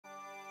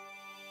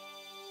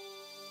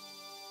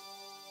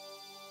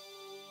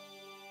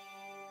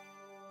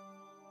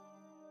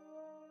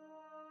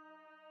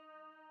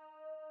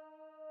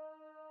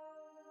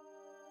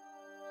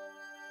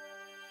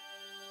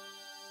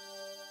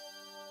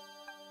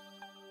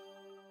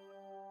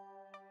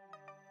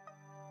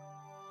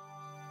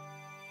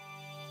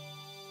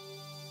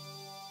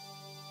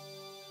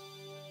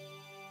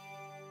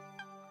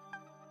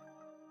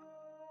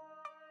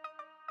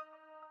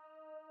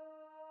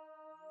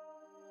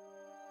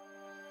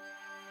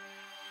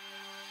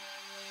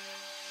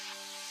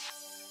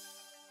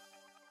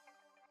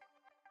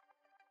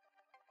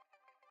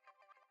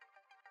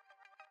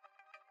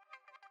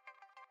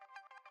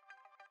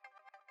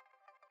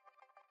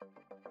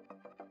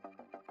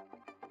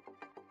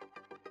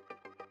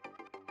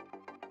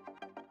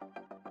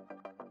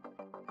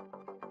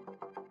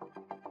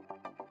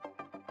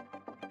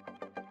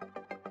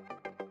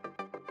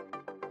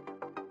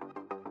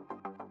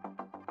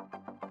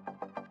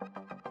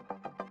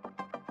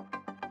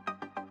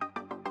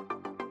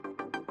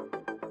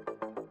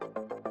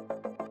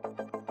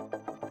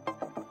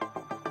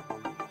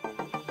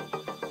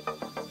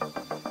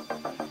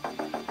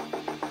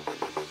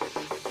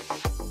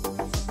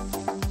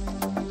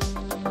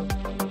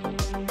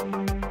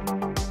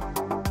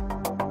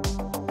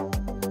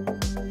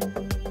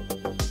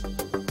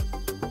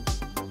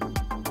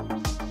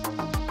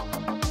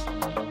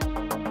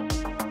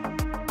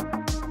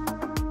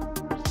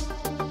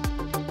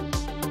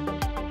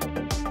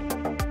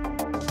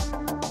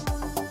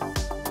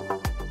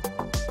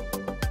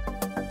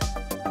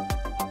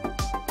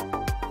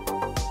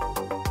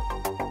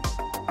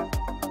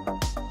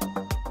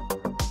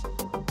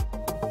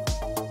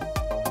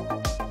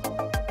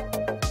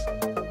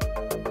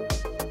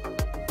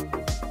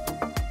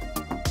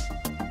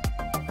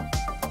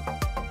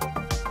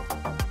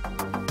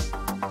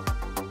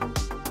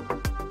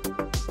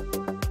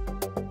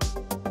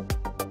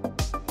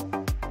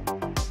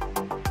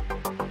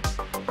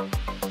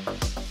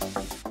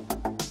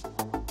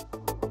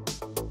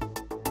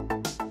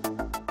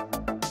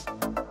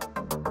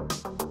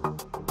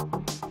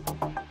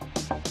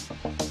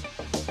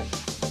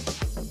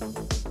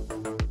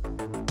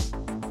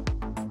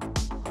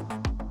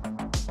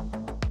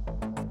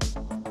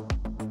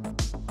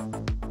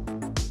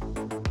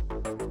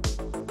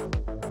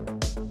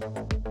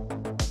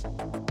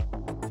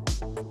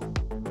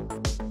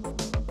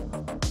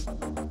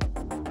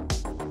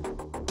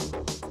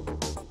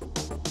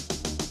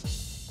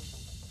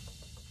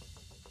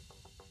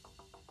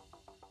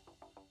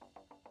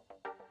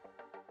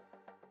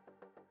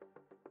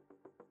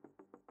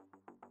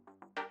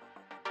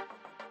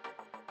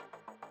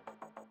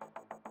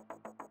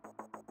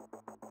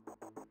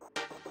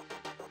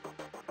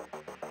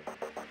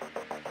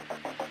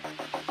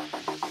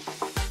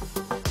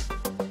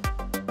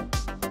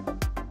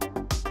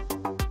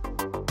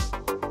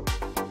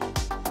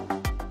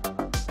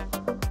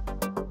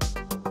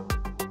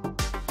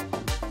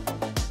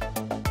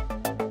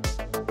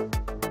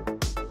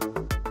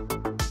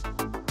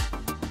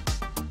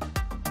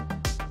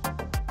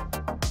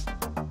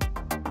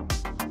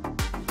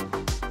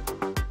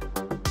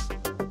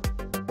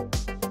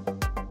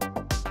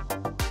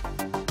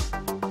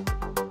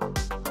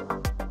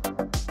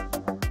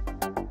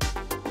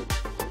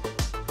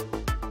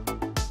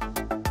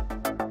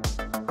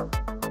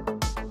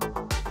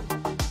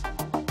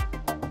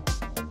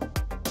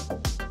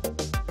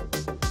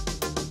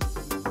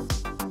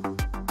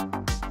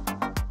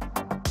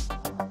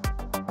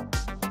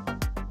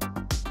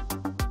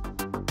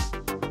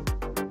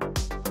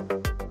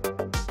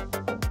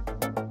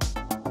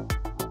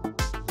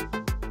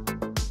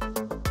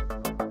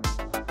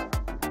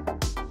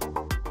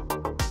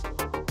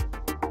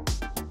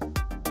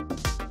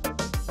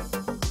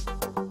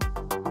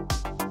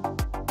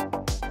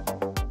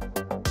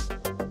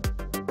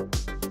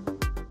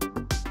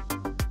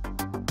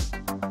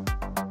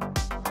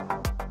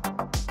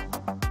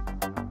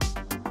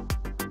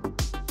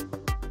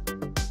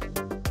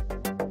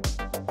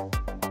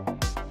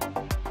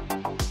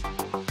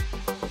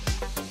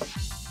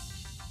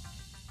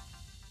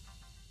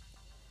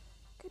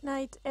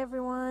night,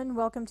 everyone.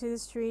 Welcome to the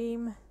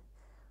stream.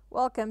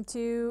 Welcome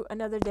to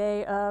another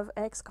day of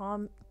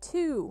XCOM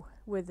 2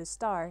 with the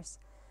stars.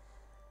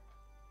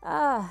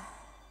 Well,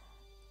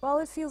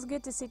 it feels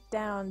good to sit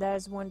down.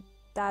 That's one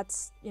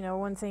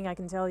thing I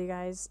can tell you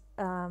guys.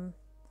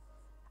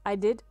 I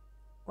did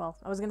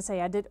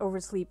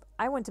oversleep.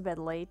 I went to bed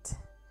late,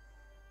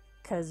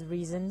 'cause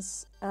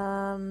reasons.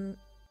 And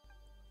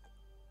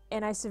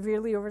I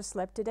severely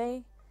overslept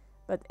today.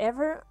 But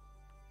ever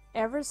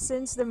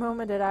since the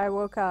moment that I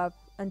woke up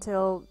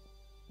until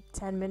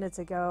 10 minutes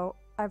ago,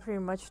 I pretty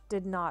much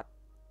did not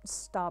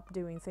stop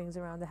doing things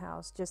around the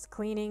house. Just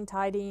cleaning,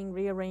 tidying,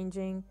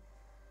 rearranging.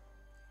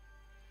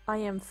 I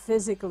am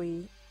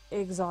physically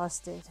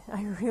exhausted.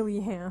 I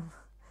really am.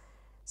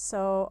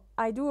 So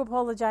I do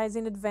apologize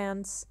in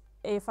advance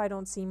if I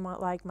don't seem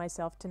like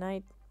myself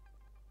tonight.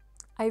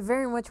 I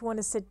very much want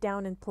to sit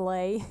down and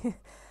play.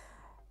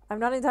 I'm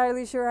not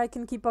entirely sure I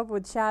can keep up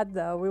with chat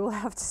though. We will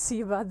have to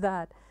see about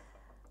that.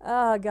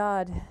 Oh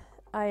god,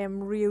 I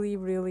am really,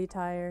 really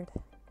tired.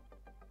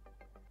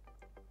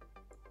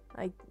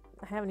 I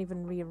haven't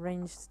even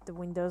rearranged the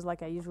windows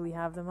like I usually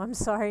have them. I'm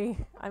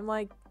sorry. I'm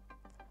like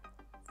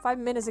 5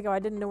 minutes ago I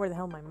didn't know where the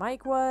hell my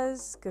mic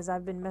was because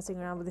I've been messing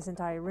around with this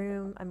entire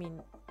room. I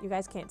mean, you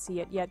guys can't see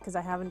it yet because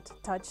I haven't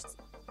touched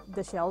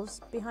the shelves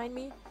behind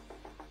me.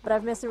 But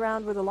I've messed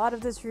around with a lot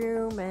of this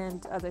room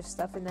and other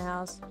stuff in the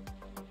house.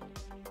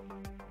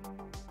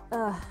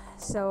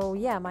 So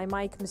yeah, my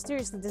mic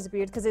mysteriously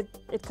disappeared because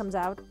it comes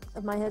out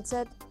of my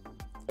headset.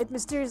 It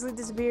mysteriously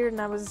disappeared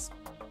and I was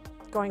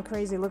going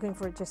crazy looking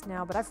for it just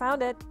now, but I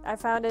found it.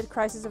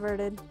 Crisis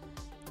averted.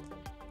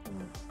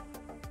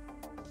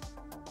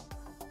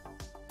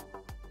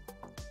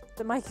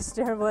 The mic is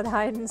terrible at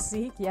hide and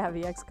seek. Yeah,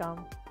 the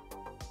XCOM.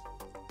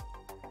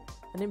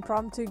 An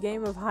impromptu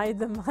game of hide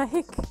the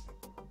mic.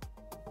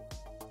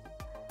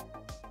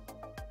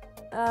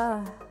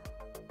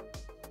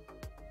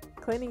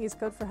 Cleaning is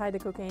code for hide the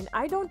cocaine.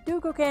 I don't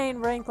do cocaine,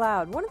 Rain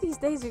Cloud. One of these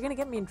days you're gonna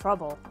get me in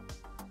trouble.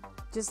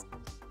 Just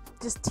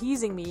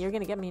teasing me, you're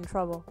gonna get me in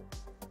trouble.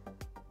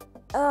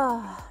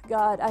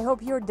 God, I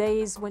hope your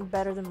days went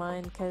better than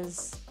mine,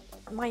 because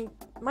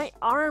my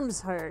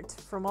arms hurt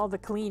from all the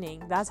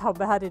cleaning. That's how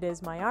bad it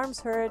is. My arms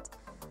hurt.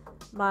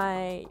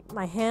 My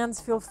hands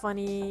feel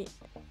funny.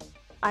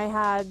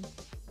 I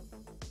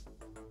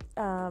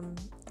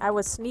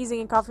was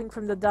sneezing and coughing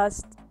from the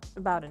dust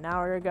about an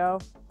hour ago.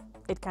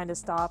 It kind of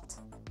stopped.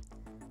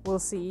 We'll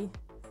see.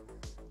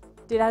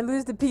 Did I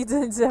lose the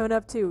pizza in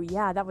 7-Up too?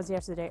 Yeah, that was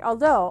yesterday.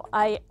 Although,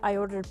 I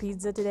ordered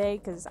pizza today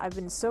because I've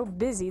been so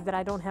busy that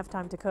I don't have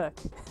time to cook.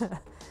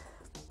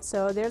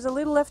 So there's a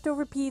little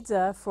leftover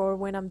pizza for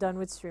when I'm done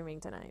with streaming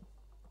tonight.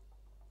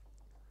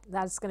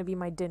 That's gonna be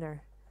my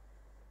dinner.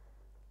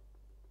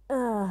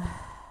 God,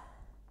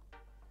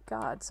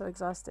 so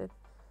exhausted.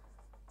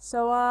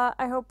 So,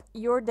 I hope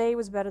your day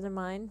was better than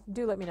mine.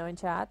 Do let me know in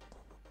chat.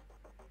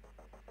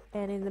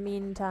 And in the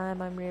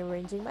meantime, I'm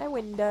rearranging my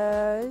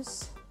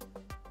windows.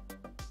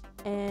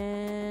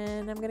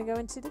 And I'm gonna go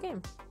into the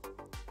game.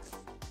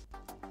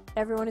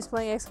 Everyone is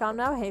playing XCOM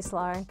now? Hey,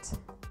 Slart.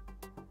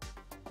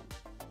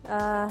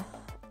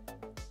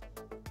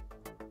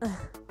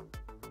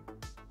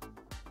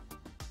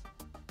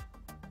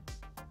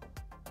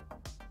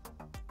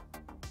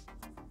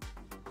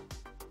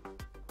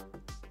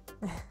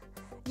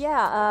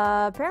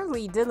 Yeah,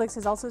 apparently Didlix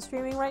is also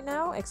streaming right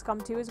now.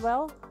 XCOM 2 as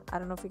well. I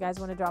don't know if you guys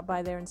want to drop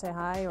by there and say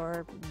hi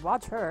or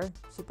watch her.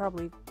 She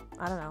probably,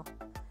 I don't know.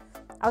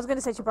 I was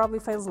gonna say she probably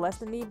fails less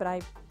than me, but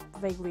I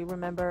vaguely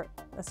remember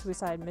a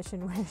suicide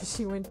mission where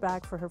she went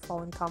back for her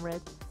fallen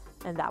comrade,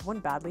 and that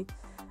went badly.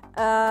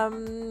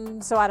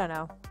 So I don't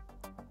know.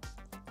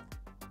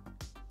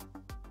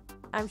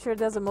 I'm sure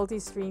there's a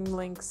multi-stream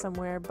link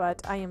somewhere,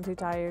 but I am too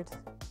tired.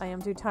 I'm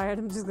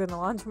just gonna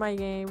launch my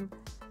game.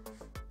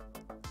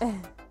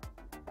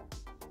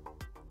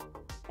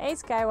 Hey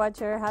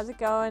Skywatcher, how's it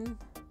going?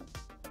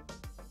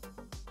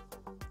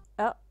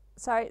 Oh,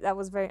 sorry, that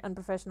was very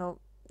unprofessional,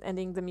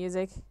 ending the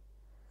music.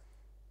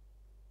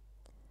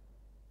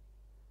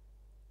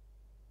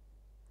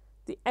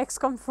 The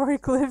XCOM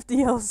Forklift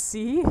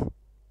DLC?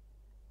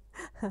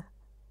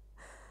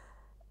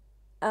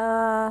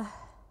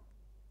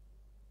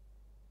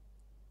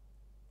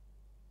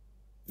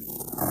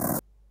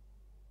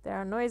 There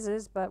are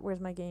noises, but where's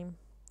my game?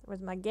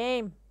 Where's my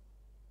game?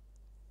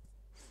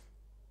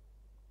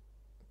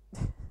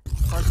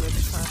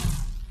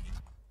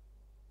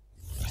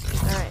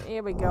 Alright,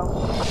 here we go.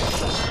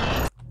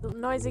 The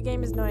noisy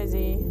game is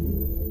noisy.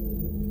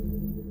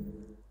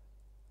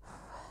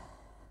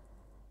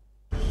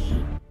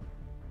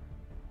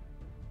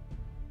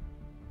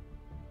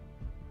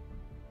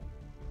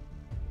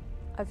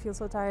 I feel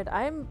so tired.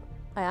 I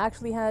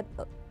actually had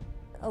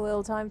a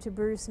little time to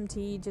brew some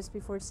tea just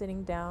before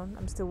sitting down.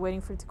 I'm still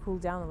waiting for it to cool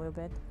down a little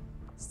bit.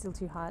 Still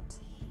too hot.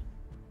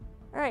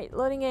 Alright,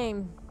 loading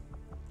game.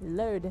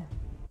 Load.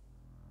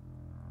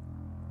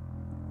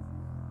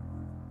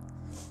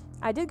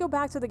 I did go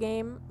back to the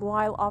game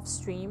while off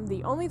stream.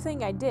 The only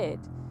thing I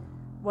did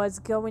was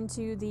go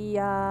into the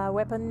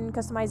weapon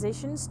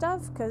customization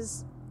stuff,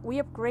 because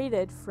we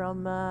upgraded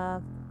from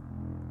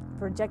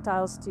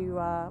projectiles to,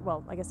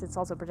 well, I guess it's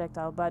also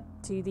projectile, but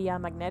to the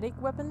magnetic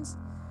weapons.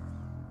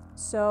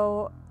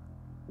 So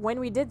when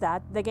we did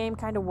that, the game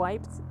kind of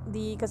wiped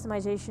the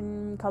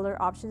customization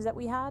color options that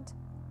we had.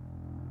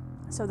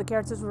 So the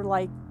characters were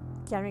like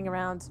carrying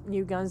around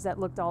new guns that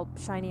looked all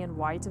shiny and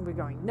white, and we're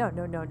going, no,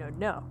 no, no, no,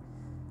 no.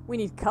 We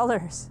need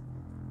colors.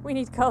 We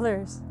need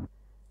colors.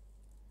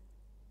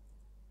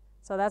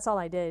 So that's all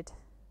I did.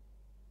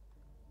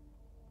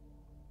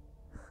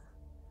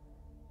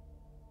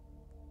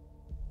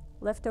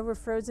 Leftover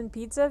frozen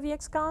pizza of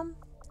XCOM?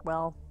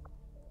 Well.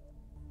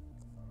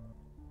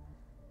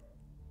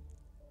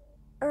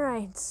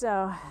 Alright,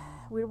 so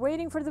we're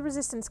waiting for the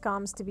resistance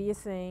comms to be a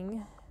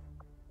thing.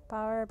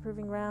 Power,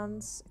 proving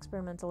rounds,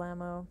 experimental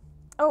ammo.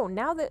 Oh,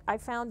 now that I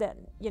found that,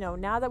 you know,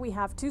 now that we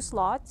have 2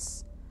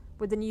 slots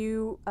with the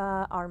new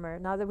armor,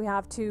 now that we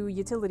have 2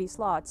 utility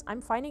slots,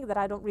 I'm finding that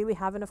I don't really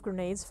have enough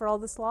grenades for all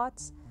the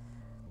slots.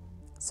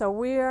 So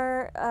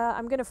we're,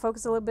 I'm gonna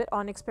focus a little bit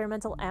on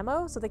experimental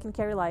ammo, so they can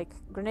carry like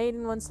grenade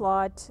in one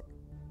slot,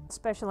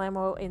 special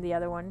ammo in the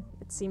other one.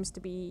 It seems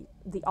to be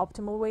the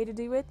optimal way to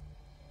do it.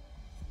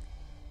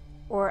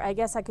 Or I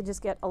guess I could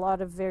just get a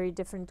lot of very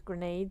different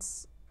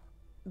grenades,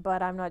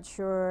 but I'm not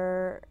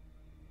sure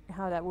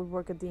how that would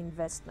work at the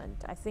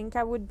investment. I think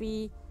I would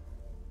be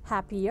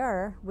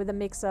happier with a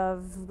mix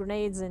of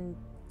grenades and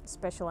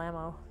special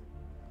ammo.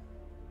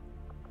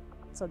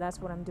 So that's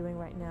what I'm doing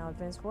right now.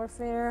 Advanced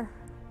Warfare.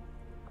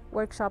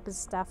 Workshop is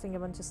staffing a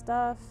bunch of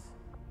stuff.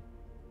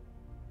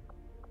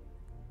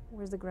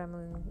 Where's the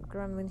gremlin?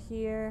 Gremlin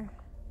here.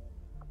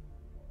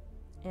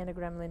 And a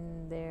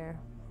gremlin there.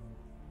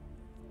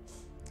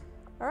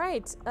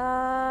 Alright,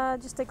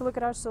 just take a look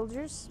at our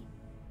soldiers.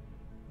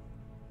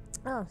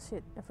 Oh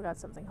shit, I forgot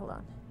something, hold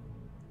on.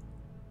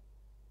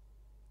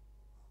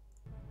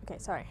 Okay,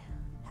 sorry.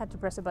 Had to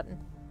press a button.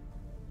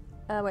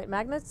 Wait,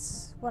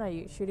 magnets? What are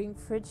you, shooting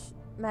fridge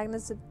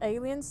magnets at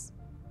aliens?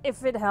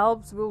 If it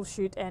helps, we'll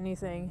shoot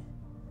anything.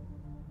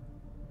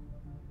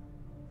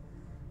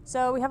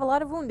 So we have a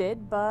lot of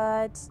wounded,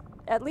 but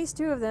at least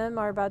 2 of them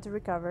are about to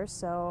recover,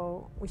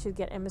 so we should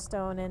get Emma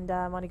Stone and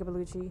Monica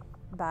Bellucci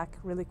back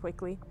really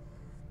quickly.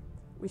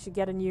 We should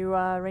get a new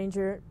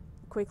ranger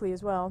quickly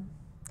as well.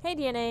 Hey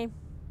DNA,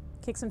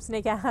 kick some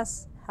snake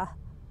ass.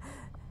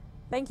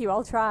 Thank you,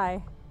 I'll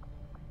try.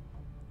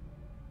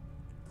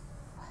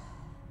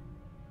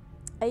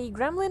 A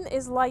gremlin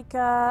is like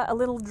a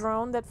little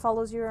drone that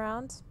follows you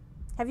around.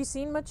 Have you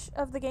seen much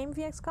of the game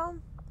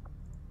XCOM?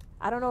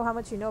 I don't know how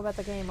much you know about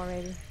the game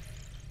already.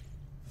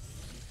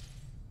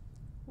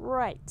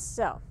 Right,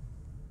 so.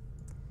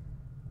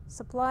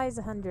 Supplies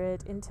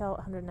 100, intel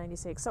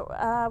 196.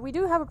 So we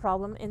do have a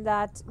problem in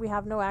that we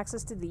have no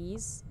access to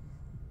these.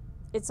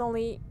 It's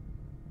only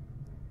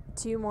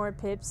 2 more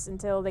pips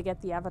until they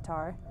get the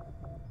avatar.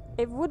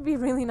 It would be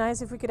really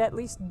nice if we could at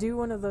least do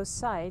one of those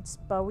sites,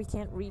 but we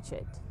can't reach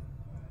it.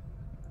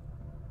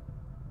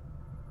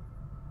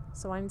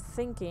 So I'm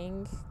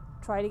thinking,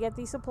 try to get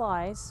these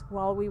supplies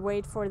while we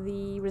wait for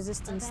the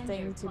resistance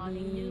thing to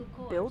be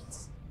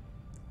built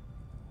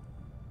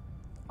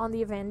on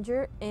the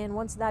Avenger, and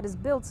once that is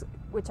built,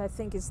 which I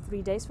think is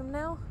 3 days from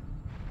now,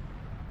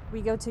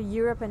 we go to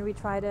Europe and we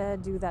try to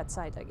do that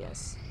site, I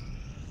guess.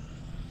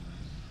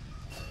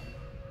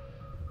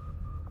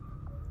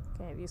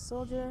 Okay, view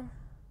soldier.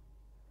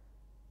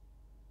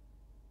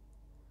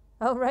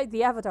 Oh, right,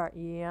 the avatar.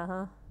 Yeah,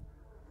 huh.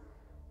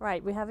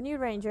 Right, we have a new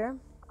ranger.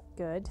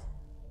 Good.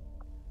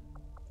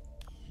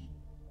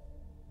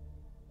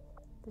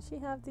 Does she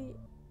have the...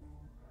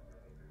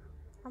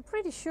 I'm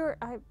pretty sure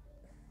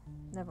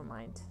never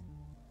mind.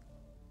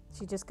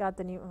 She just got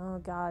the new... Oh,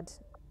 God.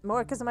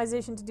 More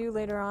customization to do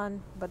later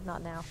on, but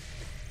not now.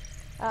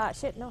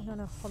 Shit. No.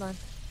 Hold on.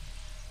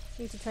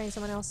 Need to train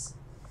someone else.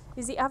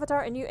 Is the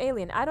avatar a new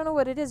alien? I don't know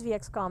what it is,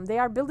 XCOM. They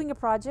are building a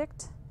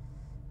project,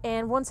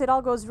 and once it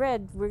all goes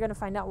red, we're gonna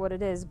find out what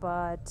it is,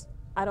 but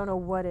I don't know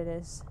what it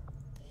is.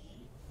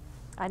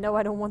 I know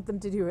I don't want them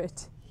to do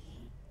it.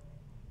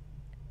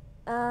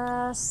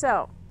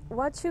 So,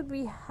 what should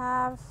we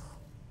have?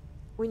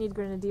 We need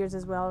grenadiers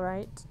as well,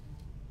 right?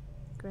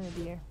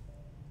 Grenadier.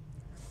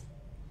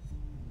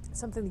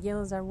 Something the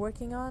Yellows are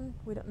working on.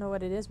 We don't know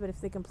what it is, but if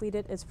they complete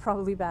it, it's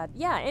probably bad.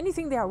 Yeah,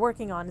 anything they are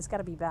working on, it's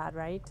gotta be bad,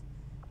 right?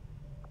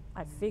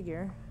 I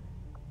figure.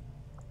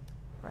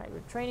 Right, we're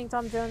training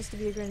Tom Jones to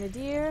be a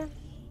grenadier.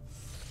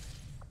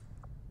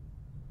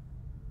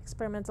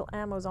 Experimental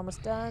ammo is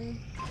almost done.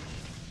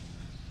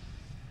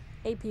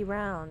 AP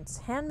rounds.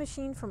 Hand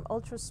machined from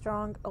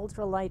ultra-strong,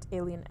 ultra-light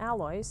alien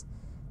alloys.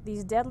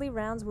 These deadly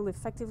rounds will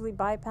effectively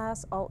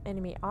bypass all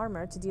enemy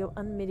armor to deal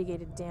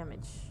unmitigated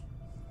damage.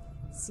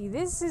 See,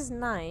 this is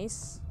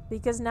nice,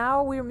 because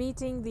now we're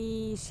meeting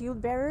the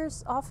shield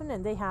bearers often,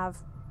 and they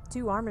have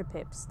 2 armor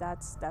pips.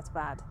 That's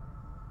bad.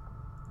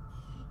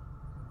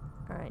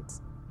 Alright.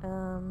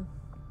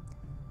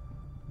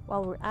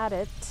 While we're at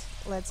it,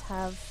 let's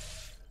have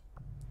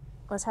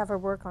her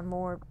work on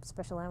more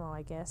special ammo,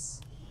 I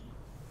guess.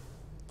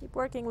 Keep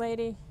working,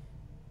 lady.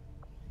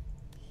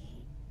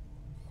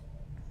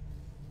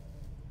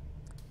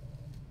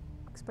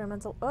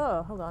 Experimental.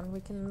 Oh, hold on. We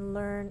can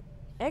learn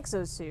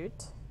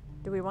exosuit.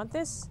 Do we want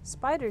this?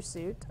 Spider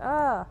suit.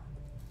 Ah.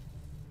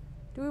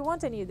 Do we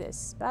want any of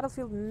this?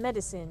 Battlefield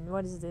medicine.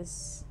 What is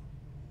this?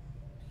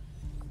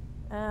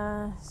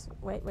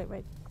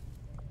 Wait.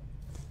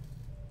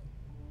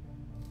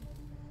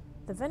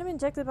 The venom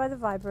injected by the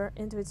Viper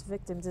into its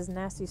victims is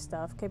nasty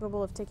stuff,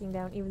 capable of taking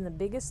down even the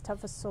biggest,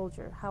 toughest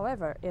soldier.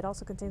 However, it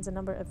also contains a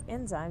number of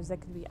enzymes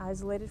that could be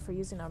isolated for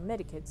use in our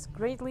medikits,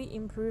 greatly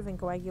improving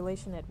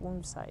coagulation at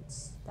wound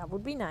sites. That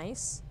would be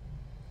nice.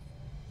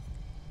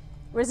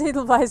 Where's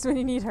Edelweiss when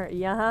you need her?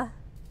 Yeah.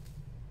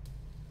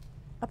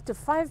 Up to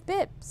 5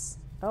 bips.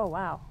 Oh,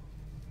 wow.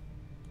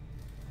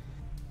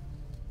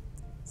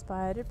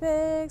 Spider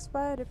pig,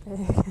 spider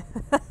pig.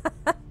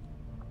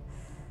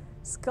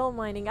 Skull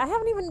mining. I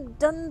haven't even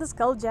done the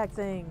skulljack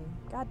thing.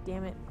 God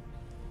damn it.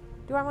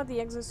 Do I want the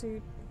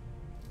exosuit?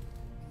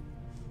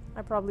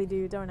 I probably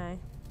do, don't I?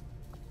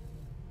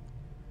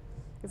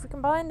 If we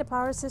combine the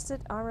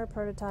power-assisted armor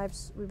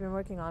prototypes we've been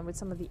working on with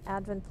some of the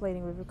advent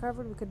plating we've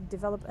recovered, we could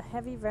develop a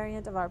heavy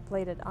variant of our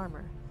plated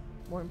armor.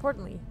 More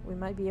importantly, we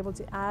might be able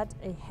to add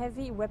a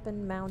heavy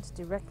weapon mount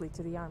directly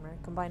to the armor,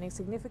 combining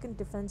significant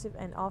defensive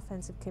and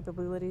offensive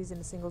capabilities in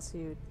a single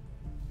suit.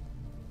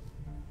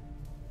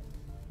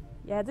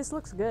 Yeah, this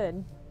looks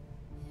good.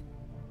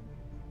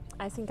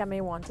 I think I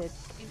may want it.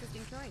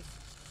 Interesting choice.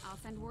 I'll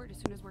send word as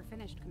soon as we're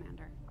finished,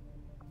 Commander.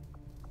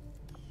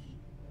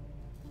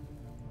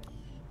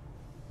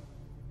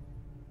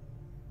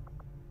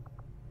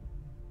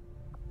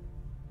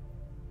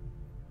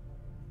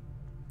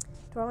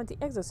 Do I want the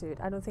exosuit?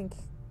 I don't think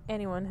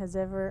anyone has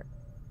ever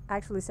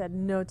actually said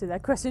no to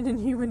that question in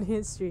human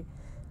history.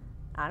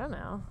 I don't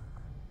know.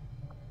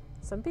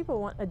 Some people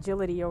want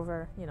agility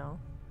over, you know,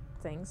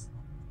 things.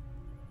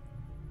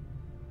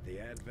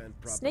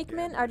 Snake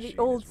men are the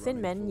old thin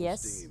men,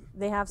 yes.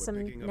 They have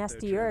some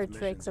nastier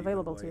tricks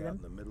available to them.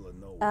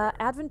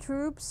 Advent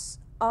troops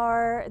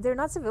are... they're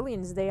not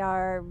civilians, they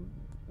are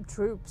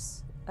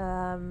troops.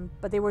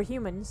 But they were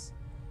humans.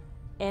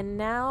 And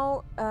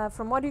now,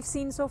 from what we've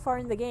seen so far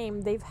in the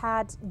game, they've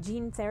had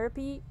gene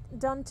therapy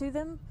done to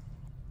them.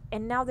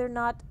 And now they're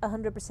not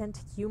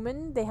 100%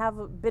 human. They have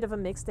a bit of a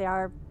mix. They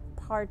are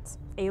part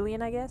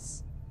alien, I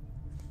guess.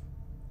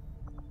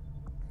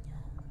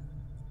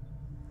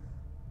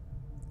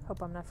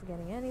 Hope I'm not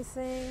forgetting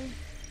anything.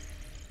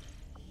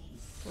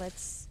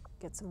 Let's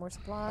get some more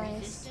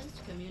supplies.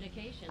 Resistance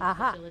communications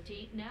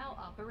facility now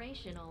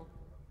operational.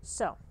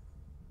 So,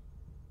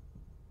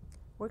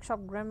 workshop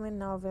gremlin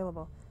now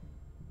available.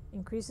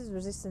 Increases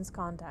resistance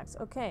contacts.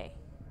 Okay.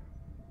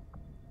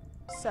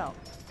 So,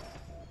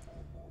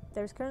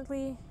 there's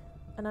currently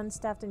an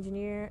unstaffed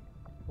engineer.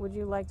 Would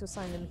you like to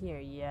assign them here?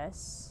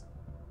 Yes.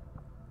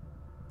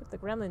 Put the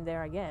gremlin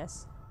there, I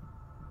guess.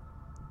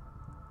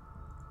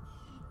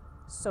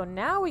 So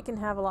now we can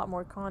have a lot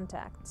more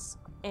contacts.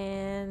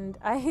 And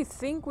I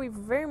think we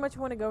very much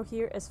want to go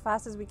here as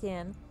fast as we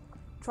can.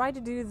 Try to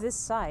do this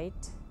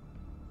site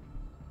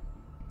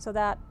so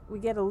that we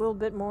get a little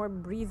bit more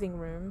breathing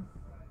room.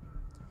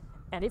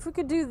 And if we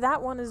could do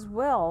that one as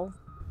well,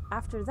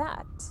 after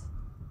that,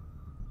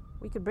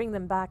 we could bring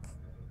them back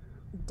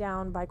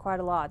down by quite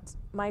a lot.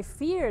 My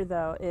fear,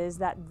 though, is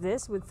that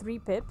this with 3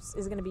 pips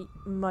is going to be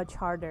much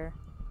harder.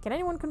 Can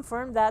anyone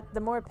confirm that the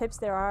more pips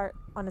there are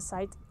on a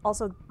site,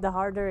 also the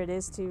harder it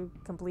is to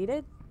complete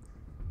it?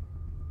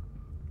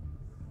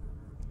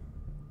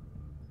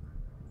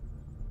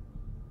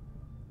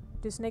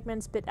 Do snake men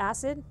spit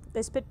acid?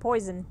 They spit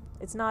poison.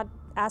 It's not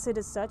acid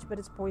as such, but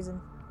it's poison.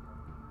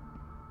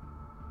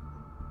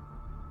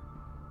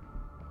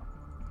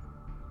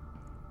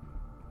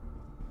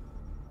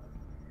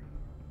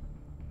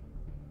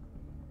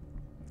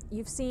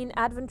 You've seen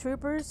Advent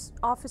Troopers,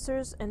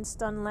 Officers, and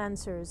Stun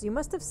Lancers. You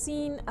must have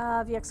seen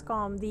the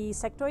XCOM, the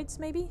Sectoids,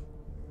 maybe?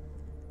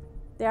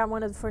 They are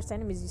one of the first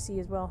enemies you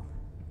see as well.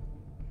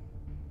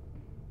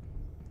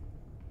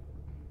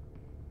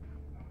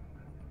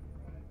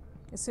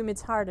 Assume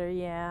it's harder,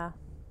 yeah.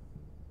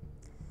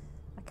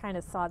 I kind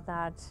of thought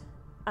that.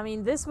 I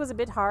mean, this was a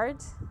bit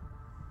hard.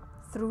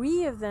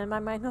 3 of them,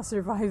 I might not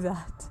survive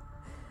that.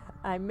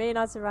 I may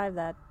not survive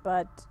that,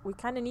 but we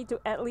kind of need to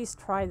at least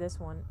try this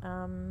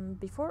one.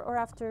 Before or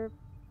after?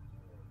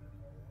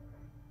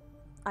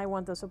 I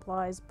want those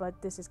supplies, but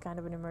this is kind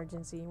of an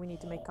emergency. We need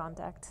to make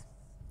contact.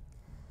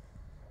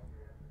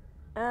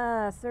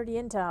 30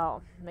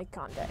 intel. Make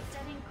contact.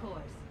 Setting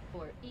course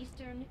for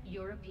Eastern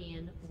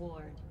European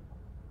Ward.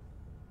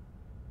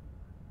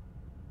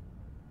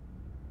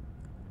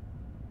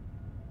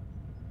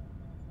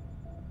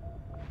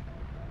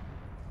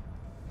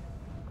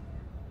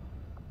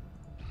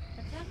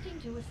 Attempting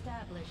to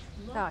establish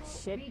local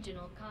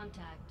regional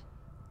contact.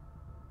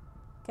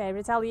 Okay,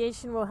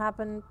 retaliation will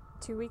happen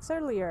 2 weeks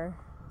earlier.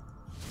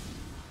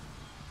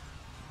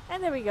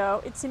 And there we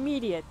go. It's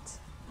immediate.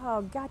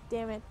 Oh, god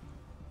damn it.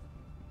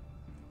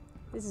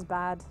 This is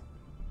bad.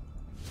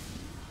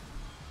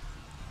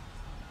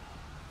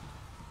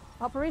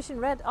 Operation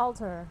Red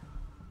Altar.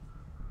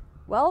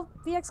 Well,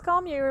 the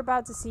XCOM, you're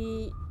about to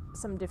see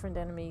some different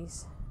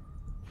enemies.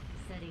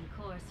 Setting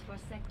course for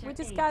Sector We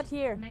just 8, got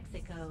here.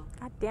 Mexico.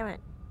 God damn it.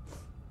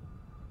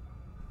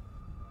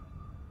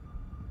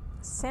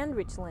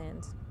 Sandwich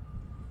Land.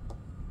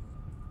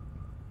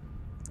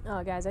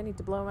 Oh, guys, I need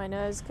to blow my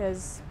nose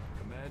because...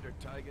 Commander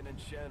Tygan and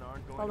Shen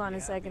aren't going Hold to on be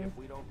a happy second. if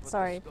we don't put the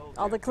Sorry. skull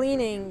All the jet to good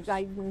cleaning, use.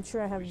 I'm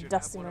sure I We have should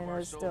dust in one my of our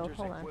nose still. soldiers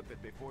Hold on. equip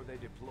it before they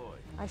deploy.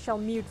 I shall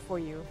mute for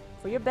you.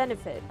 For your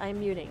benefit, I'm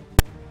muting.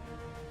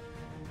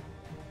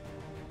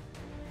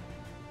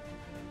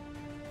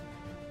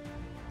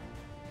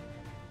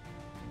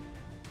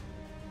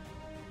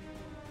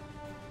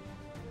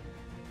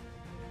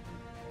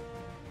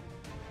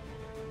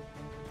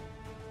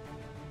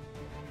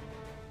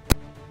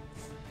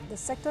 The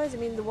sectoids, I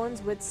mean the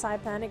ones with Psi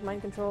Panic, Mind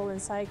Control, and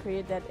Psi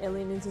create that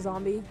alien into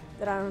zombie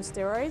that are on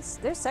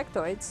steroids. They're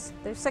sectoids.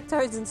 They're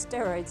sectoids and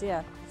steroids,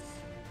 yeah.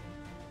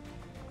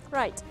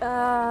 Right,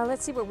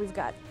 let's see what we've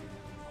got.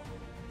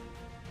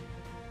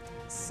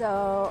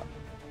 So...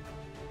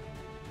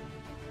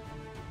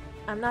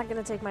 I'm not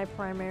gonna take my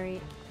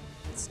primary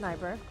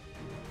sniper.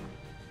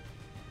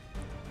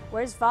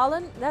 Where's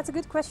Valen? That's a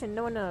good question,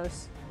 no one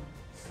knows.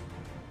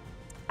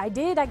 I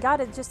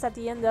got it just at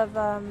the end of,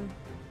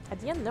 at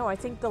the end, no, I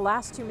think the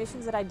last 2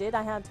 missions that I did,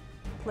 I had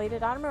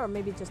plated armor, or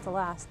maybe just the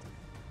last.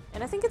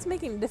 And I think it's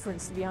making a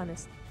difference, to be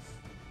honest.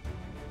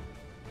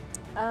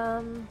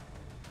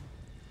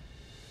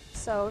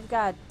 So we've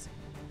got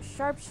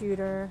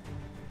sharpshooter,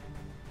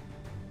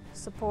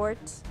 support,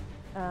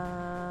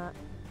 and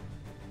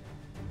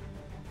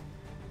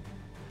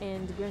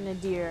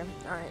grenadier.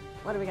 Alright,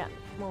 what do we got?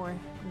 More.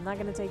 I'm not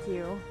gonna take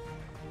you.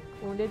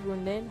 Wounded,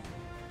 wounded.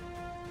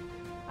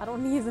 I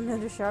don't need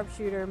another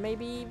sharpshooter.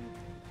 Maybe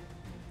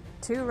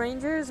 2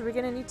 rangers? We're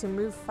gonna need to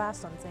move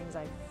fast on things,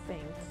 I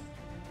think.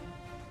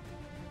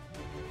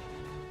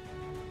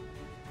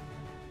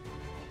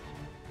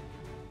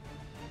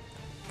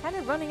 Kind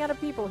of running out of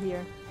people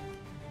here.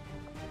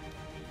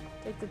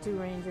 Take the 2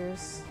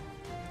 rangers.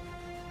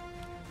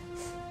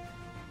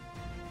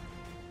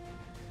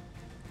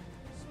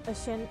 A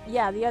Shin.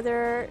 Yeah, the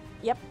other.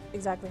 Yep,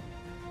 exactly.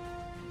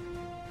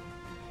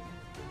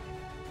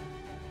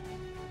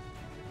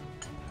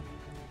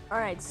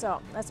 Alright,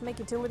 so let's make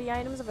utility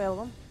items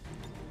available.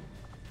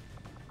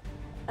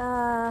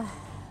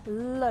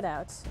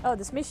 Loadout. Oh,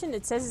 this mission,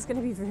 it says it's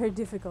gonna be very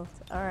difficult.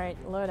 Alright,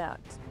 loadout.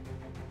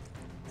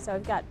 So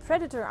we've got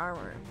Predator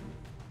armor.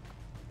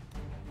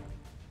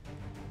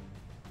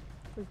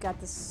 We've got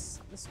the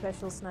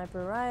special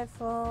sniper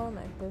rifle,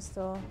 mag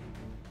pistol.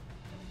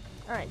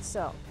 Alright,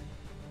 so.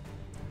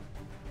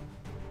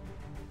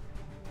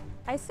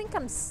 I think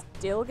I'm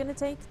still gonna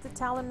take the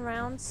Talon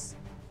rounds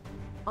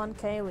on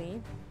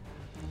Kaylee.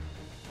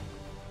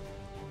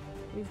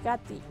 We've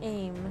got the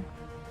aim.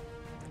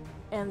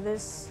 And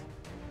this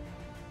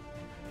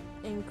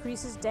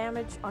increases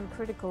damage on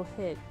critical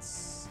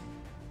hits.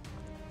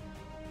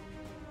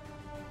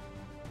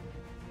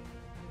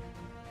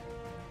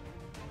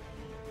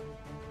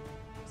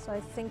 So I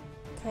think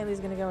Kaylee's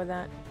gonna go with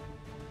that.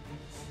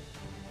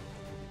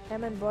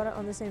 Emma and Bora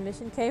on the same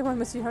mission. Kay, why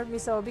must you hurt me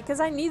so? Because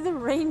I need the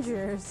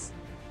Rangers.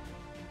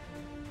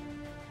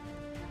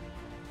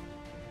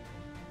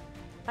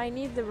 I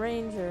need the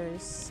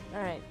Rangers.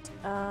 Alright.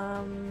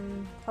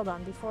 Hold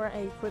on. Before I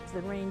equip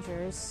the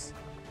Rangers.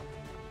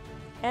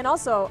 And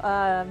also,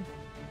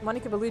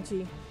 Monica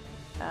Bellucci.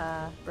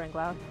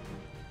 Branglau.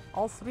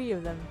 All 3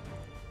 of them.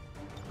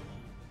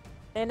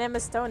 And Emma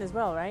Stone as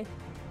well, right?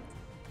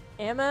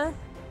 Emma,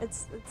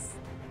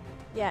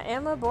 yeah,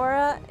 Emma,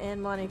 Bora,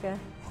 and Monica.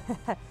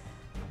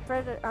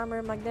 Predator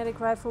armor, magnetic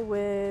rifle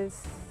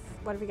with,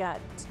 what have we got?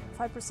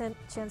 5%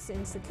 chance to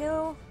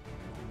insta-kill.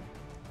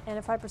 And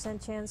a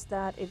 5% chance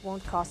that it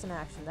won't cost an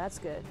action. That's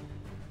good.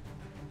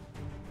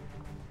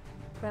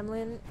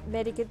 Kremlin,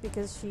 medikit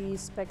because she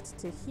expects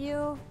to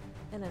heal.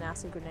 And an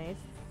acid grenade.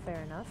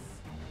 Fair enough.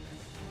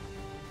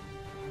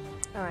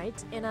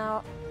 Alright, and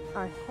now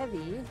our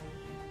heavy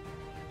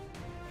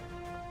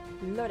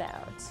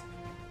loadout.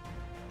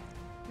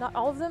 Not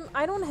all of them?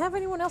 I don't have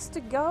anyone else to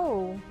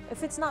go.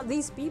 If it's not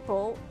these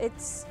people,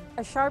 it's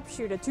a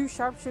sharpshooter. 2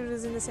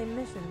 sharpshooters in the same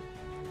mission.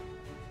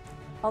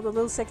 All the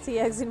little sexy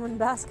eggs in one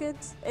basket.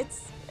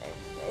 It's...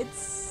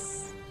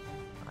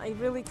 I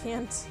really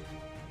can't...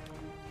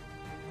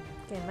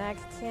 Okay, mag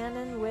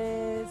cannon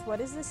with... What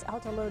is this?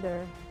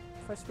 Autoloader.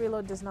 First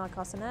reload does not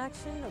cost an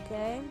action.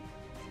 Okay.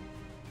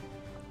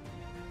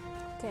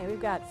 Okay,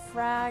 we've got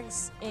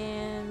frags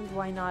and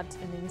why not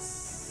an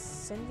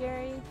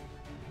incendiary?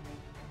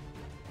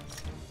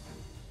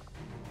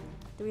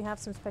 Do we have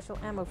some special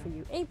ammo for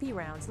you? AP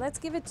rounds. Let's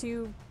give it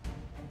to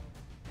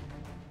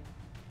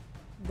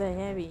the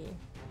heavy.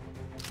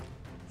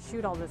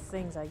 Shoot all the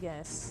things, I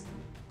guess.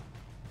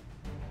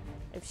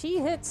 If she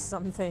hits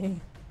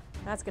something,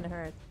 that's gonna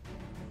hurt.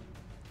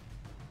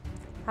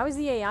 How is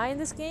the AI in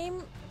this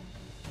game?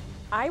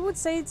 I would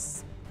say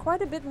it's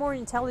quite a bit more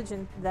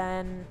intelligent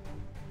than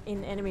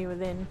in Enemy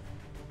Within.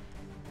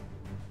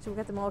 Should we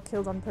get them all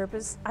killed on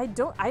purpose? I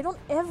don't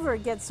ever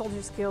get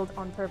soldiers killed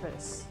on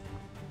purpose.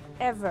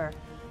 Ever.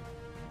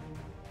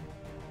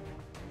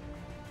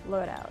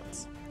 Load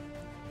out.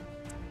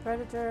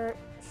 Predator,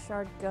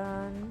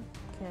 shotgun.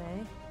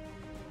 Okay.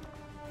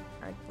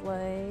 Arc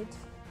blade.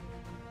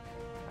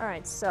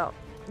 Alright, so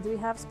do we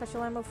have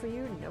special ammo for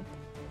you? Nope.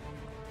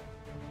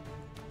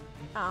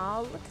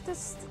 Oh, look at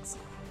this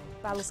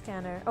battle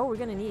scanner. Oh, we're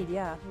gonna need,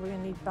 yeah, we're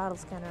gonna need battle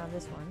scanner on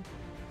this one.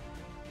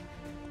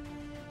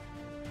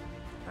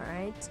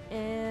 Alright,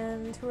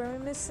 and who are we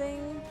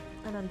missing?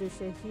 An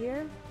Andusha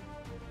here.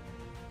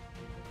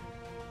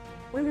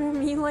 When you're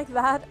mean like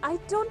that, I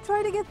don't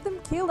try to get them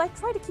killed, I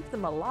try to keep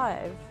them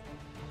alive.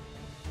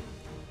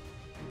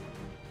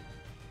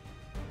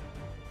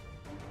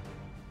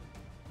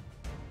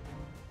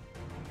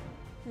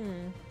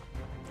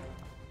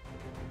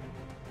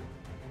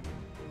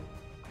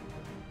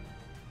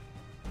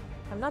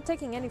 I'm not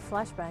taking any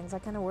flashbangs, I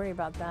kind of worry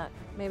about that.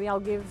 Maybe I'll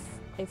give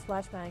a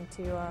flashbang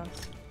to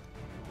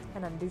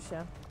an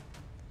Andusha.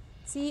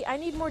 See, I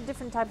need more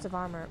different types of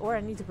armor, or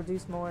I need to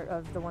produce more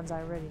of the ones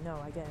I already know,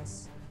 I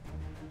guess.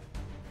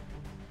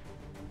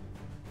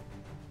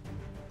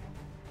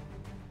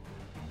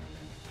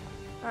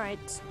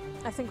 Alright,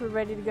 I think we're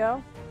ready to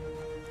go.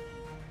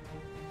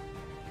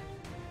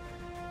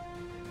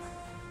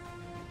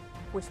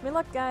 Wish me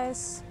luck,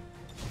 guys.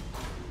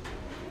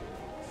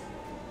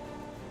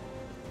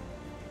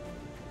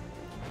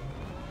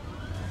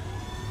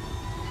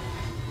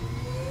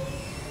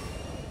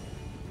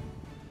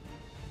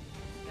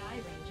 Sky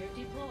Ranger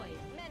deployed.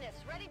 Menace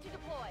ready to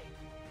deploy.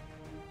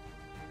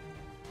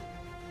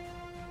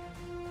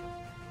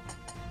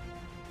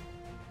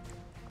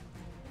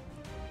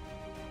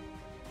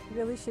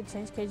 Really should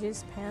change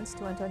KJ's pants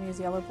to Antonio's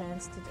yellow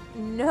pants to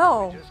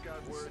No! Just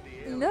got word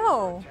the aliens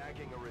No! are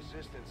attacking a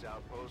resistance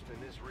outpost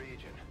in this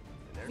region.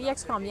 And The they're not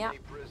XCOM, taking yeah. any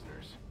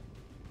prisoners.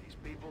 These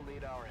people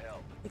need our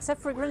help. Except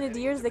for We're heading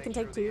Grenadiers, to they make can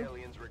sure take the two.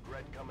 aliens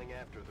regret coming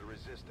after the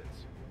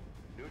resistance.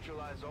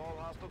 Neutralize all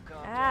hostile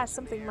contacts Ah, in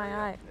something the in my area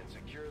eye. and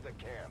secure the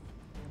camp.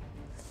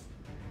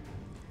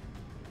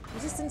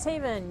 Resistance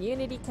Haven,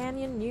 Unity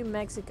Canyon, New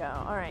Mexico.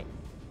 Alright.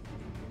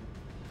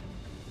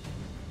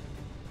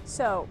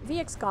 So,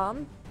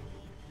 VXCOM.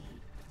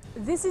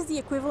 This is the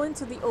equivalent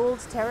to the old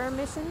terror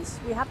missions.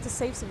 We have to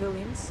save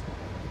civilians.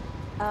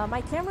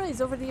 My camera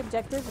is over the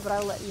objective, but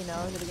I'll let you know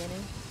in the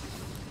beginning.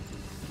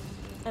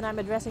 And I'm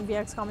addressing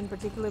VXCOM in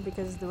particular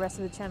because the rest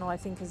of the channel, I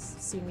think, has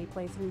seen me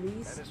play through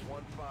these.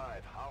 S01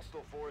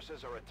 hostile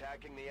forces are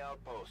attacking the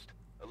outpost.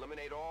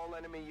 Eliminate all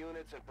enemy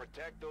units and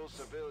protect those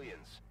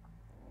civilians.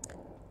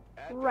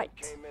 Advent Right.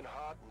 came in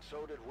hot and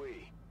so did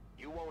we.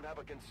 You won't have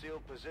a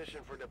concealed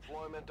position for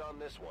deployment on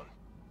this one.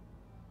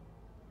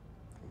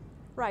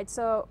 Right,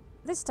 so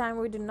this time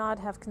we do not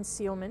have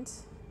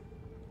concealment.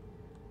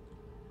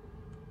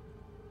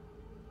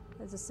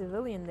 There's a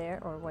civilian there,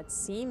 or what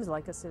seems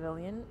like a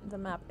civilian. The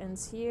map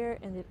ends here,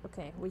 and it...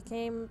 Okay, we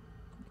came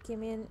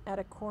in at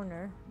a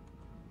corner.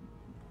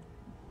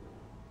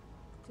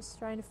 Just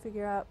trying to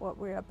figure out what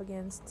we're up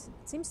against.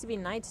 It seems to be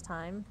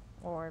nighttime,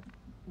 or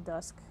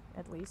dusk,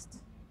 at least.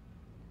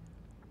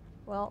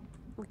 Well,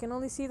 we can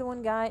only see the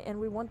one guy, and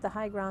we want the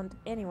high ground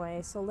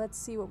anyway, so let's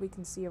see what we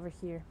can see over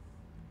here.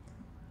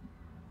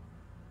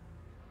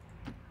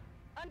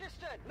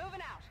 Understood.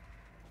 Moving out.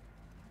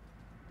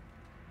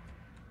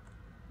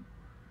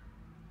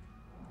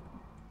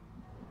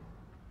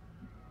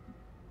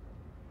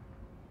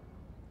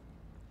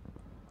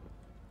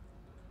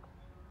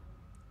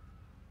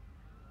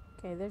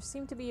 Okay, there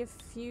seem to be a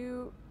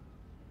few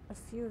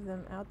of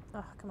them out.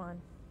 Oh, come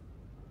on.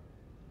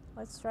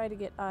 Let's try to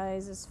get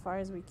eyes as far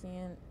as we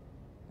can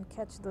and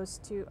catch those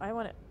two. I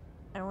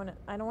don't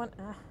want.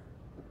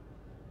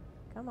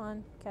 Come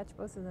on, catch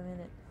both of them in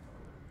it.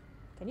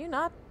 Can you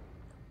not?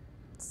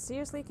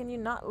 Seriously, can you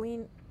not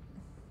lean?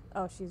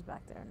 Oh, she's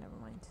back there. Never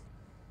mind.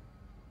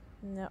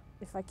 No,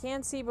 if I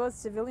can't see both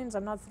civilians,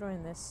 I'm not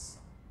throwing this.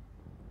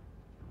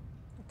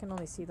 I can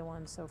only see the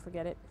one, so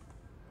forget it.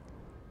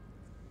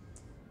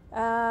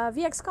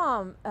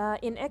 VXCOM.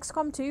 In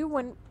XCOM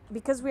 2,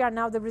 because we are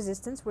now the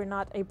Resistance, we're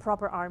not a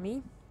proper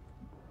army.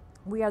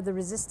 We are the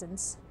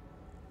Resistance.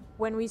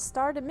 When we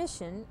start a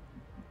mission,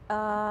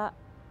 our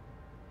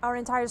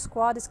entire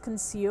squad is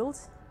concealed.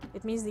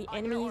 It means the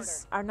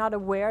enemies are not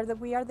aware that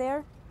we are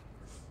there.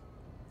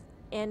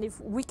 And if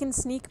we can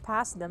sneak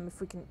past them,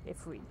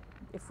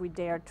 if we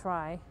dare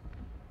try.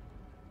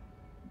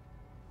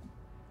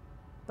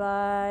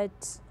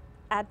 But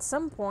at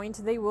some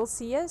point they will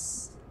see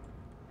us.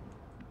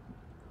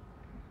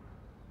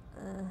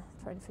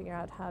 Trying to figure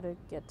out how to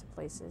get to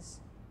places.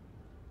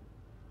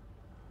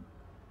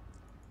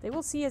 They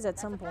will see us at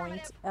some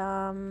point.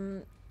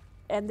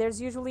 And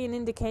there's usually an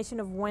indication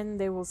of when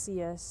they will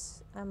see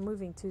us. I'm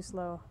moving too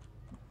slow.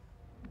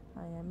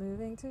 I am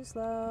moving too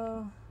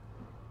slow.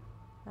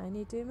 I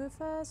need to move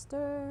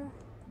faster,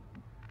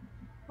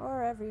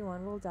 or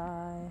everyone will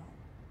die.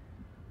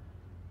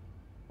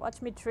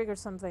 Watch me trigger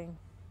something.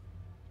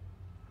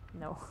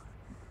 No,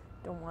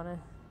 don't wanna.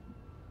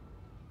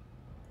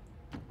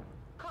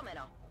 Comment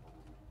on.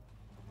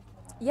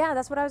 Yeah,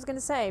 that's what I was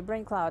gonna say,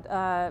 Brain Cloud.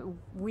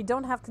 We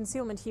don't have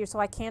concealment here, so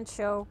I can't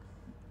show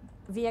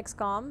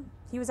VXCOM.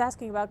 He was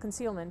asking about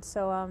concealment,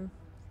 so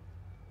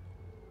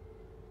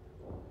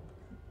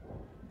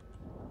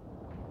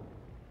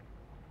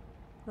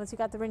unless you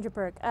got the ranger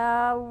perk.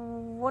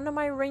 One of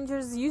my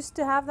rangers used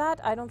to have that.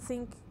 I don't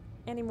think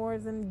any more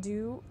of them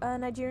do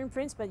Nigerian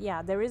Prince, but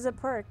yeah, there is a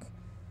perk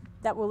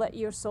that will let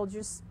your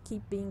soldiers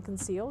keep being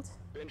concealed.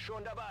 Bin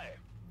schon dabei.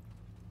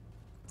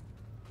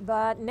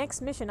 But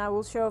next mission I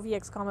will show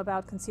VXCOM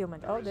about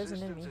concealment. The Oh, there's an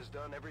enemy. Resistance has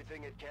done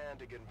everything it can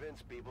to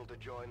convince people to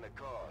join the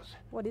cause.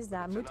 What is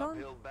that, It's an Mouton?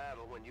 uphill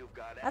battle when you've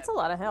got That's a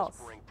lot of admins health.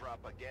 whispering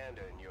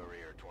propaganda in your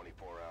ear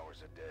 24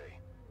 hours a day.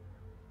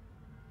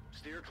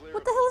 Steer clear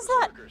What of the hell those is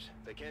that? berserkers.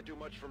 They can't do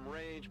much from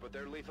range, but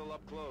they're lethal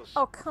up close.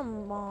 Oh,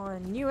 come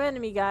on. New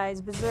enemy, guys.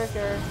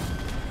 Berserker.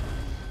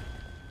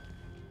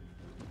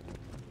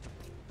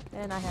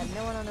 And I had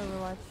no one on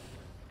Overwatch.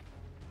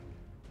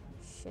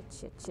 Shit,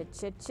 shit, shit,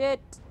 shit, shit.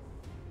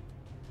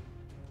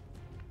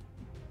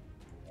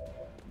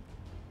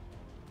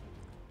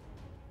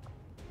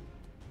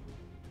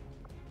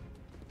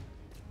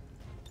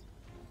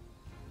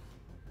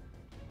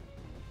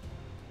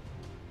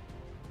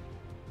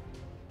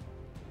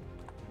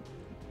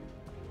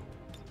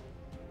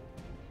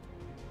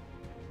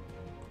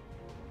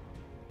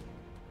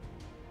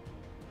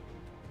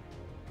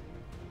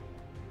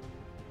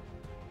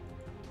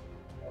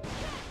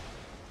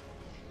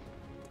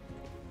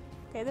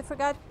 Okay, they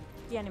forgot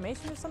the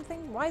animation or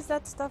something? Why is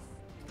that stuff?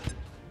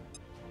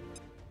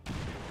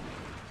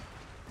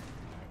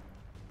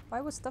 Why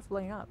was stuff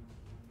blowing up?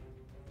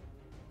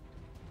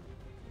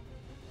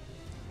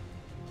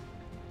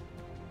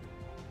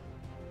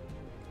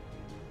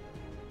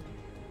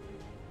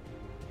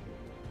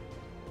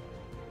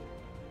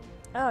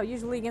 Oh,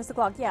 usually against the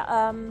clock. Yeah,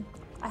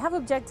 I have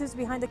objectives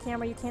behind the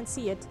camera, you can't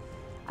see it.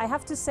 I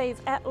have to save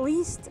at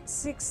least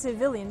 6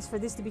 civilians for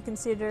this to be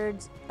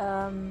considered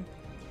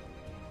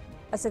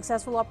a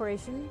successful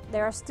operation.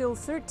 There are still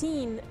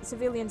 13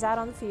 civilians out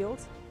on the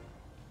field,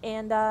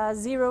 and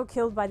 0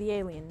 killed by the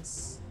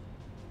aliens.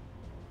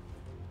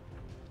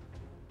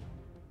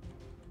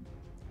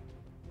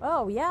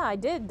 Oh yeah, I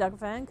did,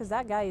 Duckfan, because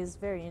that guy is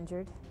very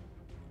injured.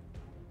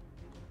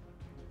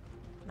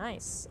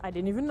 Nice. I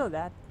didn't even know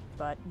that,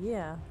 but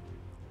yeah.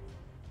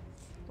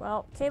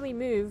 Well, Kaylee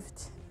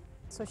moved,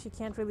 so she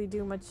can't really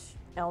do much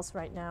else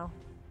right now.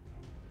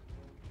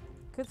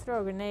 Could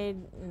throw a grenade.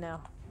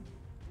 No.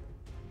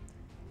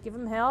 Give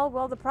them hell?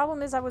 Well, the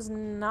problem is I was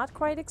not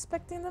quite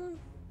expecting them.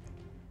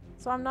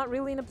 So I'm not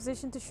really in a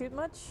position to shoot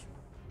much.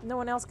 No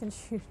one else can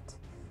shoot.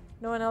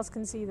 No one else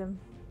can see them.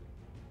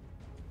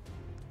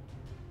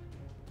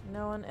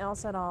 No one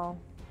else at all.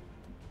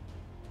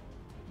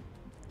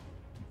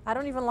 I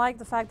don't even like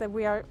the fact that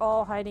we are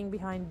all hiding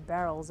behind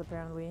barrels,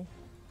 apparently.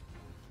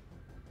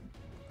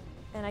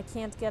 And I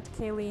can't get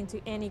Kaylee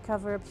into any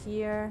cover up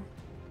here.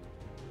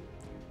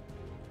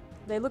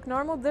 They look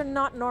normal? They're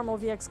not normal,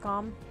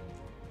 VXCOM.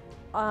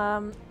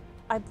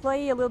 I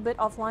play a little bit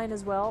offline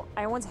as well.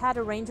 I once had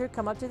a ranger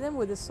come up to them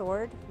with a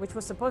sword, which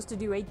was supposed to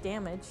do 8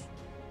 damage.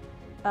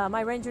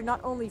 My ranger not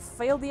only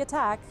failed the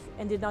attack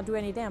and did not do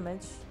any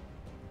damage,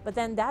 but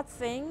then that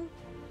thing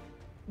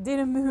did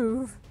a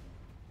move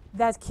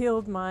that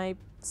killed my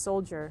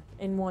soldier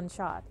in 1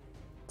 shot.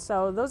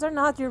 So those are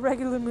not your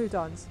regular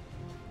Moutons.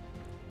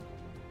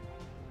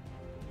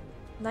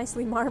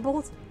 Nicely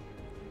marbled.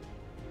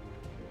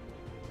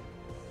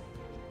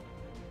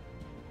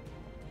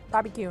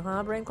 Barbecue,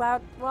 huh, Brain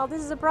Cloud? Well,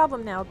 this is a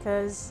problem now,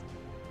 because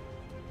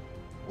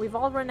we've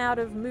all run out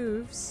of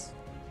moves.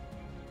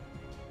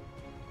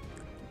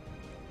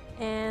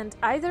 And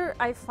either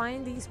I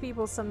find these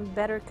people some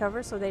better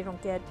cover so they don't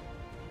get...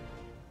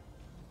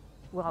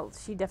 Well,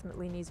 she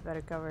definitely needs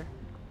better cover.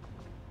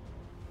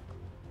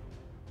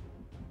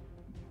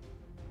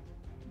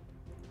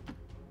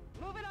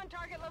 Moving on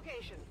target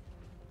location.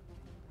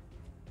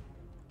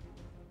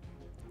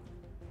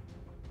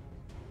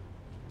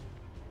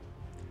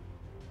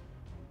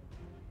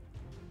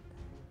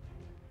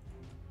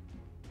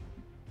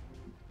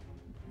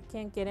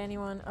 Can't get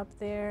anyone up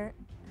there.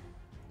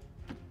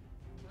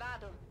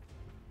 Battle.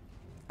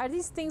 Are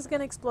these things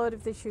gonna explode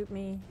if they shoot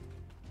me?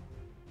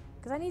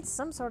 Because I need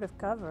some sort of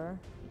cover.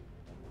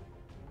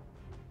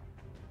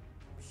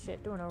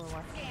 Shit, doing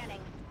Overwatch.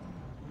 Scanning.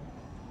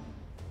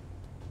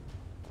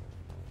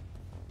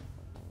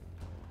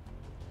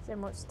 Is there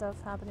more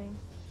stuff happening?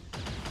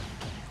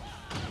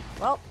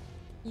 Well,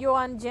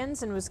 Johan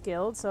Jensen was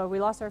killed, so we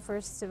lost our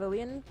first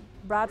civilian.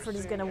 Bradford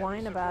is gonna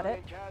whine about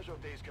it.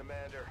 Casualties,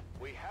 Commander.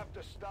 We have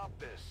to stop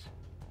this.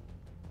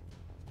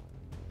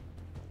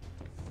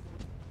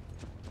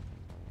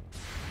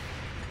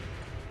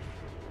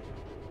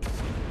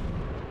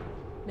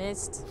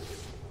 Missed.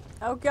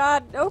 Oh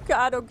god, oh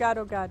god, oh god,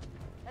 oh god.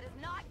 That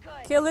is not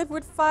good. Kill it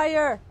with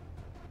fire!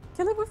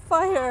 Kill it with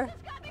fire! This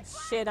got me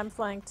flanked. Shit, I'm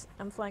flanked.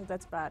 I'm flanked,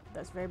 that's bad.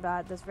 That's very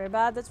bad, that's very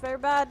bad, that's very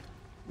bad.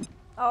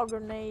 Oh,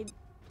 grenade.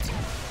 Wer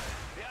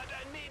hat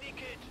ein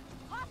Medikit?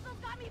 Hostiles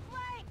got me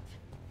flanked.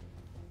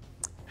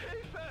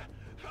 Hilfe!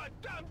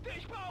 Verdammt,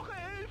 ich brauche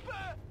Hilfe!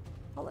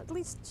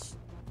 Kaylee's...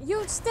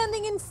 You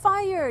standing in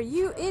fire,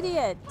 you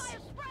idiot! Fire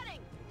spreading!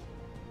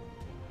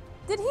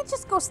 Did he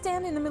just go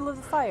stand in the middle of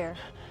the fire?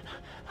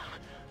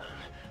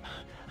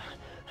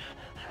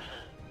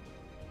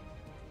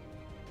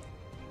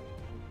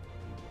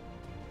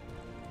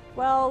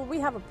 Well, we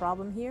have a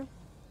problem here.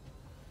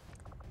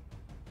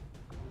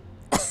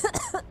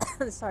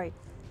 Sorry.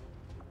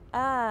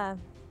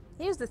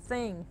 Here's the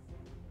thing.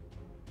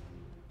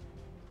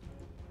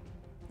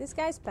 This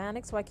guy's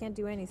panicked, so I can't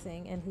do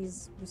anything, and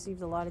he's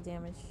received a lot of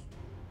damage.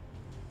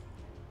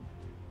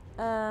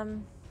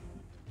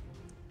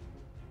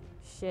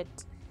 Shit.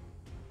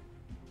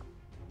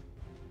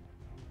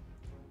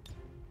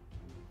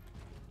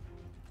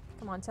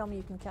 Come on, tell me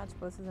you can catch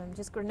both of them.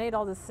 Just grenade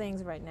all the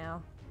things right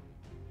now.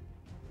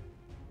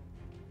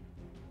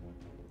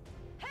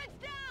 Heads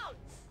down!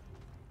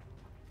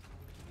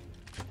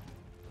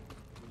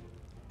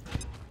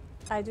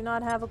 I do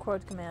not have a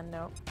quote command,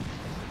 no.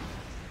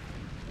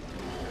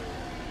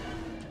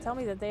 Tell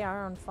me that they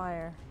are on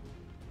fire.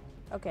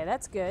 Okay,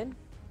 that's good.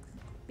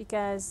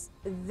 Because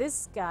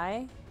this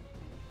guy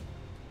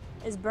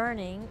is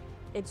burning.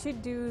 It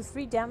should do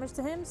 3 damage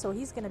to him, so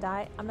he's gonna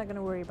die. I'm not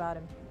gonna worry about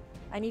him.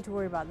 I need to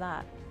worry about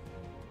that.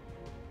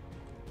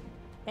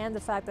 And the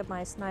fact that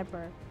my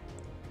sniper,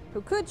 who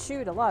could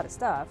shoot a lot of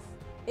stuff,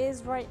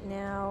 is right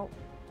now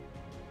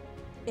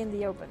in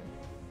the open.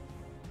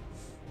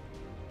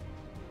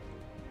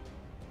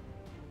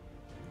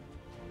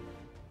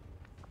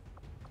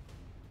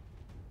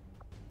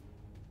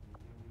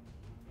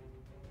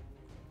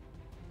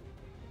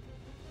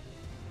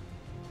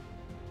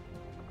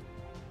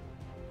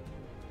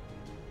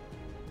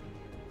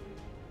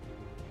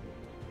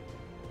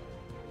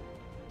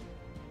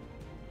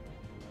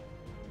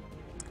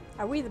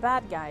 Are we the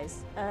bad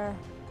guys?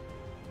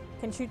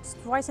 Can shoot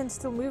twice and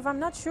still move? I'm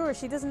not sure.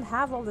 She doesn't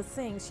have all the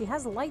things. She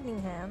has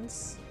lightning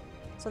hands,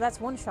 so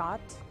that's 1 shot.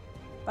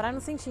 But I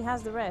don't think she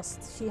has the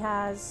rest. She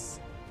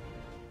has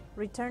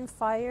return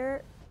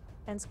fire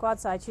and squad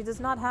side. She does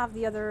not have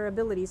the other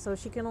ability, so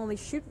she can only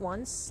shoot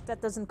once.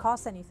 That doesn't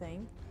cost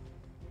anything.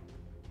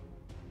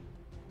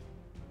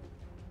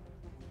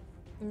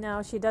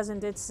 No, she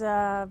doesn't. It's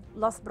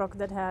Lothbrok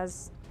that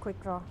has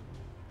quick draw.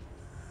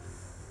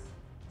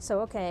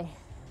 So, okay.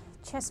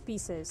 Chess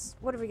pieces.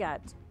 What have we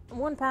got?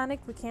 1 panic,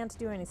 we can't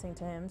do anything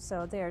to him.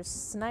 So there's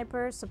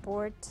sniper,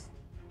 support,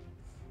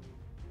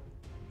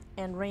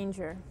 and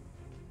ranger.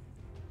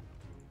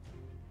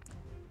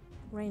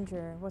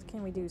 Ranger, what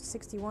can we do?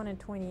 61 and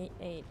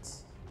 28.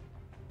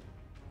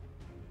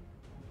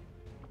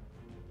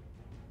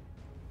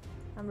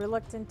 I'm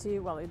reluctant to...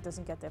 Well, it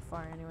doesn't get that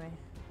far anyway.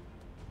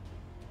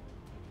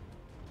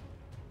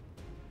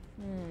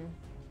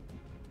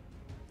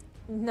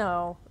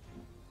 No.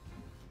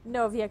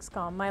 No,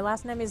 VXCOM. My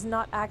last name is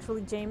not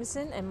actually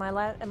Jameson, and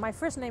my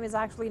first name is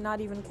actually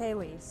not even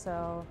Kaylee,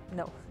 so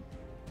no.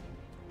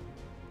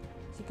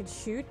 She could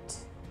shoot,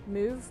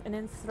 move, and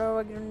then throw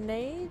a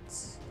grenade.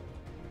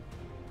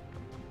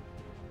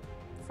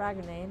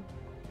 Frag grenade,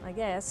 I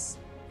guess.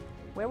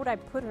 Where would I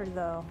put her,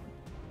 though?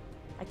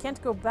 I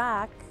can't go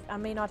back. I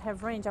may not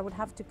have range. I would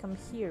have to come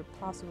here,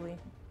 possibly.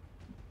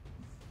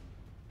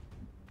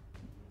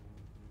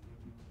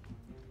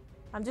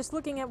 I'm just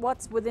looking at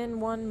what's within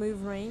 1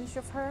 move range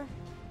of her.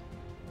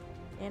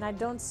 And I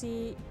don't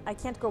see... I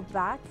can't go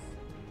back.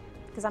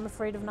 Because I'm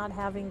afraid of not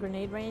having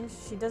grenade range.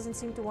 She doesn't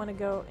seem to want to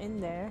go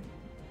in there.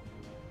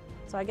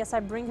 So I guess I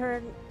bring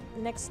her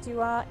next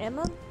to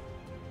Emma.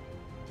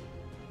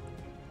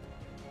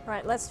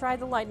 Right, let's try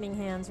the lightning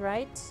hands,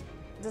 right?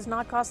 Does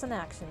not cost an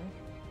action.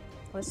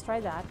 Let's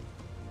try that.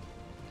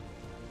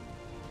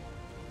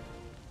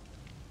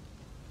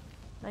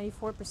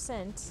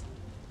 94%.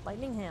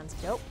 Lightning hands,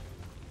 go.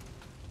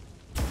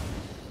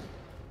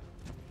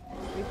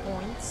 3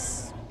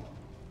 points.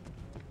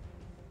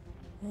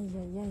 Ay,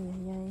 ay, ay,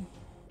 ay, ay.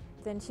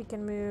 Then she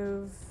can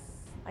move,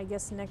 I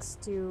guess,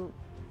 next to...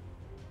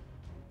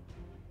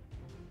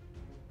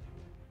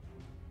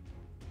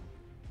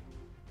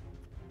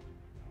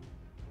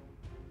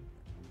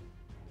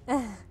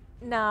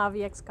 Nah,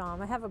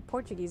 VXCOM. I have a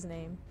Portuguese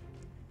name.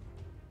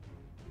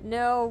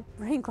 No,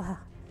 Brinkla.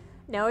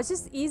 No, it's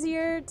just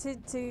easier to...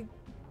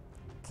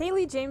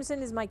 Kaylee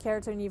Jameson is my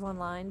character in EVE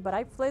Online, but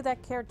I've played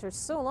that character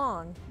so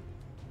long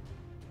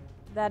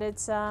that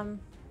it's,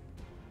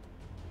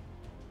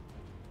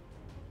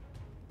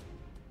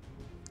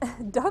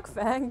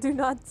 Dogfang, do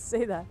not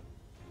say that.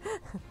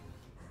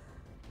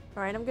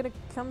 Alright, I'm gonna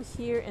come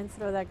here and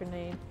throw that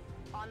grenade.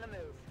 On the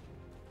move.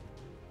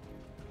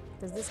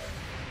 Does this...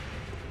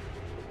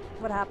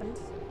 What happened?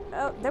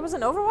 Oh, there was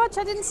an Overwatch?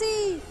 I didn't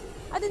see!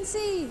 I didn't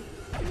see!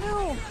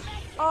 No!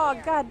 Oh,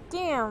 god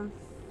damn!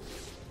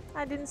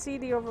 I didn't see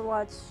the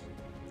Overwatch.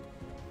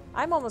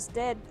 I'm almost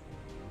dead.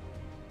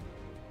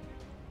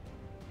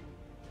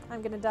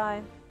 I'm gonna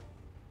die.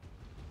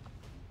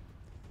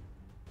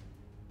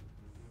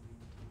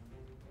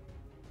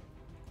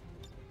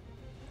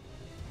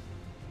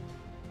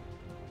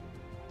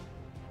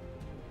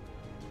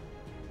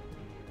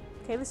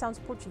 Kaylee sounds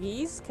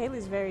Portuguese.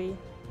 Kaylee's very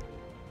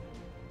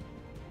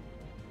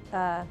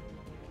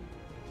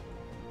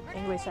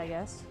English, I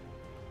guess.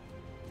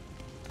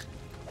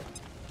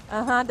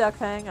 Uh-huh, Duck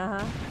Fang,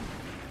 uh-huh.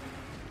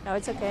 No,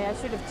 it's okay. I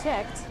should have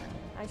checked.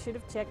 I should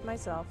have checked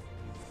myself.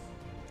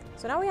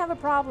 So now we have a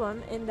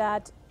problem in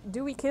that,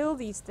 do we kill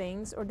these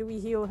things or do we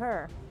heal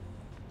her?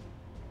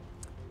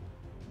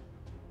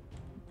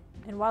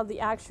 And while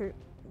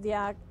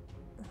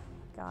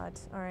God,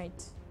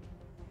 alright.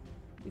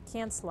 We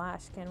can't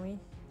slash, can we?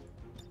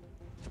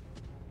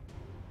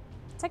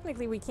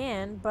 Technically we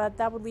can, but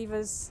that would leave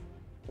us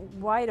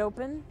wide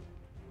open.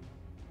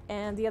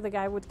 And the other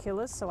guy would kill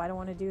us, so I don't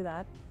want to do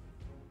that.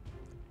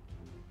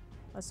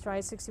 Let's try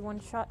a 61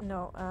 shot.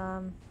 No,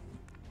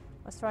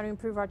 let's try to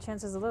improve our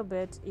chances a little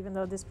bit, even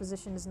though this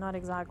position is not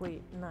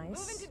exactly nice.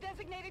 Moving to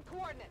designated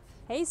coordinates.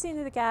 Hey,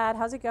 Cindy the cat,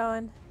 how's it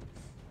going?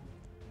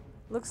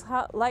 Looks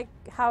like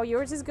how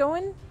yours is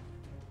going?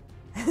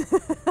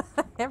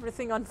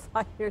 Everything on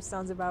fire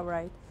sounds about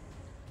right.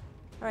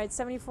 Alright,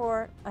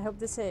 74. I hope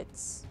this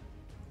hits.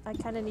 I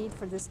kind of need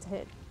for this to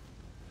hit.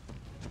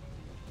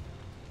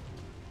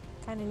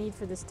 Kind of need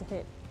for this to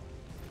hit.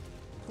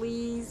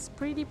 Please,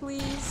 pretty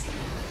please.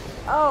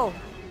 Oh!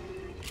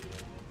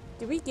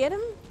 Did we get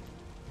him?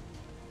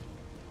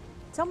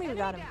 Tell me we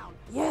got him.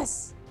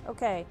 Yes!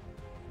 Okay.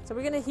 So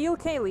we're gonna heal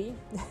Kaylee.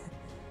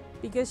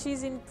 Because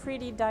she's in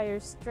pretty dire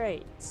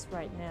straits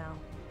right now.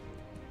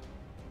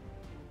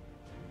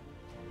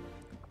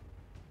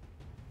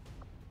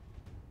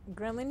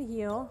 Gremlin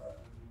heal.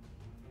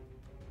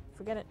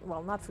 Forget it.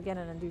 Well, not forget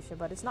it, Andusha,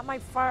 but it's not my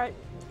fault.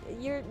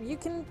 You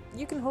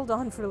can hold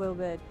on for a little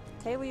bit.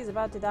 Kaylee is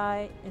about to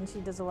die, and she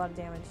does a lot of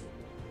damage.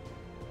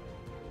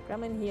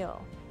 Gremlin heal.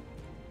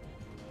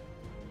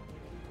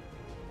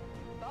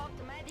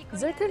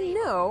 Zerker,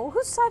 no.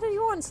 Whose side are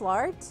you on,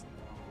 Slart?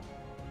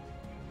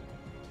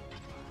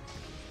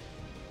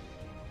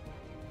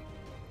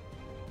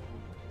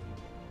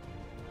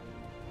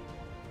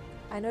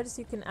 I noticed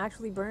you can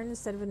actually burn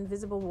instead of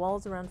invisible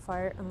walls around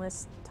fire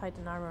unless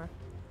Titan armor.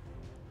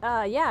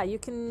 Yeah, you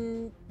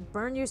can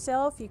burn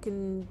yourself, you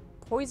can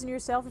poison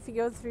yourself if you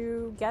go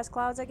through gas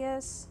clouds, I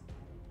guess.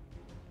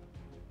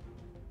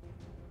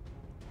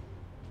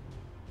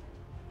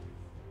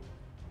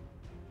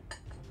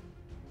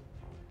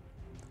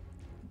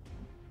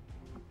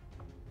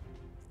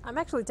 I'm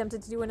actually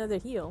tempted to do another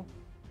heal.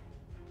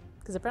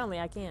 Because apparently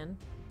I can.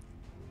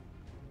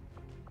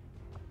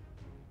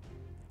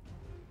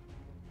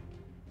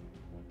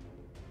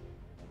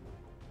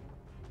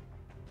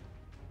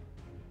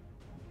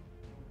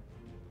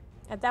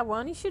 At that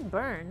one, he should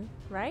burn,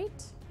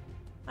 right?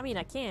 I mean,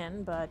 I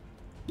can, but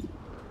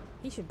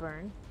he should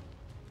burn.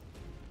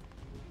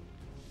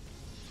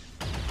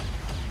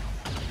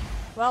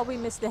 Well, we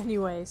missed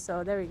anyway,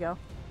 so there we go.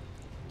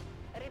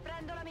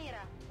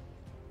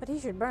 But he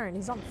should burn.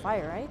 He's on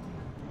fire, right?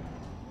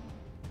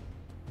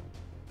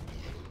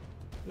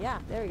 Yeah,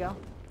 there we go.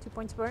 2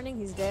 points burning,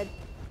 he's dead.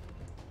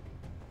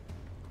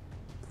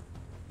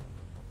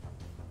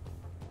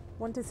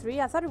 1, 2, 3?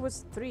 I thought it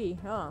was 3.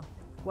 Oh,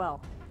 well.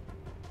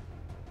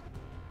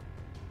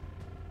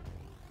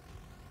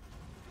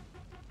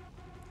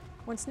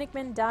 When snake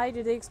men die,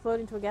 do they explode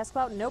into a gas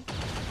cloud? Nope.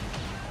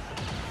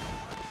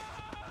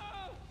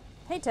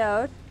 Hey,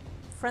 Toad.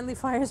 Friendly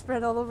fire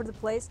spread all over the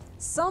place.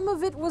 Some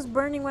of it was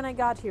burning when I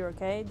got here,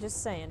 okay?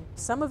 Just saying.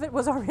 Some of it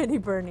was already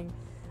burning.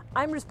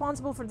 I'm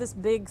responsible for this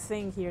big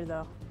thing here,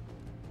 though.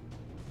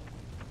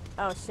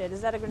 Oh, shit.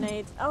 Is that a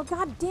grenade? Oh,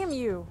 god damn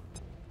you!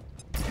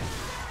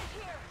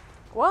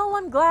 Well,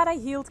 I'm glad I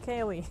healed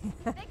Kaylee.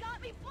 They got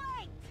me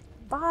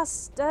flanked! Boss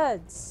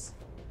studs.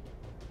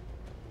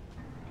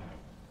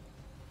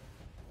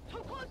 Too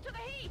close to the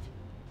heat!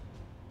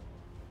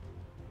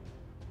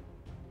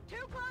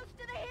 Too close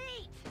to the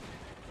heat!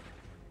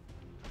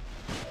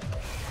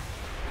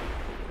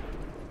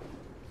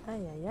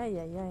 Ay, ay, ay,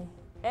 ay, ay.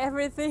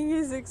 Everything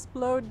is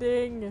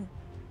exploding.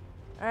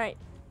 Alright.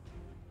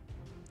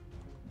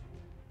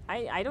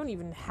 I don't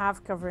even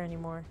have cover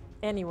anymore.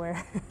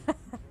 Anywhere.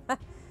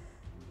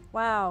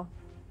 Wow.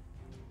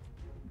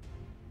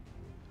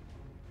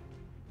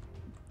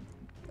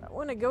 I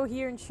want to go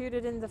here and shoot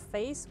it in the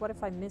face. What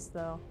if I miss,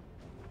 though?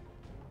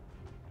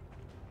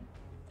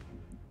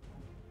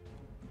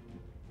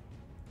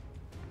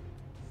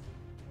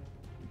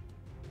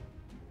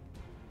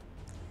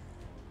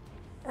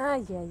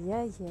 Ay, ay,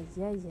 ay, ay,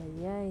 ay,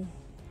 ay, ay.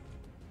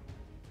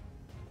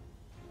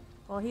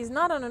 Well, he's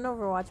not on an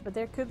Overwatch, but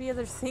there could be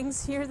other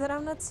things here that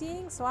I'm not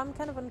seeing, so I'm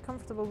kind of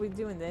uncomfortable with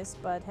doing this,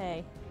 but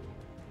hey.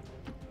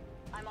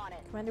 I'm on it.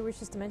 Commander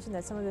wishes to mention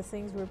that some of the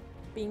things were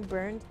being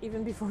burned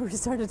even before we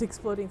started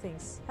exploding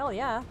things. Hell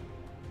yeah.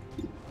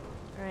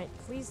 Alright,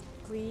 please,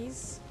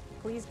 please,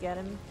 please get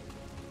him.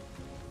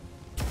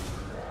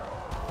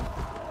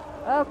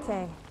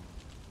 Okay.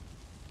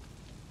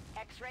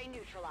 X-ray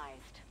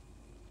neutralized.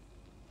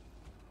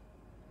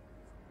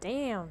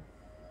 Damn.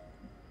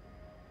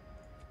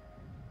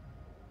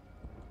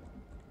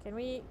 Can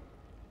we...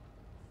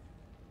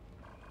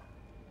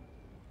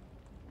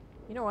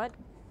 You know what?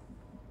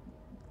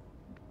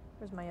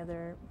 Where's my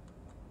other...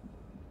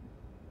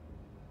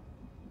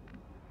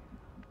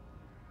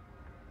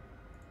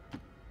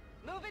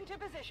 Moving Move into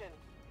position.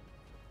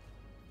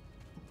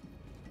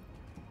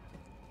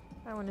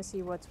 I want to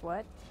see what's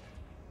what.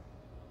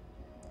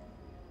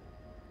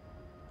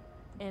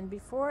 And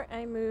before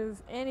I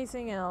move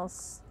anything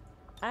else,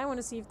 I want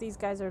to see if these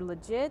guys are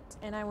legit,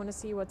 and I want to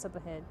see what's up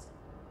ahead.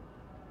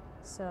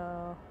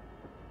 So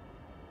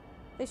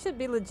they should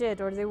be legit,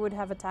 or they would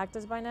have attacked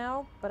us by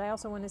now, but I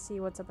also want to see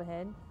what's up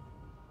ahead.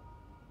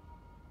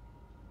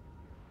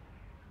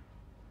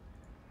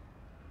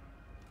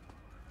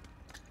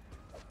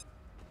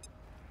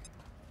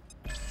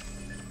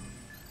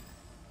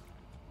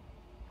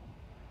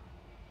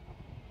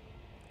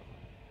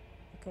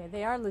 Okay,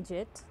 they are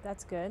legit.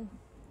 That's good.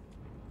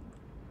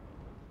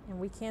 And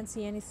we can't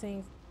see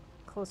anything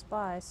close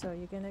by, so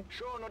you're gonna...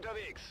 Schon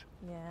unterwegs.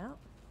 Yeah.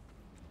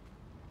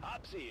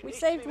 Hab sie. We Nichts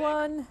saved wie weg.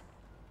 one!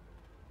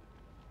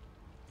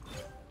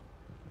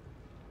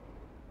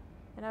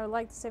 And I would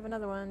like to save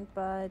another one,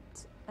 but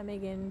I may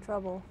get in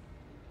trouble.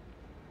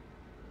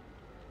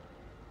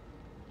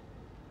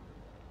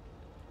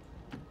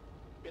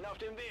 Bin auf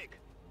dem Weg.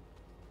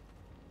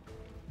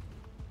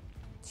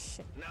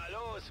 Shit. Na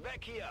los,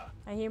 weg hier.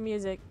 I hear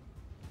music.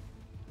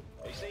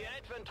 Ich sehe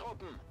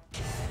Advent-Truppen.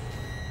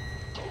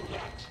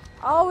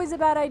 Always a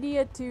bad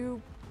idea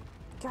to...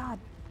 God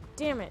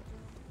damn it.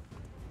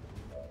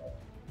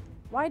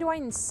 Why do I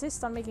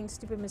insist on making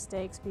stupid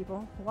mistakes,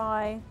 people?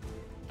 Why?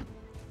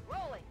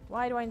 Rolling.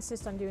 Why do I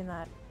insist on doing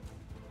that?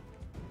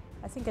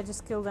 I think I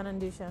just killed an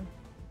Andusha.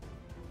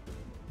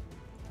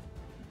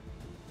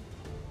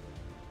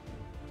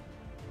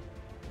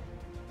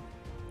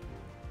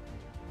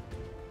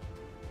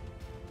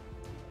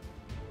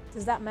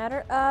 Does that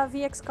matter?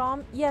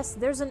 VXCOM? Yes,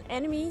 there's an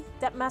enemy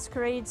that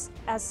masquerades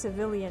as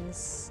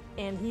civilians,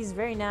 and he's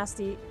very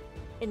nasty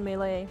in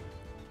melee.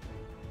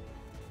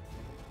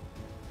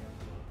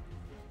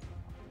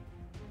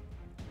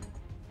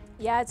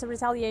 Yeah, it's a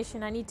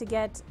retaliation. I need to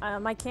get...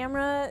 my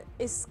camera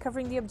is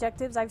covering the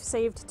objectives. I've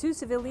saved 2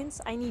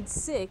 civilians. I need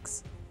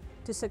 6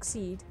 to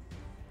succeed.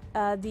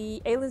 The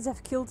aliens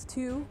have killed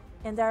 2,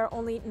 and there are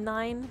only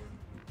 9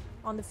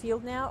 on the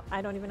field now.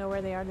 I don't even know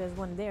where they are. There's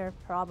one there,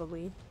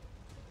 probably.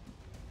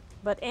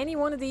 But any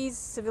one of these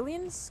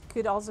civilians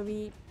could also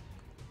be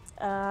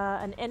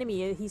an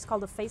enemy. He's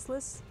called a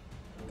faceless.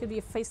 Could be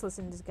a faceless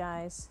in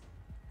disguise.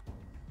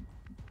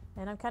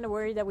 And I'm kind of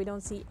worried that we don't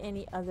see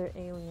any other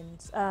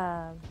aliens.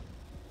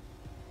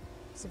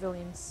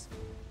 Civilians.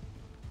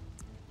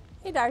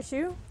 Hey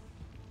Darshu.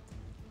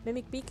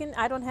 Mimic beacon.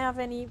 I don't have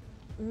any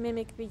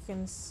mimic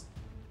beacons.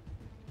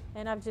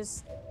 And I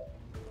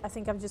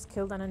think I've just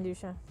killed an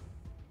Andusha.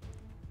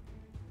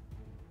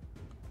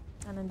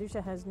 And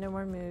Andusha has no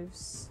more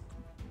moves.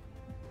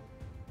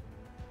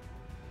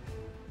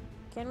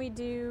 Can we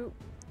do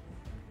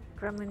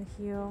Gremlin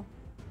heal?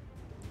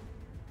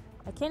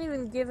 I can't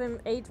even give him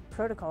 8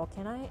 protocol,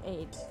 can I?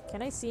 8.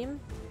 Can I see him?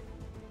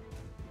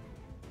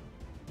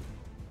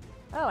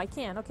 Oh, I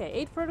can. Okay,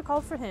 8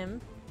 protocol for him.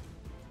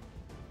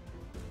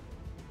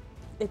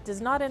 It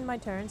does not end my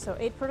turn, so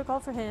 8 protocol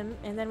for him,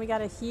 and then we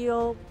gotta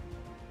heal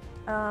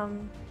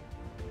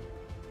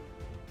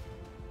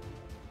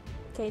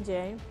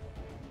KJ.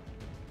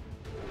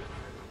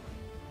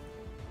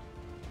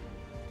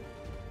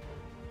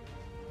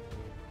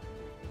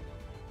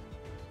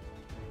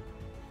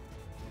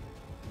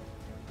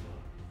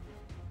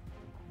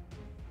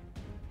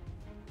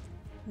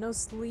 No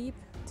sleep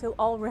till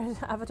all red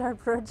avatar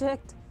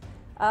project.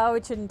 Oh,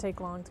 it shouldn't take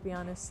long, to be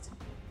honest.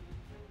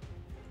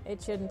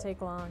 It shouldn't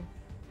take long.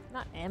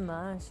 Not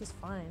Emma, she's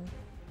fine.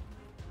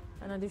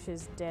 Anandusha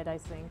is dead, I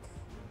think.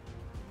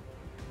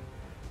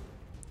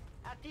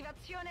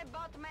 Attivazione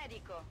bot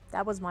medico.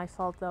 That was my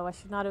fault, though. I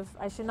should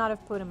not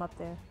have put him up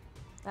there.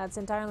 That's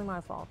entirely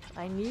my fault.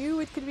 I knew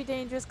it could be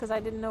dangerous because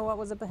I didn't know what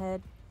was up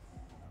ahead,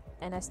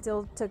 and I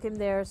still took him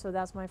there, so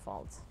that's my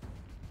fault.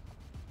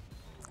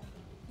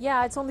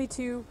 Yeah, it's only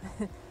 2,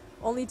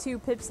 only 2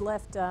 pips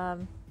left.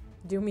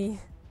 Do me.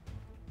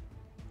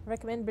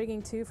 Recommend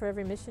bringing 2 for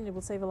every mission. It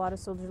will save a lot of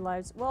soldier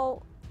lives.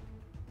 Well,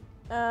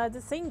 the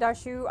thing,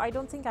 Darshu, I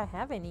don't think I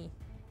have any.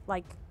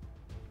 Like,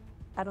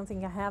 I don't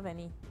think I have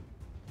any.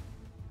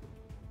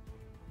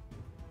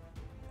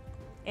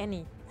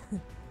 Any.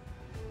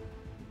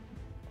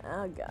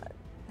 Oh god.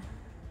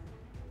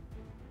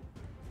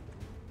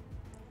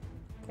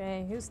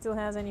 Okay, who still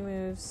has any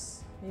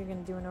moves? You're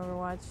gonna do an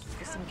Overwatch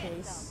just in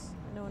case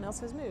no one else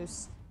has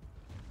moves.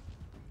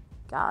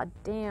 God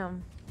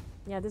damn.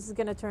 Yeah, this is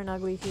gonna turn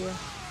ugly here.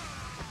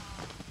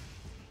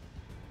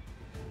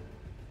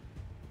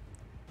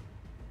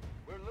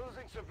 We're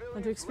losing civilians.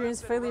 Want to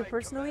experience left and failure right,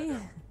 personally?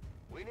 Commander.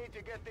 We need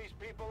to get these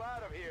people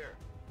out of here.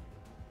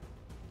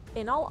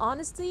 In all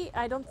honesty,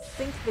 I don't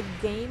think the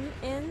game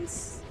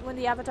ends when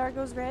the avatar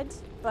goes red,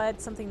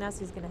 but something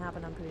nasty is gonna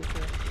happen, I'm pretty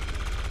sure.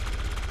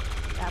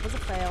 That was a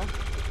fail.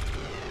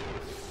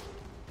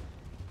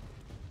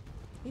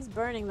 He's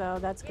burning though,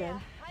 that's good. Yeah,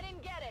 I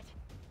didn't get it.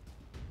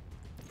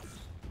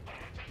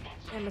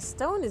 And the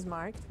stone is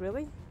marked,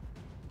 really?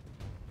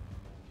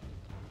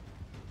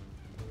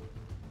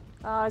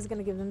 Oh, I was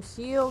gonna give them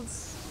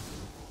shields.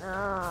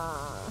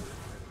 Ah.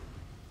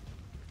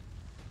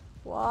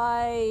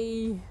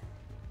 Why?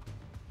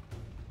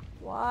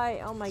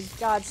 Why? Oh my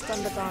god,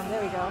 stun baton.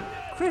 There we go.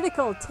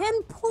 Critical!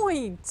 10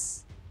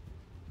 points!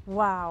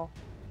 Wow.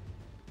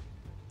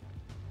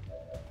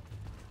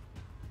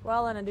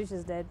 Well,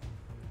 Anadusha's dead.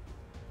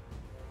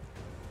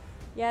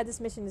 Yeah, this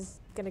mission is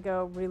gonna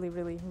go really,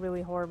 really,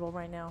 really horrible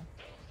right now.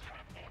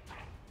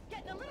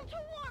 Getting a little too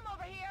warm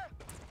over here.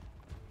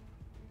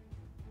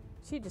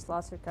 She just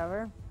lost her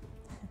cover.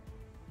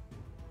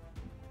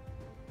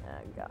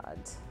 Oh god.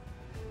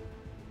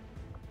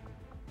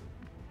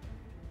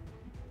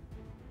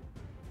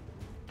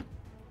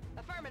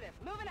 Affirmative.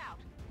 Moving out.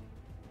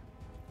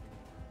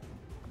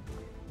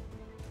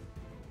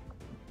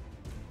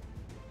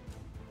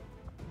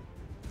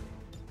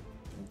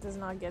 It does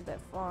not get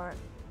that far.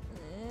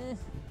 Eh.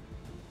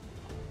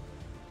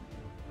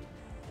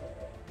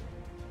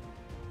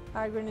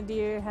 Our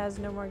grenadier has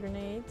no more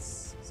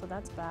grenades, so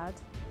that's bad.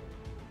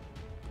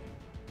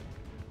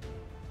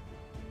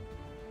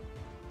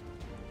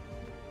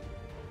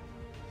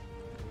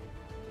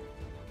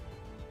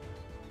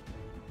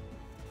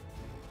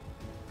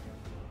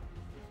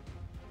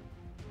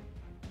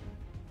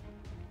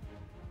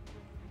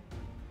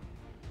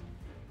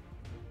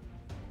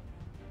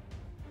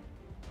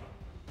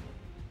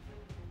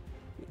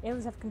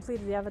 Aliens have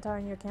completed the avatar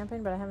in your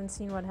campaign, but I haven't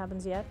seen what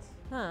happens yet.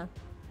 Huh.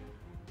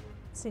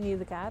 Cindy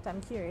the cat, I'm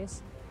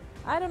curious.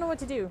 I don't know what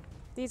to do.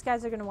 These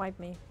guys are gonna wipe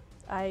me.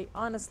 I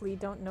honestly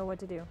don't know what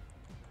to do.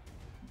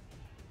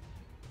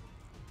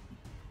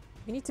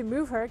 We need to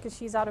move her because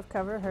she's out of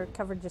cover. Her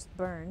cover just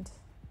burned.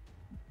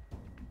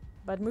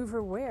 But move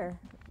her where?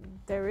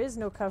 There is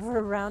no cover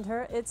around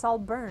her. It's all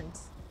burned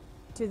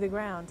to the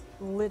ground,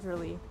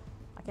 literally.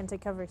 I can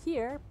take cover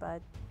here,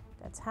 but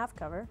that's half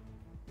cover.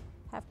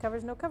 Half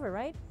cover's no cover,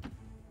 right?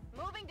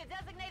 Moving to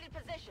designated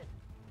position.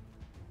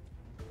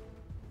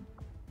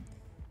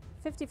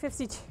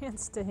 50-50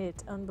 chance to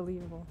hit.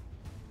 Unbelievable.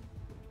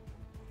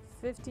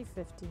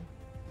 50-50.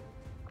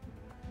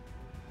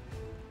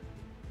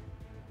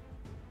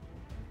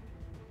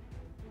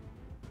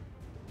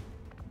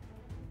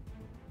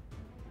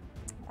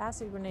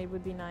 Acid grenade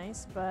would be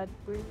nice, but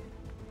we're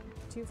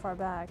too far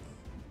back.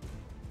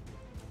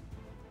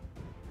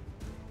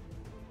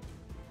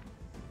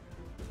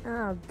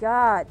 Oh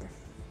god.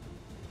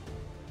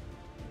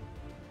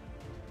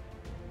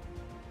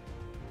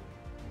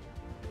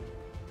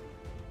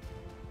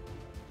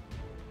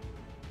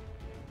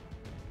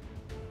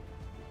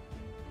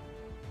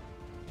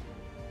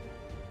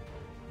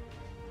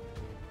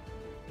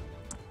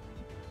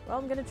 Well,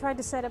 I'm gonna try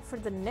to set up for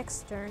the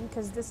next turn,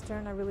 because this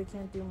turn I really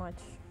can't do much.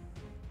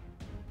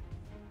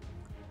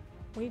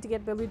 We need to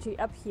get Bellucci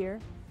up here,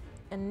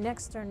 and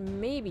next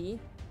turn maybe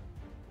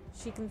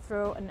she can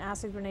throw an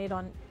acid grenade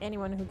on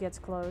anyone who gets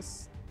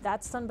close.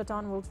 That stun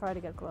baton will try to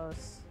get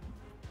close.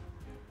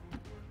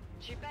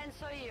 Ci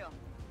penso io.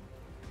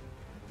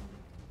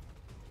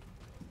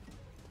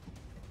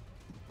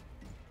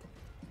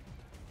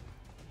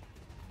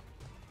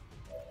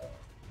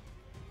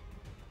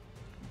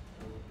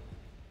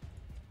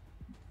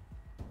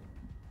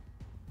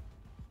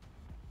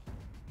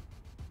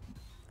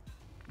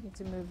 Need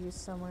to move you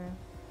somewhere.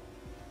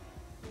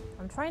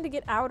 I'm trying to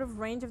get out of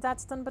range of that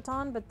stun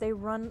baton, but they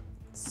run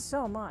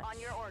so much. On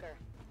your order.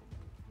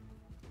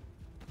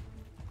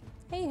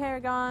 Hey,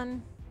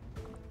 Haragon.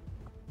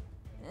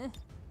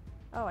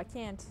 Oh, I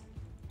can't.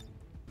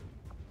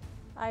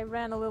 I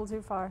ran a little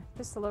too far.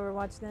 Pistol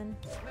Overwatch then.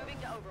 Moving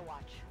to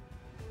Overwatch.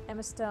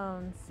 Emma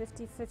Stone,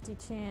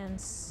 50-50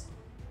 chance.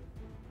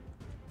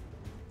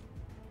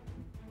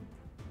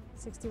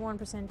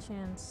 61%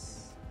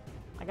 chance.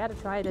 I gotta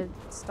try to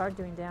start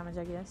doing damage,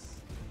 I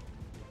guess.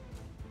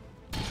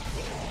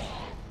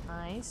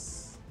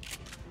 Nice.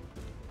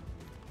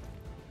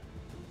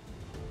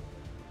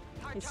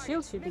 His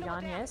shield should be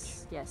gone,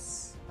 yes.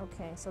 Yes.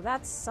 Okay, so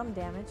that's some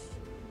damage.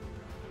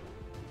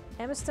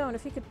 Emma Stone,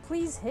 if you could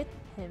please hit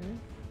him,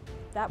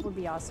 that would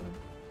be awesome.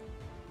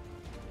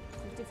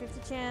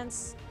 50-50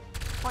 chance.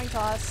 Coin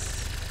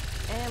toss.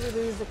 And we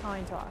lose the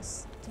coin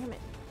toss. Damn it.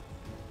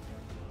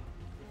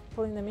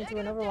 Pulling them into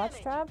an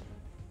Overwatch trap.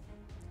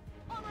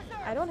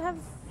 I don't have...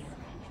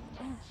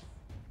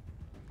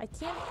 I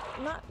can't...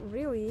 Not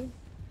really.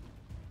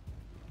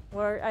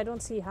 Or I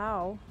don't see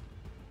how.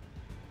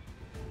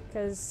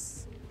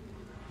 Because...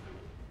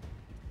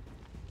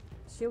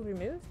 Shield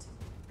removed?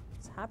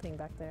 What's happening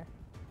back there?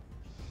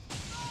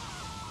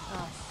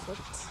 Ah, shit.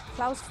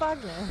 Klaus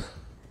Wagner.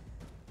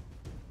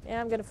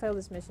 Yeah, I'm gonna fail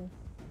this mission.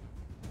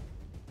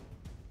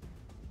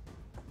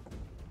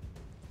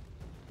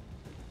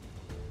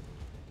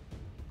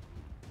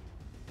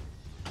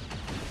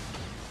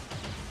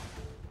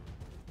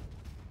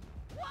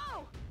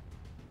 Whoa!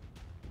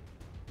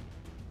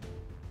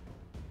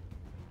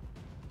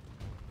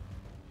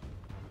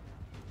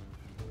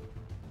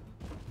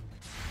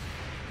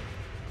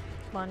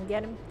 Come on,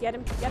 get him, get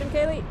him, get him,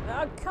 Kaylee!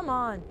 Oh, come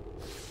on!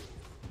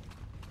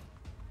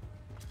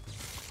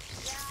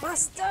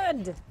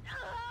 Busted!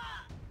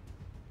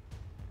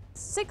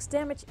 6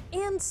 damage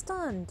and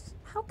stunned.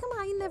 How come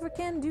I never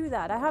can do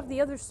that? I have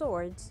the other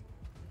swords.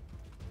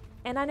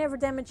 And I never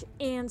damage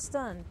and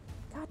stun.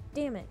 God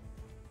damn it.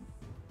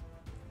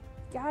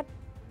 God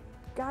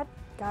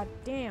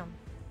damn.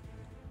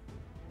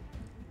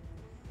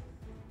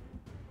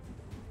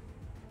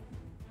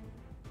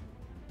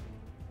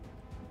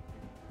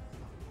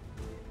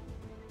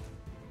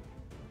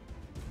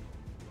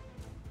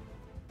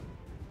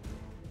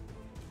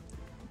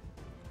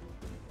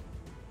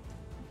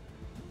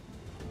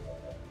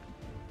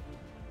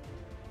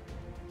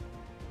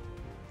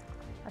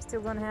 I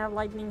still don't have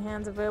lightning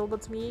hands available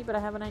to me, but I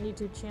have a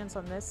 92 chance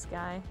on this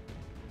guy.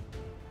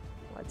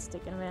 Let's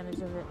take advantage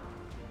of it.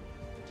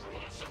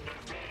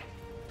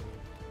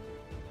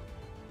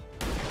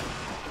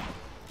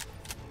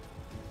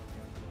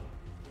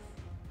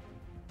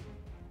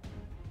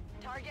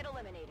 Target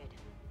eliminated.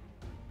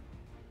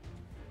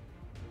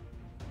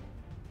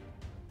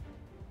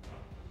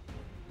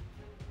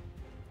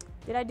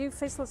 Did I do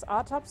Faceless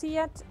Autopsy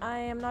yet? I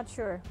am not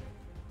sure.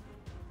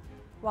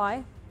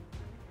 Why?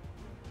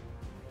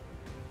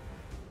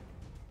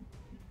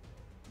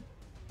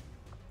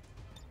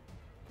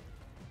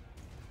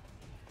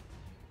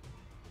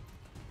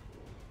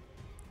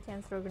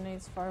 Can't throw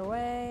grenades far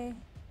away.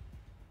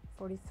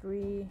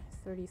 43,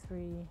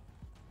 33.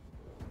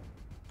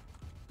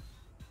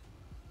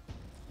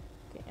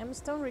 Okay, Emma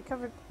Stone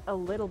recovered a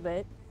little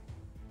bit.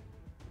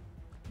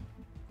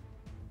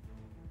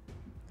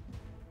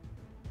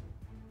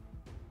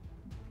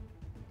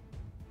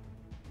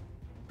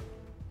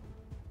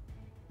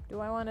 Do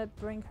I want to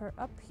bring her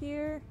up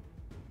here?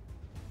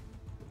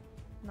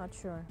 Not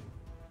sure.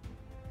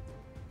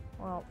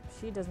 Well,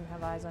 she doesn't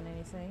have eyes on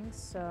anything,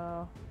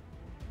 so...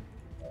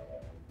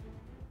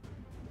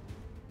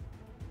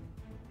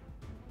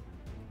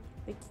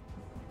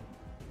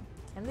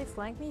 Can they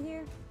flank me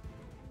here?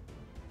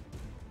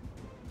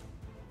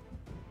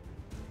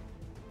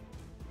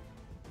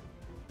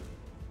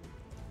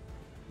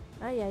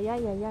 Ay, ay,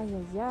 ay, ay,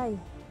 ay, ay, ay.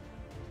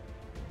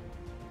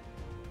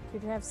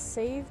 Could have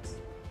saved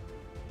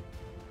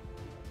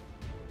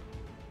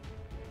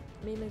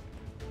Mimic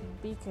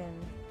Beacon.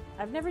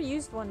 I've never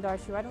used one,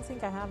 Darshu. I don't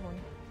think I have one.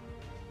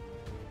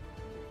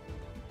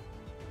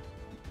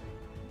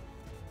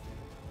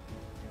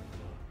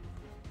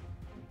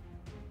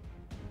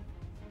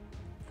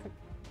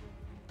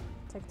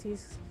 Tech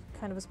T's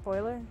kind of a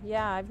spoiler.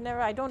 Yeah,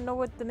 I don't know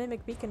what the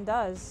Mimic Beacon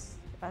does.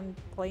 I'm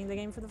playing the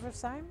game for the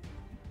first time.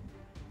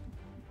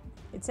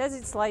 It says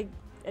it's like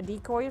a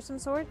decoy of some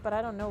sort, but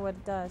I don't know what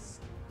it does.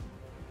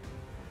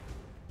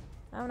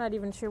 I'm not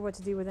even sure what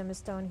to do with Emma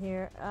Stone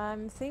here.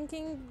 I'm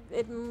thinking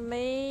it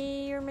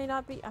may or may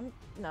not be...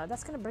 no,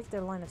 that's gonna break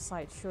their line of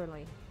sight,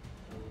 surely.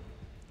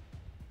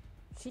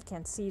 She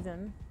can't see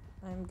them.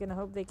 I'm gonna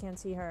hope they can't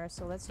see her,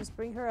 so let's just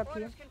bring her up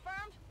here. Orders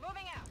confirmed.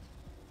 Moving out.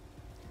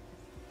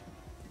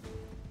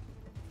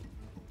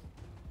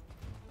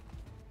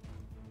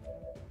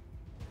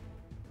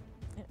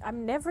 I've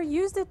never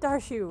used it,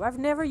 Darshu. I've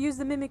never used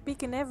the Mimic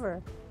Beacon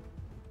ever.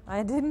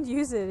 I didn't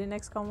use it in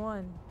XCOM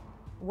 1.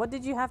 What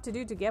did you have to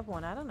do to get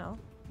one? I don't know.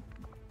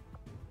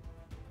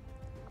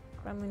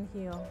 Kremlin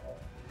heal.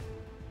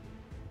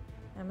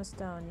 Emma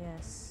Stone,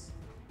 yes.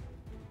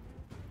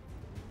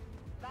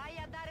 Vai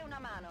a dare una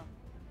mano.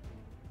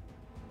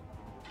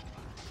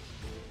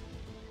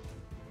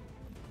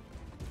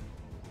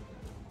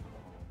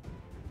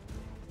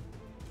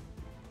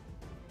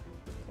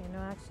 Okay, no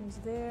actions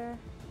there.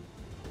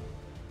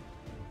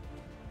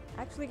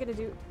 Actually gonna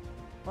do...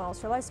 Well,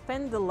 shall I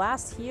spend the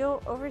last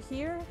heal over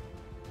here?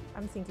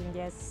 I'm thinking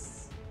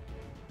yes.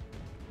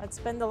 Let's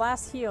spend the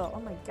last heal. Oh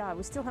my god,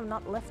 we still have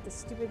not left the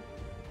stupid...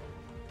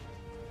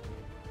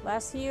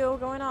 Last heal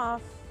going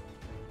off.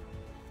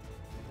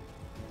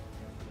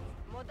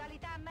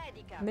 Modalità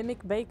medica.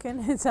 Mimic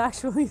Bacon, it's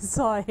actually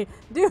Sai.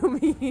 Do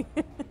me!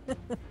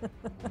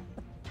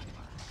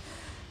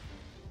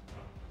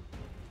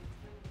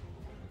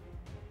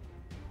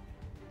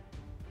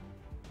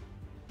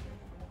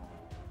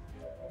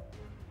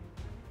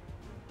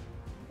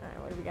 Alright,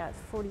 what do we got?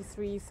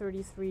 43,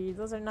 33.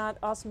 Those are not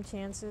awesome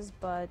chances,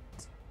 but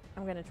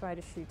I'm gonna try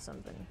to shoot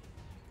something.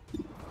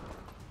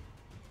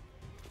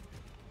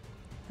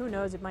 Who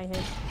knows, it might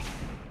hit.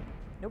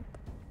 Nope.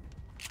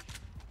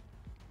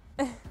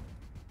 Alright.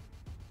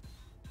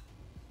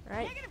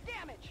 Negative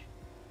damage.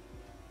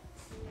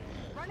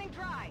 Running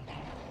dry.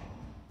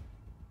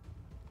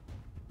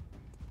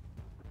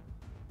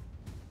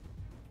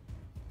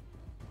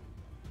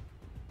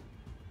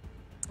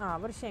 Ah,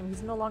 what a shame.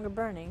 He's no longer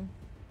burning.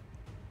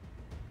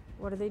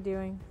 What are they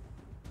doing?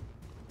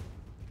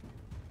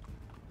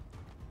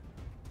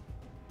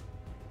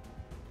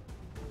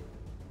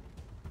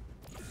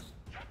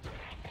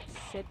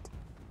 Shit.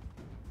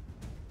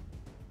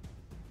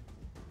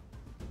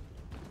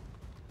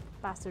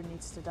 Bastard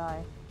needs to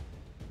die.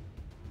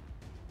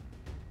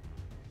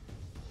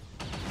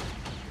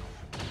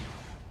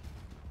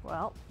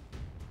 Well,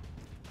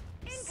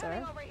 sir,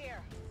 Incoming over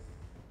here.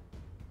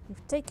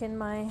 you've taken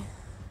my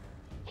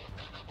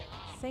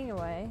thing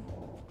away,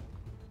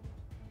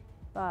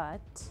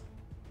 but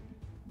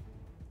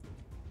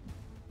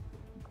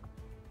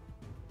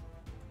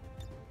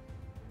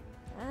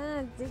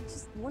damn it, they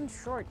just one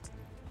short.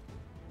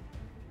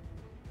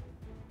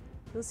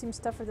 Those seem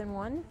tougher than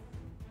one.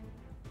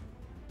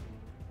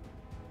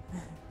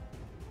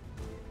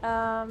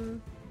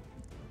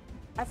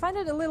 I find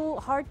it a little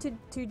hard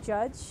to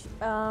judge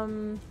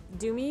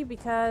Doomy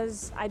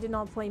because I did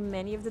not play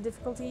many of the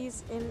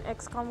difficulties in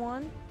XCOM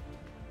 1.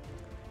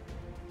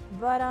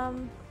 But,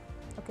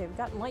 okay, we've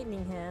got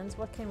lightning hands.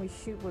 What can we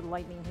shoot with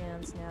lightning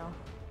hands now?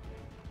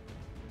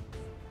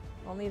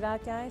 Only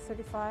that guy,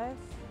 35.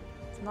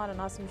 It's not an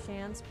awesome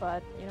chance,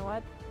 but you know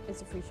what?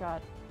 It's a free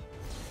shot.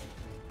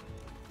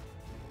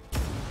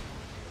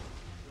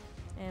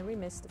 And we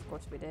missed, of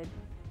course we did.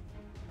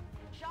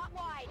 Shot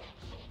wide.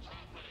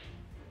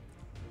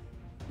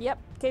 Yep,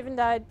 Caven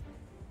died.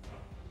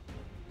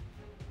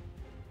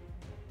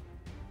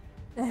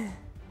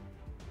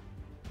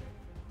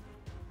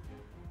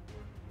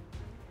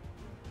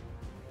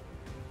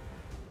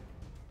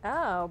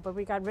 Oh, but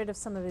we got rid of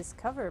some of his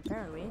cover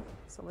apparently.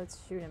 So let's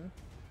shoot him.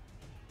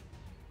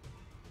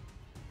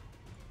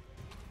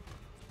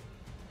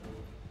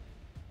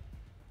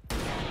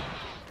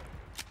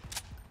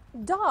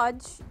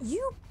 Dodge,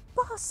 you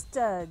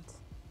bastard!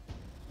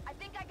 I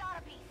think I got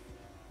a piece.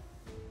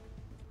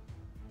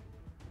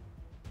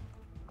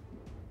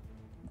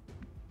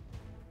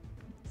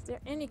 Is there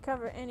any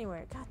cover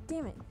anywhere? God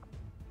damn it.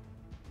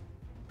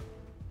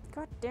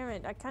 God damn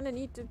it, I kinda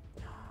need to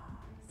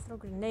throw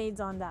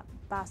grenades on that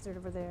bastard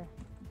over there.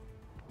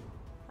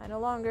 I no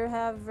longer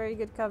have very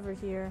good cover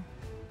here.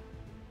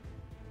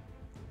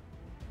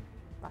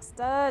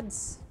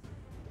 Bastards!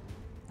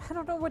 I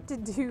don't know what to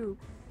do.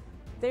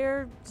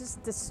 They're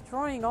just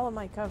destroying all of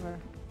my cover.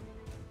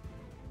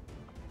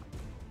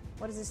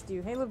 What does this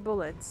do? Hail of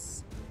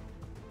bullets.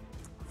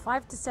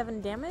 5 to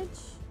 7 damage?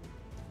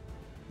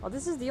 Well,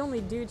 this is the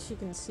only dude she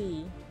can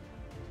see.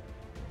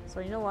 So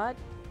you know what?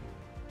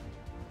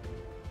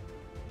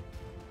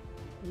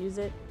 Use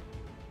it.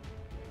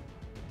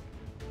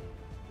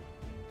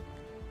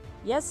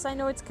 Yes, I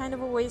know it's kind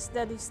of a waste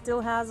that he still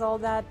has all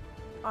that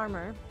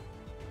armor.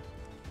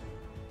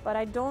 But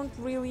I don't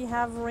really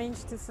have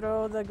range to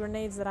throw the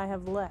grenades that I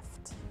have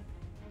left.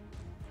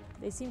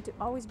 They seem to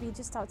always be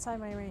just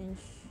outside my range.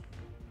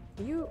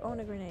 You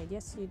own a grenade.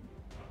 Yes, you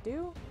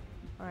do?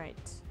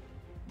 Alright.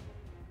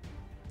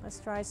 Let's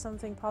try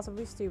something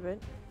possibly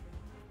stupid.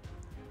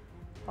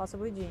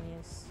 Possibly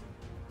genius.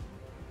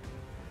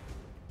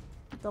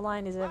 The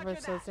line is ever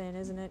so thin,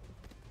 isn't it?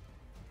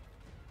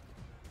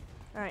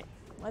 Alright,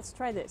 let's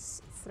try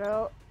this.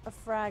 Throw a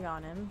frag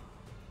on him.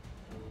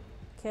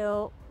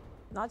 Kill,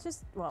 not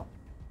just, well,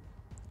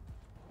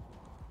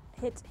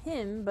 hit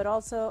him, but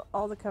also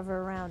all the cover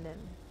around him.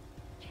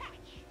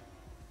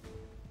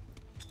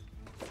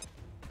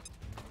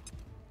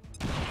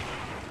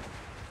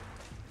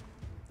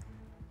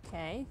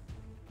 Okay.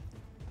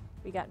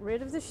 We got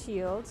rid of the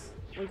shield.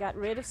 We got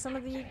rid of some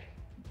of the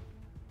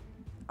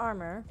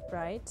armor,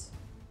 right?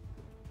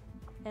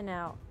 And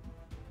now,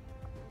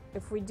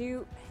 if we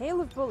do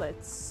hail of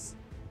bullets,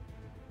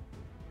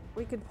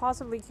 we could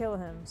possibly kill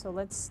him. So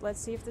let's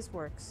see if this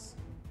works.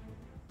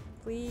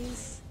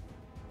 Please.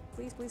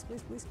 Please, please,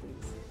 please, please,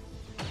 please.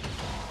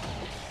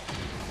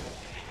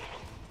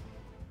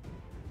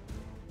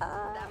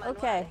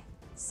 Okay.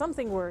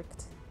 Something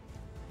worked.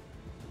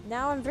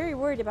 Now I'm very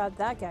worried about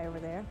that guy over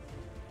there.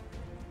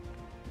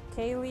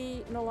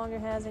 Kaylee no longer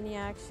has any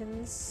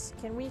actions.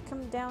 Can we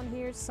come down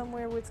here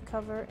somewhere with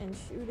cover and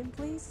shoot him,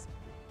 please?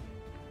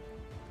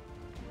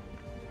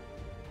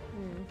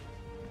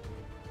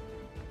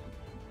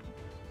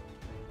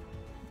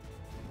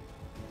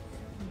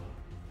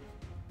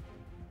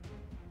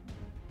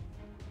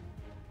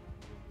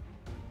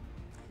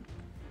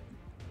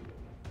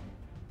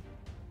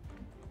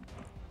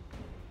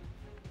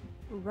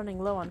 We're running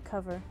low on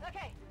cover.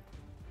 Okay.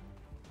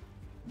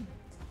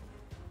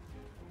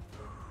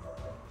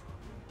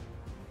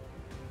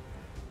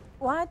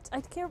 What?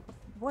 I can't.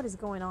 What is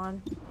going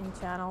on in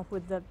channel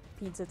with the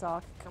pizza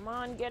talk? Come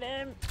on, get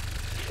him!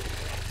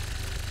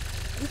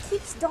 He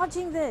keeps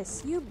dodging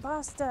this, you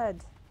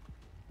bastard!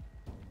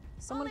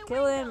 Someone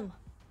kill him!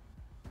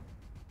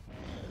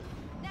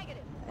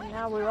 Negative. And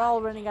now we're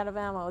all running out of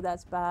ammo.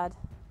 That's bad.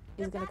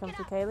 He's gonna come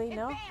for Kaylee?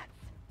 No?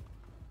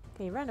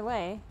 Okay, he ran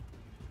away.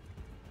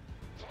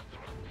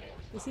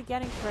 Is he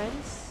getting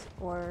friends?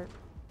 Or...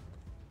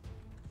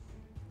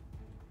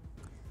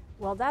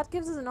 Well, that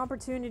gives us an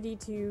opportunity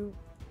to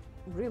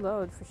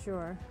reload for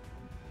sure.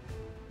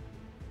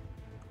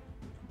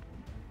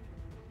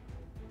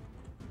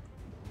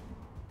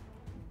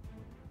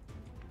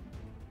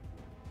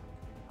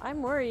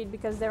 I'm worried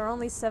because there are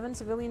only 7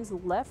 civilians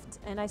left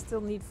and I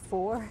still need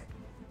 4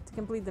 to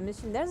complete the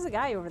mission. There's a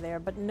guy over there,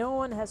 but no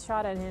one has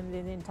shot at him the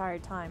entire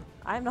time.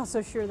 I'm not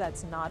so sure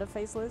that's not a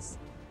faceless.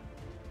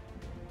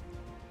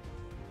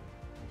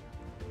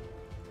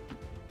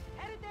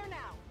 Headed there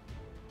now.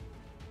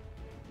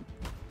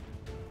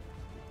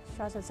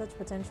 Shots had such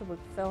potential but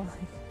fell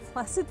like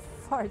flaccid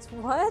farts.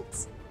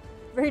 What?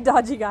 Very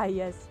dodgy guy,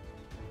 yes.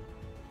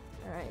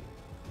 Alright.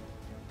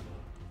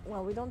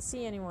 Well, we don't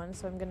see anyone,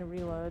 so I'm gonna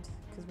reload,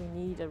 because we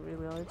need a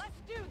reload. Let's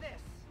do this.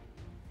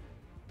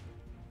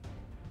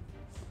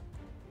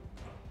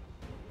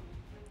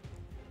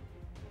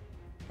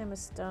 Emma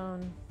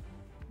Stone.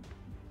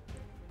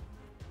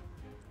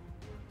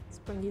 Let's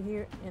bring you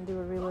here and do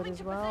a reload Moving as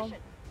to well.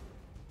 position.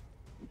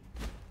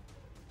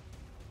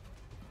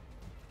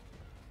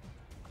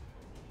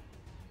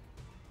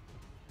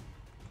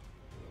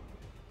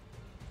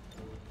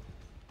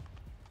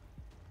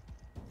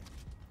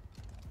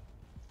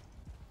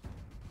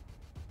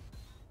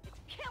 It's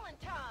killing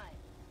time.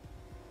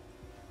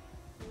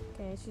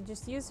 Okay, she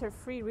just used her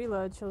free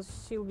reload.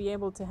 She'll be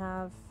able to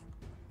have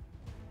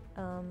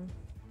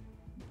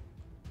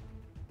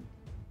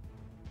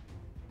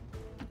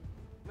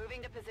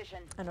Moving to position.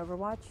 an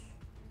Overwatch.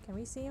 Can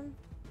we see him?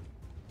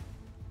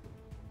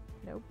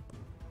 Nope.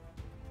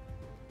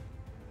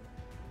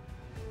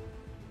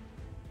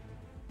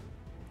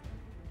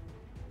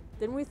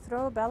 Didn't we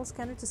throw a battle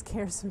scanner to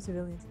scare some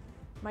civilians?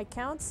 My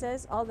count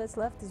says all that's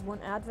left is one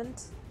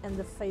Advent and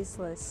the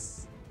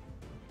Faceless.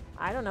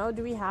 I don't know,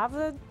 do we have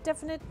a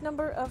definite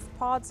number of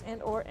pods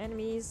and or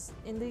enemies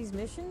in these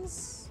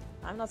missions?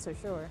 I'm not so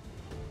sure.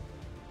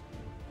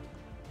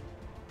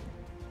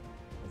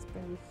 Let's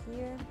bring you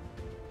here.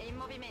 In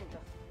movimento.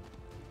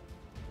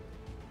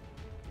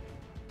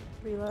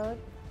 Reload.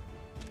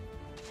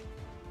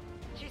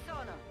 Ci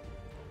sono.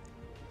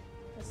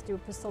 Let's do a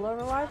pistol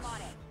Overwatch. I'm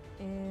on it.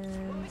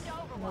 And Moving to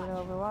another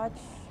Overwatch.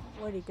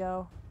 Where'd he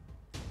go?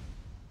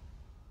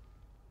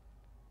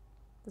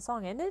 The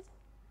song ended?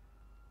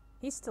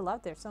 He's still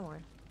out there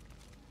somewhere.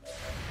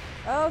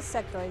 Oh,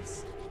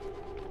 sectoids.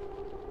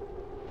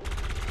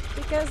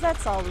 Because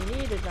that's all we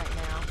needed right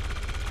now.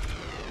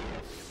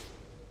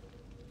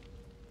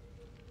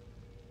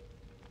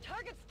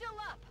 Target's still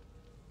up.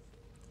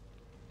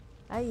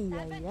 Ay,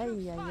 ay,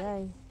 ay, ay,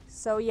 ay.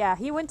 So yeah,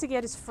 he went to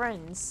get his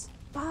friends.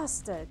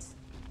 Bastard.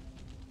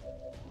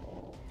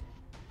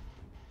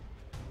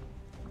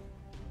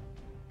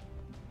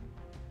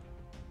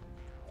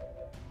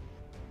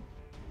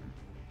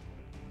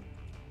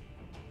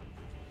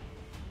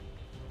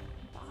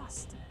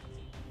 Bastard.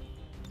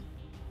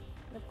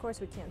 And of course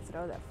we can't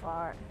throw that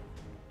far.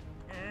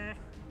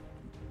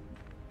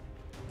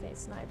 Okay,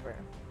 sniper.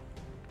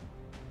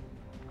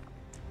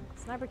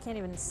 Sniper can't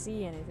even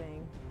see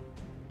anything.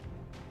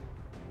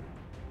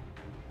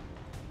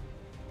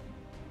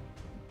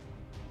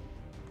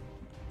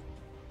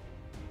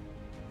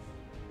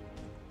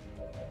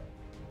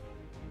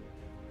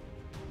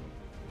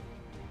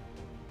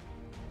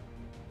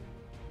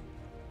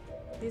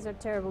 These are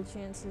terrible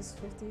chances.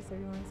 50,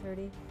 31,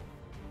 30.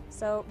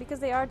 So, because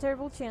they are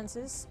terrible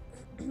chances...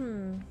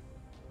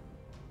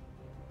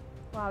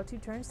 wow, 2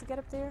 turns to get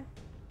up there?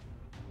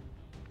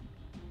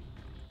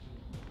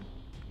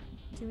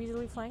 Too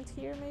easily flanked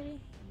here, maybe?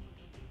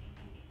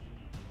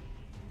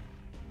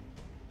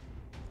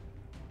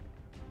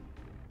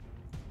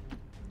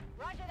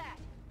 Roger that.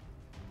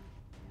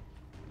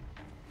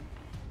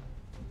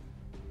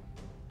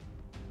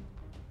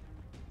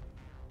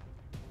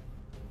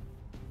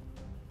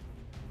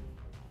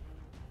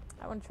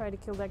 I want to try to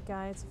kill that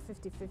guy. It's a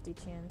 50-50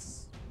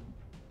 chance.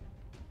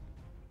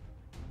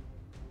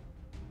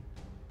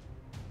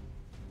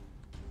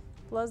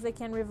 Plus, they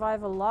can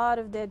revive a lot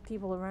of dead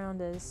people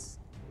around us.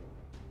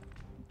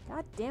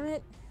 God damn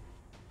it.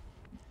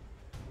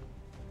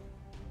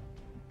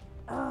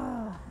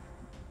 I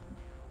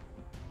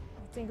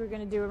think we're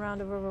gonna do a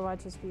round of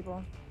Overwatches,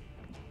 people.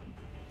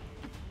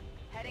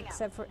 Heading out.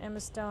 Except for Emma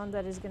Stone,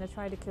 that is gonna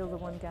try to kill the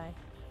one guy.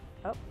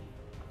 Oh,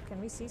 can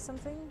we see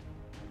something?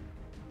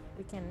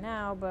 We can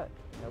now, but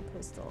no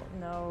pistol.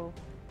 No.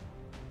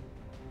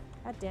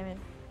 God damn it.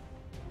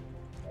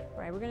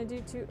 Right, we're gonna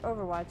do 2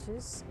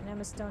 Overwatches, and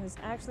Emma Stone is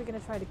actually gonna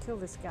try to kill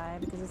this guy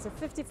because it's a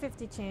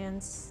 50-50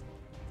 chance.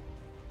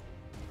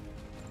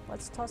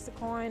 Let's toss the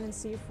coin and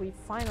see if we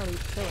finally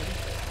kill him.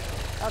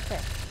 Okay.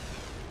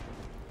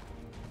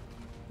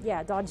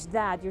 Yeah, dodge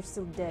that, you're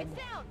still dead.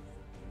 It's down.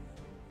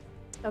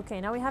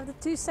 Okay, now we have the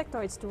 2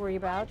 sectoids to worry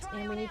about,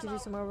 and we need to do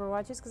some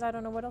Overwatches because I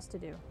don't know what else to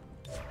do.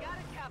 Got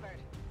it covered.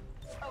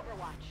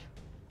 Overwatch.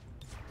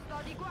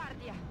 Sto di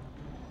guardia.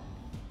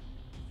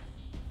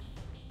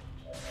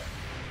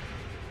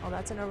 Oh,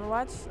 that's an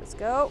Overwatch. Let's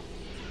go.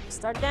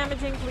 Start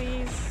damaging,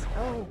 please.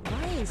 Oh,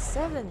 nice.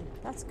 7.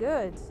 That's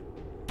good.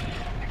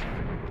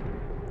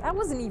 That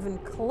wasn't even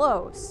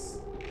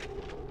close.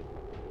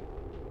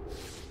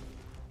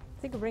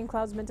 Think of Rain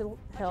Cloud's mental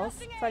health.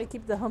 Adjusting Try to aim.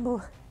 keep the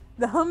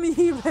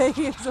hummy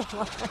babies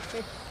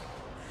alive.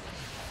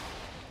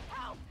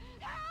 Help!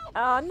 Help!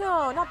 Oh,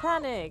 no, not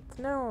panic.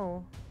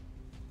 No.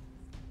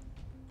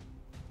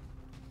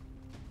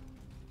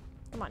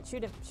 Come on,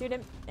 shoot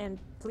him, and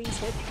please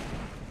hit.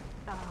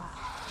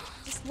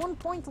 Just 1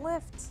 point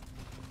left.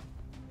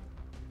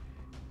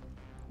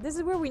 This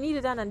is where we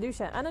needed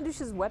Anandusha.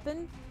 Anandusha's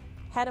weapon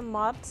had a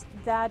mod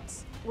that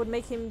would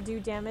make him do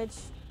damage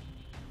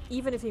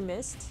even if he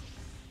missed.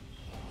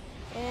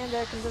 And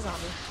there comes a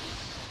zombie.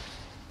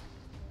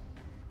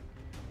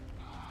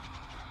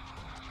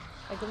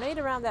 A grenade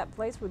around that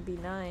place would be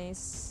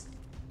nice.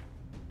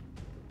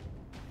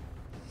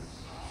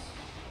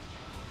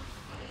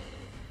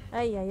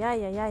 Ay, ay,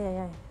 ay, ay, ay, ay,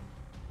 ay.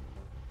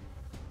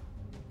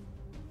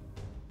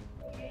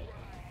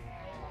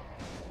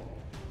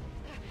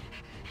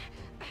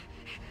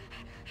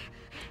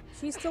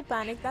 She's still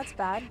panicked, that's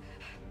bad.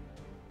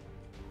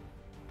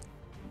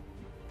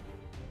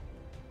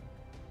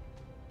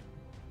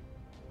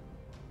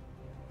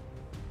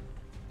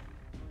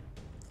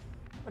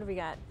 What do we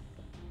got?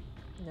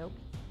 Nope.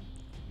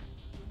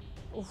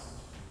 Oof.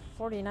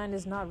 49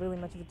 is not really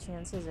much of a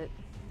chance, is it?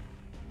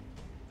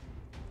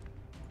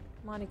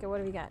 Monica, what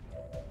do we got?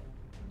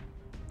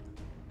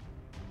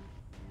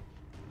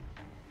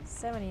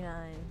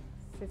 79.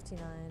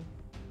 59.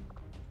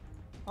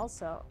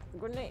 Also,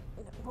 grenade.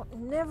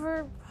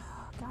 Never.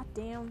 God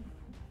damn.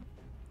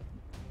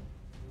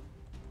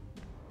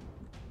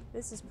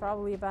 This is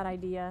probably a bad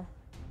idea.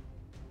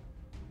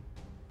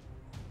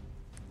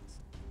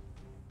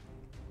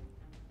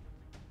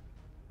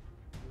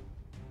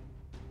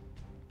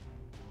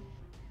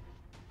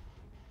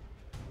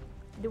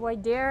 Do I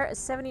dare a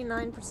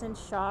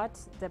 79% shot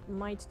that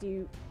might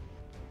do...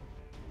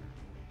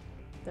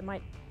 that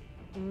might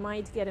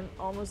get him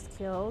almost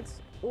killed?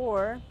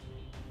 Or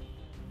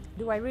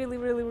do I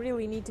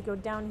really need to go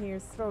down here,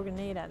 throw a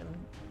grenade at him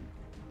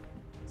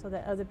so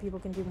that other people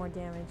can do more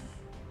damage?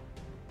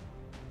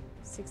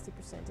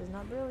 60% is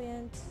not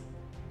brilliant.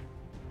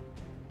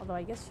 Although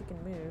I guess she can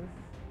move.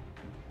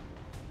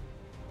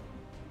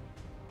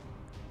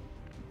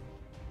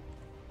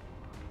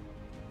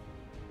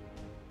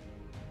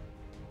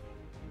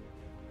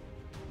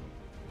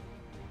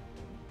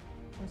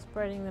 I'm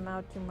spreading them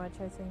out too much,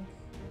 I think.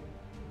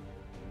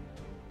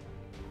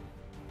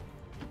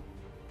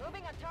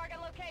 Moving on target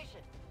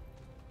location.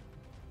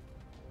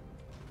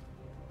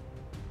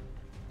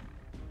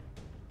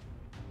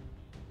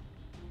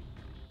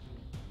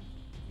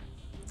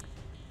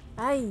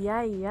 Ay,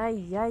 ay,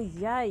 ay,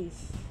 ay, ay.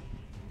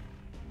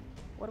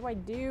 What do I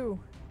do?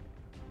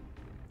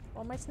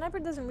 Well, my sniper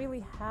doesn't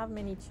really have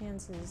many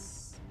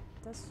chances,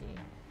 does she?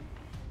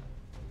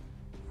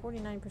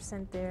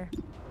 49% there.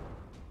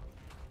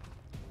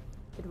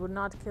 It would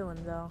not kill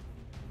him, though.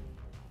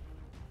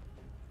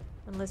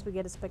 Unless we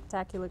get a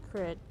spectacular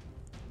crit.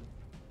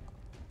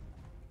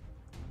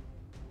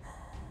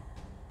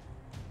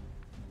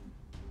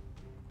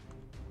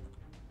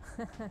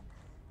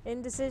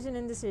 Indecision,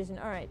 indecision.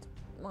 Alright,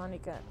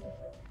 Monica.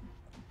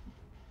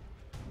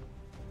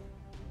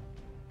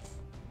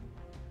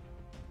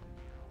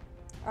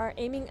 Are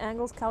aiming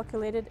angles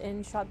calculated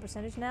in shot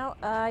percentage now?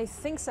 I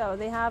think so.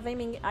 They have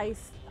aiming... I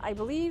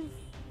believe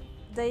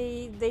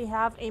they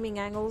have aiming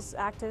angles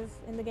active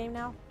in the game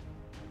now.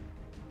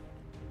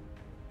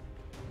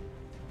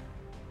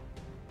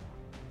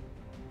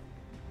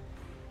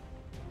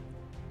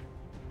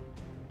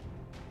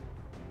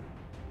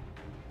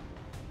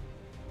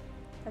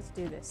 Let's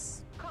do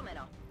this.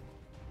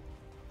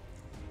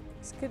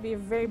 This could be a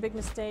very big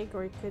mistake,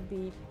 or it could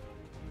be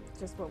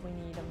just what we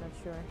need, I'm not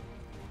sure.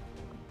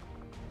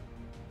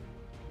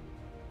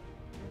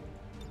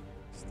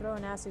 Just throw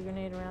an acid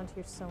grenade around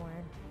here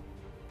somewhere.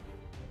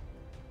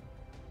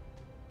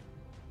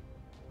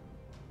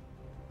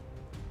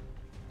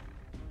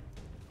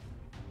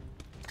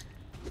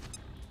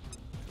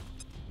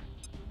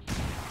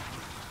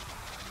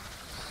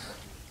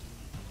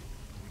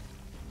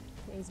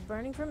 Okay, he's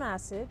burning from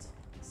acid,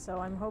 so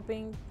I'm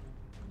hoping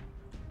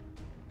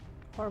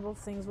horrible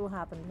things will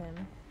happen to him.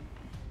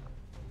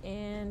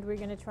 And we're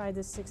gonna try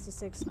this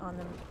 66 on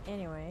them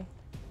anyway.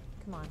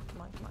 Come on,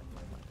 come on, come on, come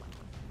on, come on,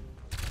 come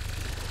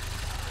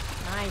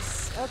on.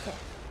 Nice, okay.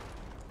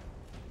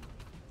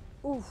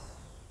 Oof.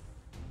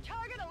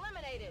 Target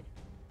eliminated.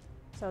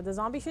 So the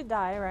zombie should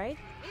die, right?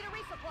 Need a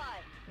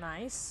resupply.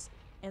 Nice.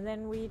 And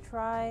then we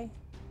try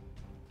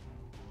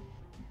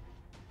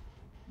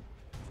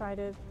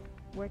to...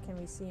 Where can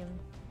we see him?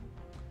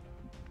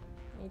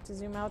 Need to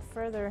zoom out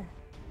further.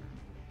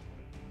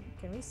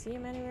 Can we see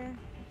him anywhere?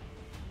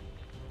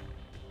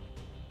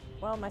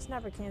 Well, my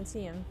sniper can't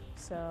see him,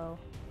 so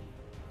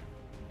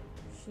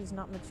she's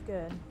not much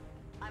good.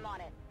 I'm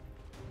on it.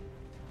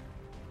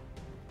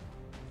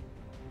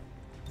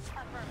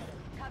 Affirmative.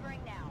 Covering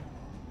now.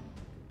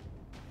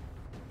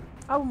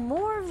 Oh,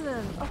 more of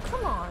them! Oh,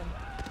 come on!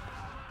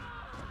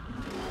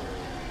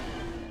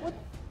 What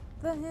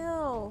the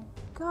hell?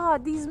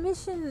 God, these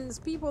missions,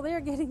 people, they are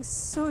getting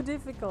so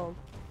difficult.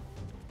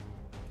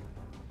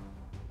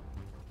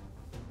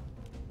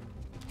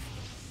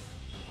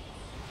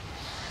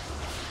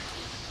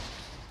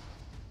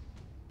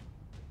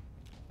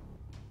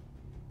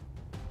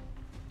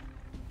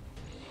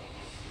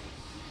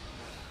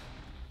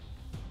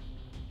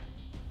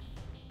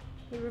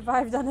 He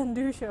revived on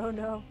Andusha, oh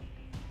no.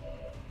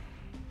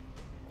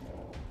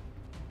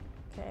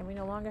 Okay, we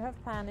no longer have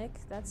panic,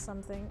 that's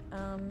something.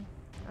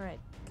 Alright,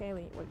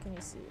 Kaylee, what can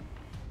you see?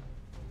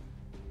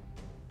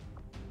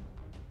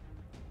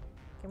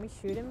 Can we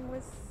shoot him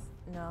with...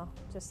 No,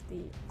 just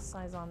the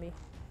Psy zombie.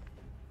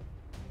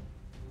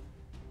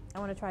 I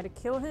want to try to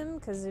kill him,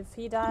 because if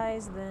he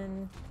dies,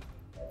 then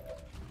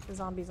the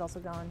zombie's also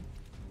gone.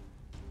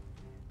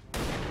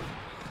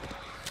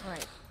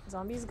 Alright,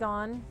 zombie's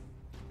gone.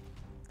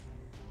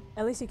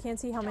 At least you can't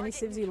see how many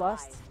civs you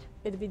lost.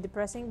 It'd be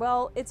depressing.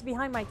 Well, it's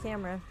behind my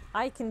camera.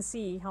 I can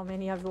see how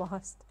many I've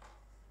lost.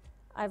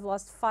 I've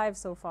lost 5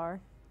 so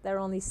far. There are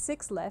only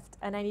 6 left,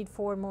 and I need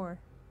 4 more.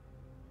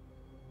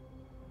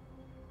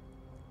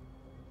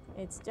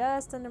 It's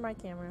just under my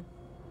camera.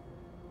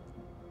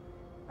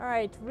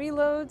 Alright,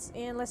 reloads,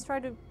 and let's try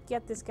to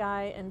get this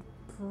guy and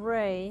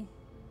pray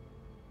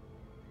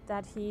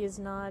that he is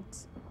not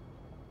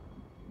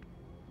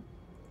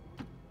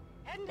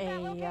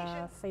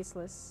a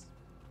faceless.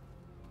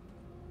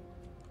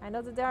 I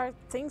know that there are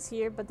things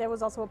here, but there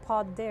was also a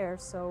pod there,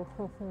 so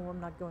I'm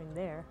not going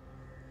there.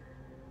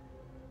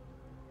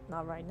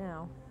 Not right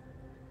now.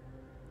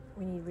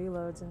 We need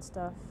reloads and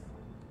stuff.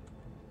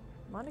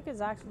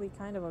 Monica's actually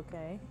kind of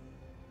okay.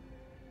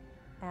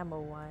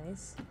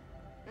 Ammo-wise.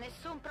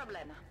 Nessun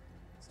problema.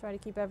 Let's try to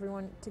keep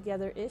everyone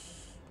together-ish.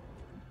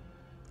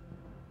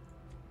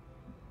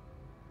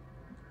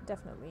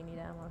 Definitely need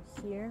ammo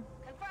here.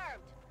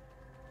 Confirmed.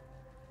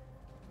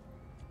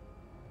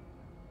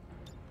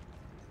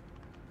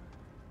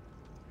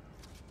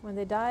 When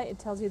they die, it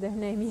tells you their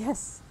name,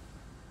 yes.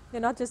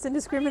 You're not just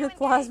indiscriminate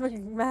plasma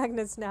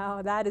magnets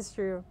now. That is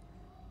true.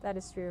 That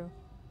is true.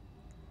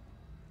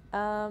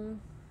 I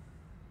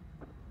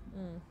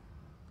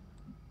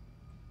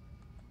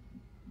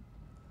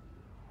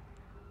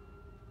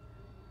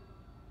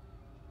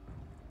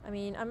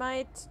mean, I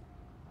might...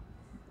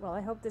 Well,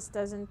 I hope this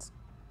doesn't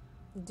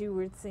do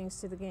weird things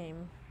to the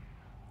game.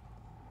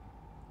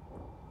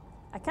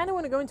 I kind of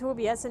want to go into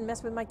OBS and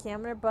mess with my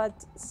camera,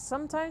 but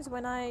sometimes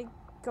when I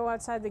go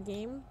outside the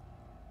game,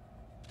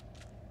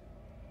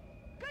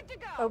 Good to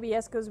go.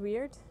 OBS goes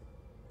weird.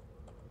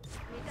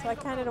 So I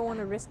kind of don't want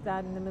to risk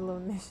that in the middle of a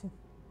mission.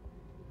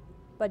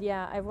 But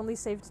yeah, I've only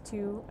saved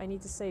 2. I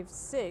need to save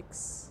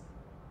 6.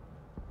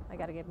 I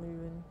gotta get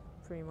moving,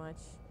 pretty much.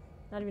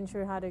 Not even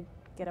sure how to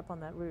get up on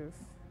that roof.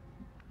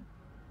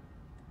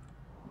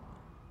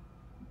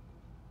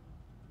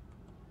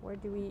 Where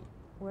do we...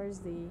 Where's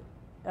the...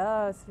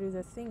 Oh, through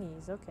the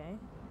thingies, okay.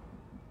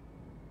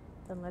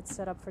 Then let's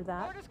set up for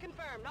that. Orders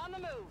confirmed. On the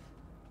move.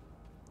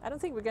 I don't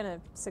think we're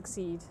gonna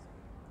succeed.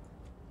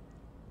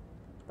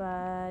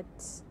 But...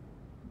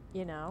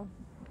 You know.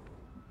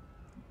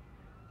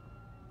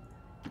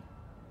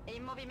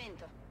 In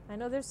movimento. I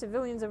know there's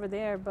civilians over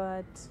there,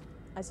 but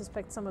I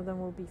suspect some of them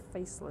will be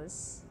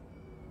faceless.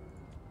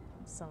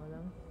 Some of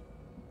them.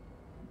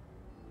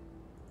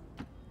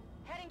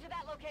 Heading to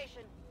that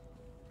location.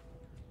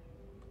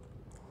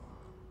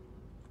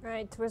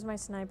 Right, where's my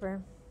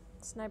sniper?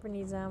 Sniper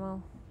needs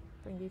ammo.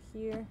 Bring you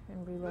here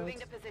and reload. Moving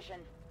to position.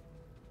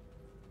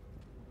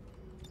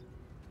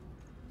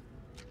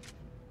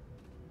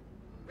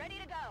 Ready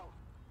to go.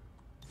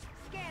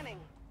 Scanning.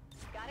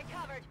 Got it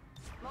covered.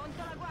 Monto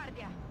la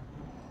guardia.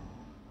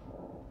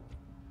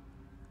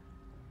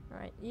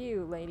 Alright,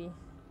 you, lady.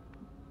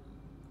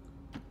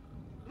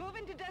 Move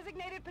into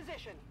designated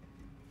position.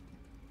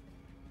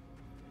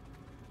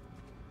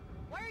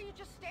 Why are you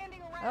just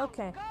standing around?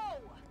 Okay.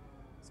 Go!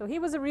 So he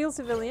was a real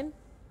civilian.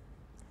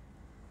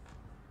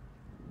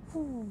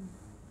 Whew.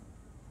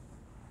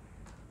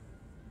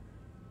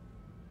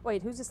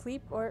 Wait, who's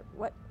asleep or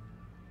what?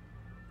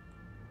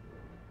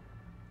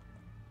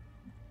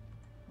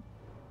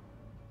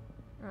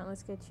 Alright,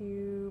 let's get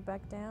you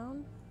back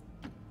down.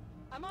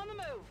 I'm on the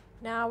move.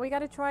 Now we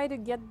gotta try to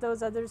get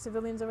those other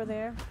civilians over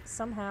there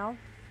somehow.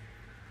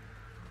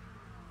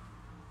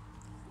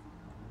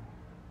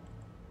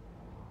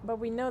 But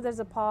we know there's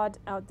a pod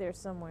out there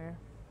somewhere.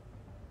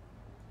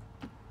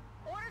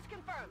 Orders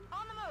confirmed.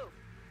 On the move.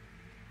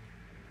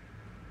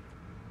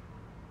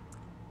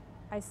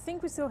 I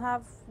think we still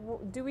have...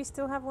 Do we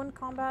still have 1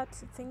 combat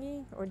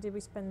thingy? Or did we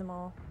spend them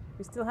all?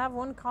 We still have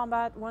 1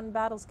 combat, 1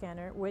 battle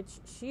scanner,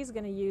 which she's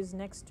gonna use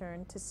next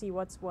turn to see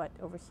what's what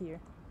over here.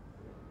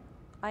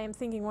 I am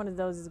thinking one of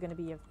those is gonna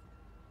be a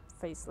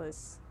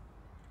faceless.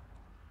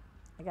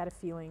 I got a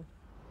feeling.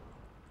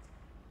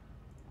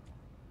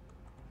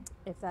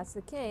 If that's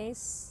the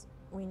case,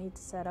 we need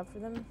to set up for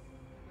them.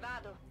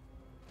 Vado.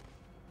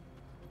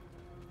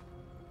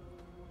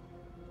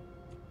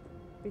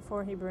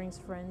 Before he brings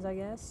friends, I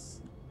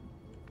guess.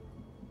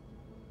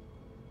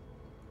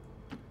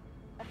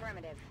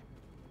 Affirmative.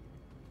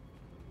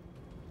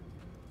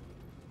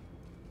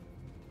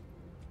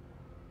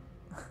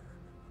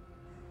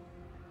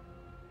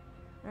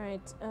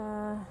 Alright,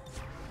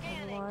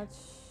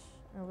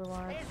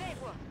 Overwatch.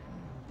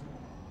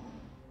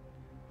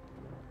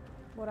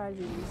 What are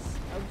these?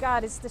 Oh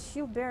god, it's the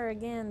shield bearer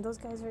again. Those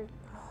guys are...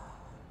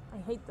 I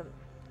hate them.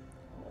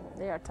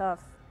 They are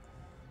tough.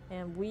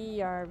 And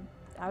we are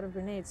out of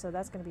grenades, so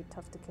that's gonna be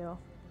tough to kill.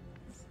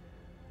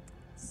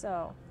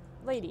 So,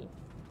 lady,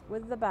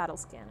 with the battle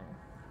scanner.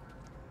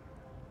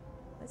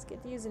 Let's get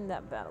using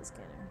that battle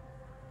scanner.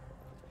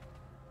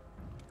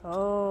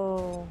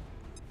 Oh...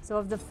 So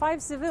of the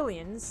 5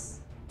 civilians,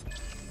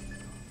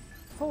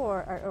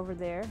 4 are over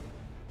there.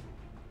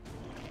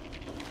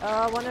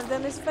 One of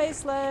them is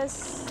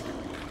faceless.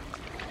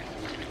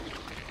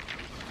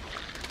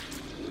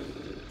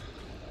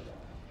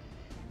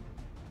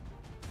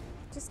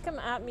 Just come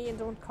at me and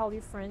don't call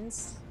you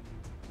friends.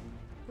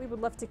 We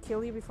would love to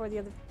kill you before the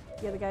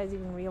other guys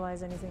even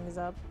realize anything is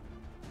up.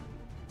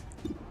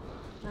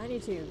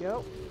 92,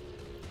 go.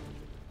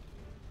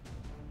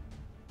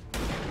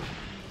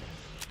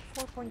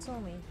 4 points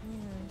only.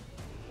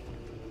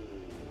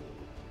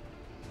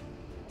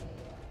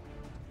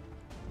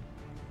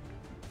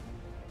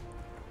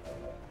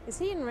 Is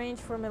he in range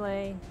for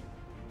melee?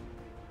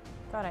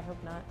 God, I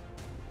hope not.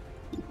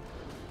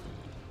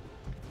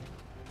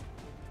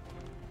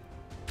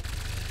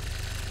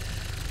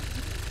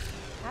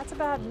 That's a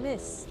bad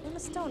miss. Emma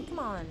Stone, come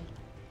on.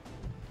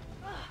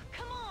 Ugh,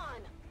 come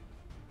on!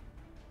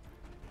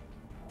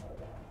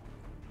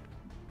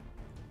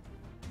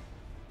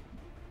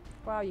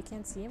 Wow, you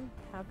can't see him?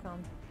 How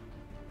come?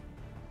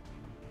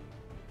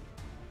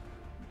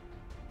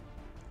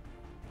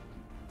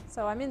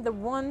 So I'm in the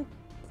one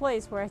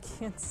place where I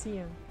can't see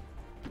him.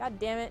 God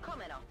damn it.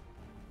 Cómelo.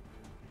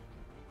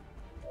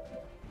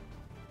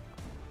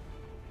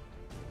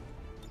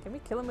 Can we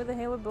kill him with a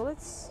hail of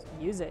bullets?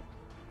 Use it.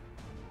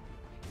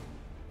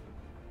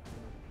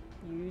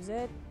 Use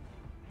it.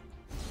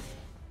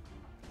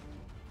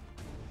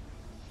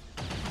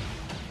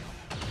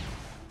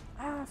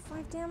 Ah,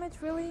 5 damage,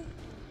 really?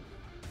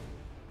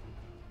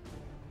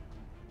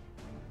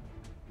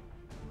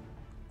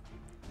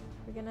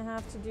 We're gonna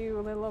have to do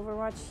a little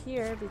Overwatch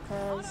here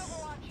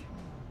because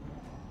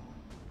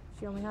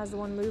she only has the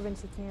one move and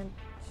she can't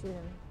shoot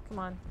him. Come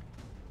on.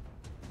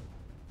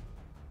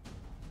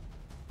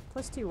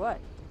 +2 what?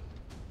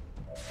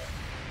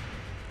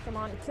 Come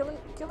on, kill him,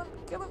 kill him,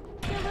 kill him,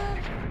 kill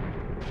him!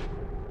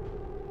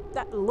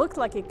 That looked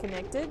like it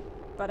connected,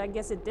 but I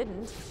guess it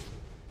didn't.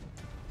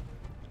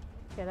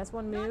 Okay, that's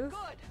one move.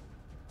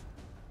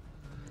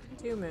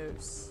 2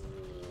 moves.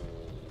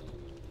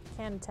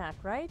 Can attack,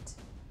 right?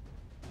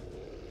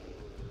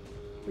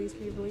 Please,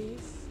 please,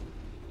 please.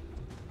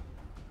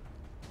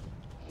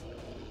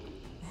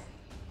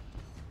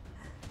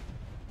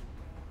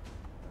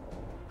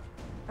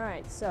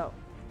 Alright, so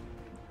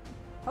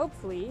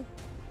hopefully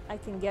I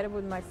can get it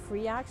with my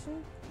free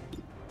action.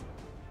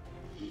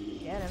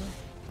 Get him.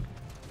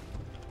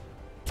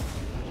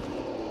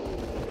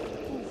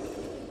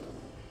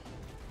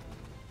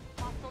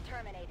 Hostile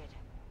terminated.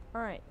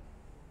 Alright.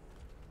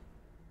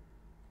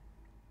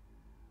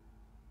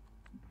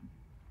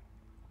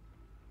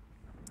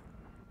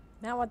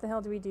 Now what the hell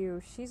do we do?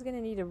 She's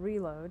gonna need a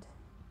reload.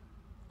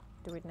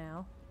 Do it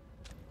now.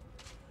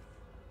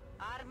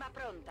 Arma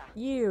pronta.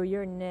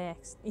 You're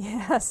next.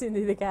 Yeah,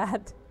 Cindy the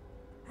cat.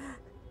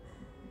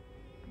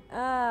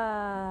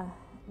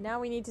 Now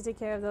we need to take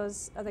care of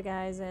those other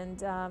guys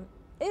and,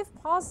 if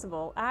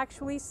possible,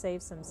 actually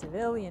save some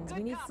civilians.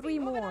 We need 3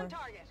 more.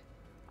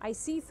 I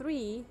see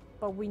 3,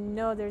 but we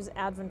know there's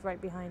Advent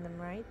right behind them,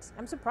 right?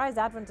 I'm surprised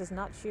Advent is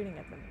not shooting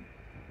at them.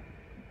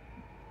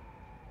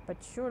 But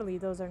surely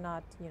those are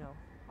not, you know,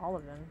 all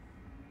of them.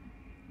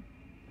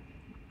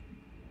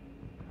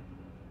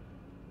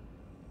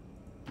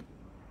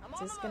 Is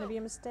this gonna be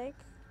a mistake?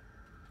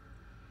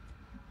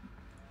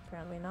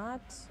 Apparently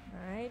not.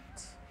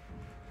 Alright.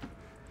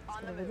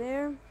 Over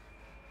there.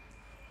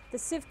 The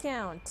civ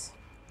count.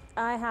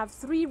 I have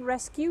 3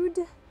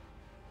 rescued,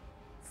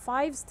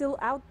 5 still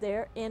out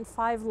there, and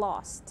 5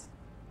 lost.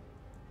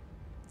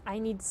 I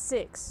need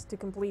 6 to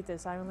complete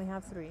this. I only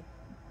have 3.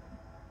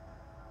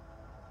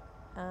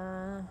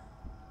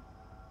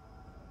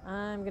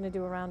 I'm gonna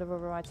do a round of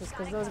Overwatches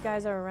because those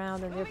guys are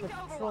around and they're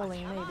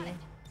patrolling, maybe.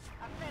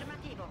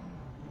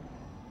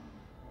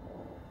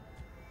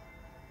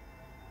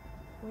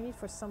 We need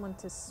for someone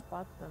to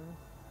spot them.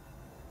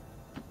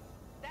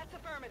 That's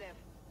affirmative.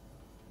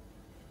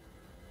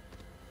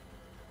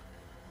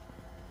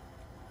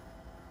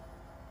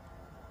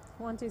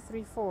 One, 2,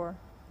 3, 4.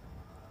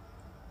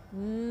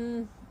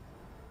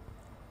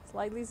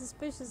 Slightly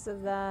suspicious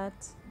of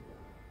that.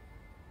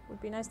 Would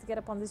be nice to get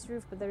up on this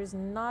roof, but there is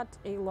not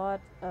a lot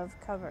of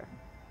cover.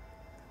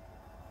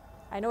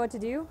 I know what to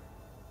do.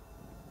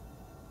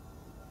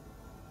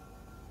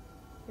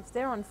 If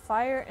they're on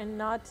fire and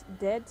not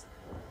dead,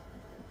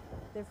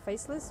 they're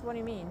faceless? What do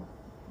you mean?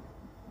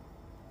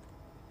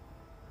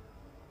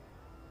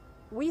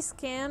 We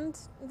scanned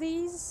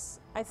these,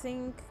 I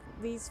think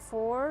these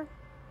 4,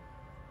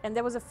 and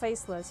there was a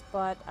faceless,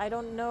 but I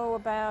don't know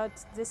about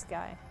this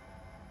guy.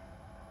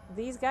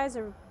 These guys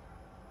are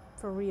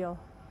for real.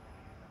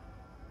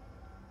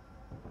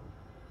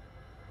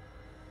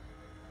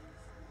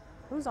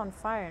 Who's on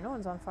fire? No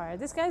one's on fire.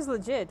 This guy's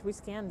legit. We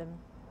scanned him.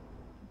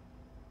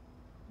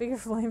 Bigger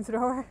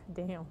flamethrower?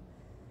 Damn.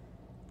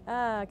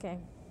 Okay.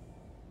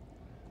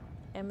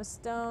 Emma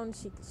Stone,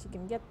 she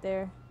can get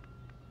there.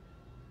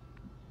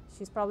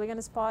 She's probably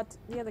gonna spot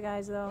the other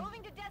guys though.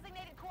 Moving to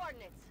designated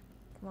coordinates.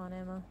 Come on,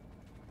 Emma.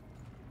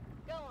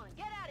 Go on,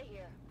 get out of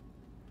here.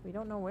 We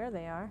don't know where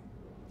they are.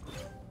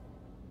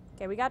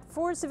 Okay, we got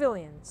 4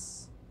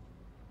 civilians.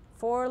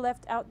 4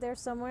 left out there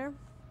somewhere.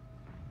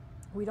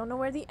 We don't know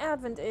where the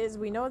Advent is.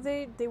 We know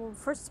they were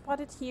first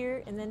spotted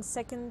here and then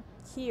second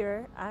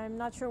here. I'm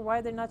not sure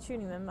why they're not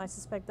shooting them. I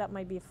suspect that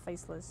might be a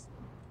faceless.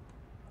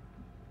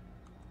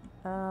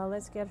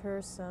 Let's get her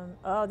some...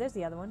 Oh, there's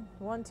the other one.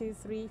 1, 2,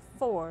 3,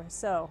 4.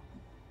 So,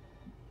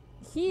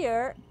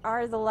 here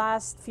are the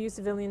last few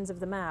civilians of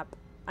the map.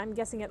 I'm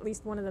guessing at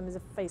least one of them is a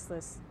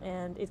faceless.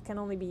 And it can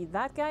only be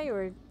that guy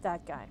or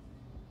that guy.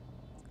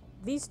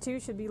 These two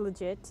should be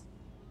legit.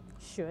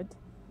 Should.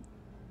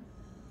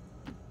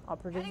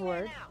 Operative Heading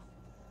there word. now.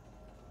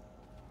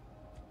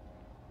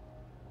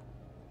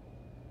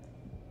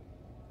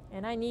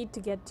 And I need to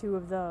get 2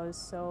 of those,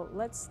 so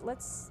let's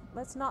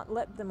not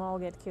let them all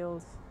get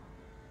killed.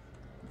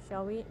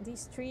 Shall we?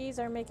 These trees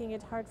are making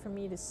it hard for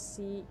me to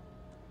see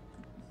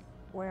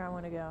where I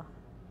want to go.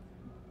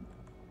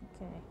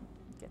 Okay,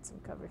 get some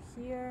cover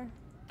here.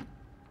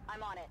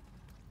 I'm on it.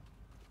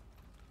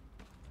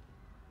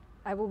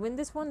 I will win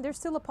this one. There's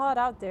still a pod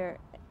out there.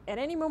 At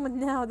any moment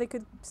now, they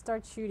could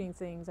start shooting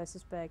things, I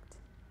suspect.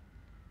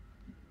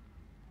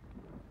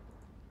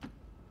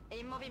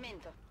 In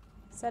movimento.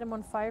 Set them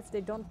on fire if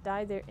they don't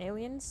die, they're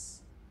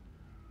aliens.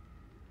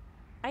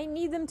 I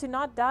need them to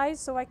not die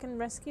so I can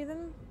rescue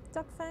them,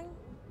 Duckfang.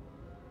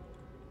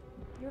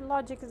 Your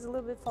logic is a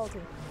little bit faulty.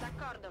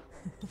 D'accordo.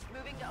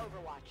 Moving to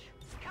Overwatch.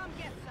 Come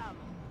get some.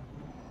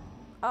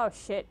 Oh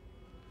shit.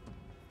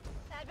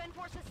 Advent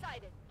forces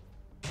sighted.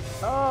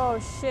 Oh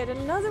shit,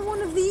 another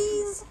one of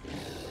these?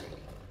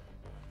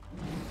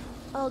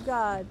 Oh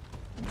god.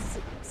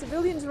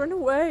 Civilians run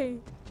away.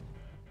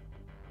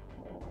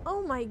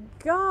 Oh my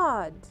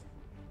god.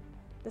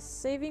 Does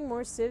saving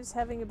more civs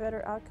having a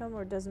better outcome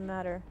or doesn't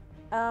matter?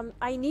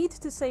 I need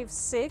to save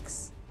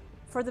 6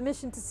 for the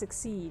mission to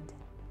succeed.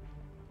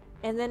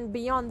 And then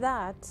beyond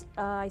that,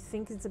 I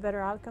think it's a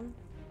better outcome.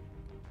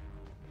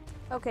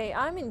 Okay,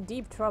 I'm in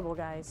deep trouble,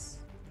 guys.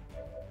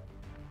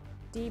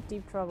 Deep,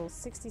 deep trouble.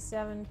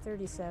 67,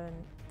 37.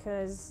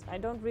 Because I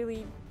don't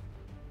really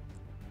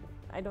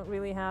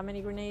have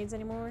any grenades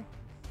anymore.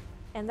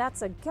 And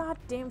that's a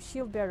goddamn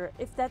shield bearer.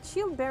 If that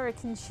shield bearer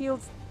can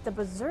shield the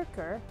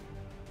berserker,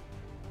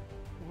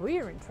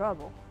 we're in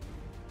trouble.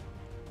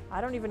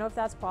 I don't even know if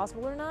that's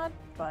possible or not,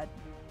 but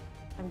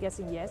I'm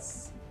guessing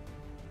yes.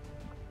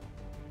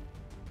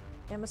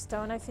 Emma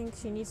Stone, I think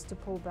she needs to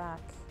pull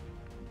back.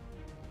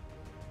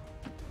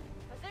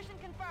 Position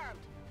confirmed.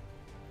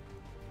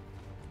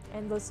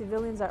 And those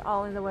civilians are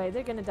all in the way.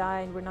 They're gonna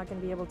die and we're not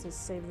gonna be able to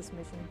save this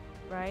mission,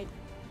 right?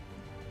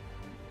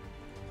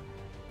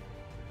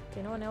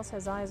 Okay, no one else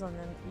has eyes on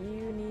them.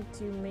 You need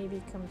to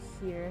maybe come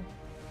here.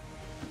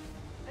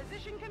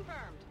 Position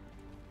confirmed.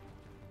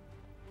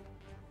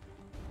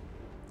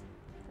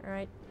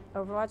 Alright,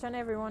 Overwatch on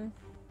everyone.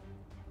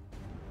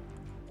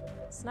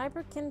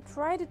 Sniper can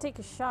try to take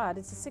a shot.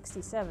 It's a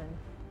 67.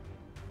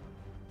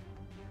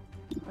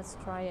 Let's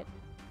try it.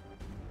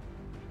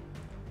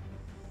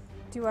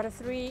 2 out of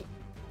 3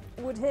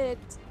 would hit.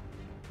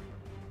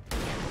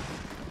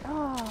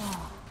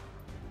 Oh.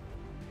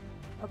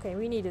 Okay,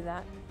 we needed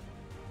that.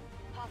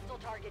 Hostile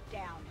target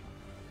down.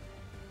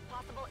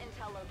 Possible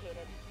intel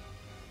located.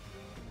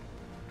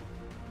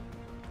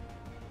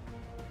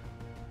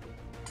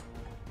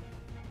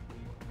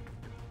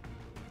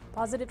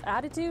 Positive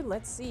attitude?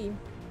 Let's see.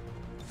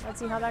 Let's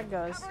see how that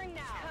goes. Covering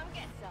now. Come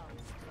get some.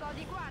 Sto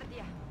di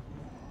guardia.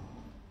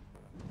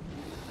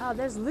 Oh,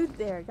 there's loot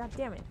there. God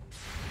damn it.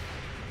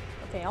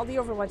 Okay, all the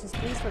Overwatches,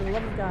 please, for the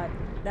love of God.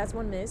 That's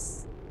one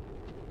miss.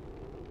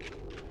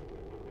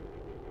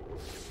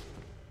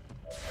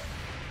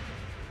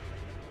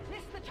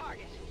 Miss the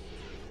target.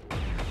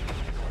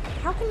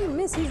 How can you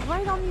miss? He's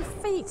right on your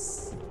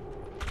face.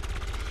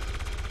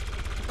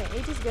 Okay,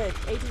 H is good.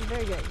 H is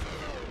very good.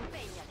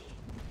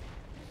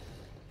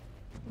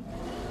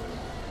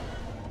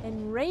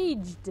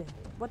 Enraged.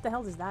 What the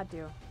hell does that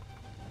do?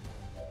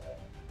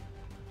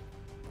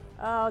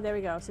 Oh, there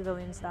we go.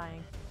 Civilians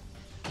dying.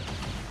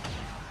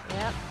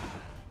 Yep.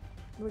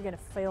 We're gonna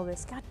fail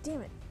this. God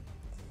damn it.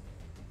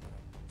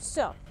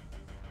 So.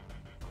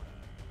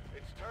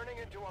 It's turning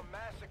into a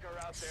massacre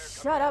out there,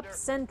 Shut up, Commander.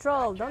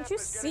 Central. That Don't camp you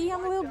is see getting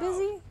I'm a little wiped out.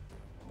 busy?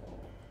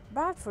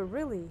 Bad for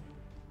really.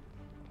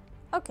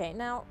 Okay,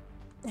 now.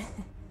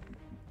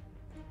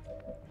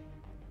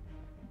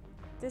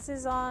 This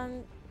is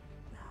on.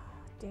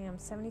 Damn,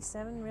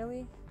 77,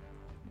 really?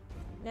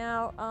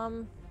 Now,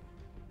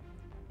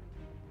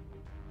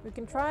 we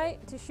can try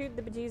to shoot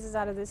the bejesus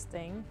out of this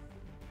thing.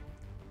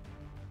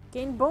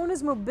 Gain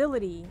bonus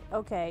mobility.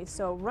 Okay,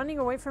 so running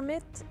away from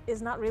it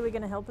is not really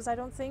going to help us, I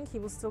don't think. He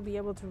will still be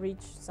able to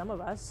reach some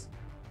of us.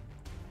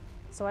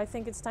 So I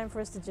think it's time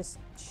for us to just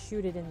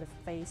shoot it in the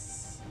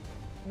face.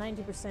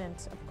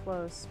 90% up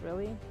close,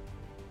 really?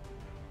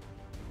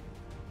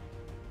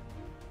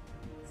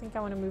 I think I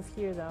want to move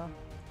here, though.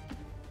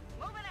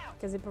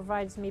 Because it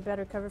provides me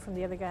better cover from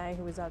the other guy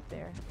who was out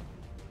there.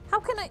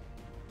 How can I...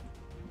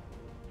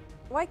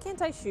 Why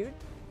can't I shoot?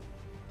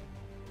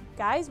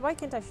 Guys, why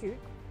can't I shoot?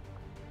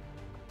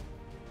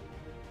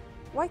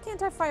 Why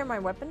can't I fire my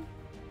weapon?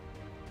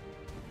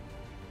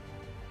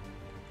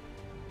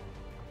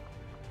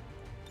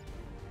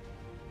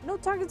 No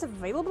targets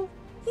available?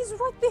 He's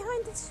right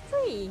behind this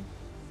tree.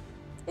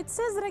 It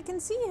says that I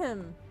can see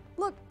him.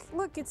 Look,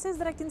 look, it says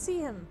that I can see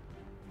him.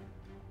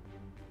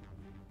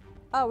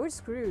 Oh, we're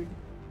screwed.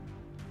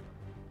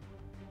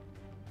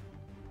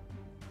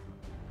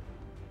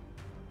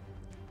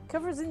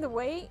 Cover's in the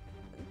way?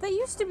 They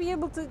used to be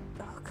able to...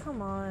 Oh,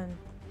 come on.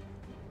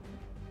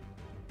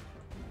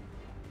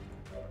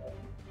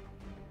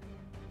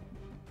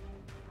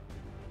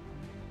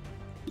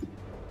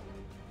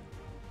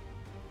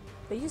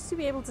 They used to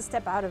be able to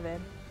step out of it.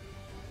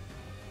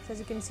 Says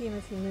you can see him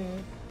if you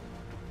move.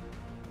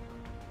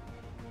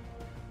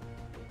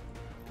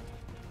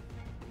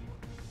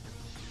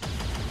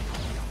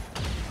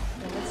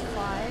 Okay, let's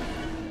fly.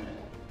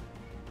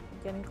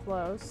 Getting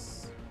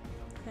close.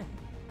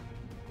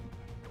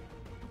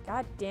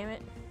 God damn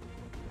it.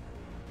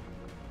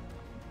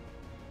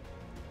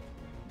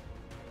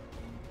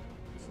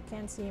 She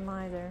can't see him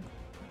either.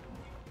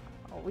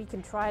 Oh, we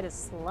can try to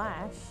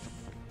slash.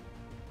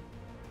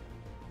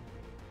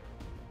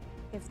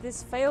 If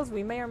this fails,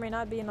 we may or may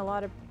not be in a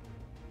lot of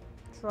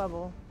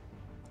trouble.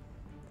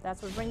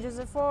 That's what ranges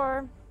are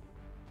for.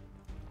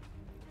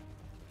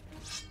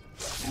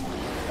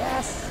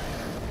 Yes!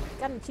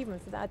 Got an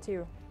achievement for that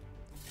too.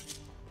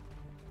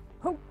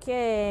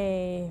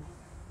 Okay.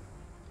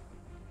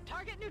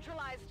 Target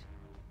neutralized.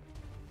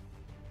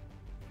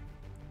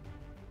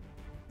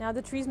 Now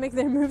the trees make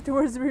their move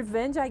towards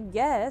revenge, I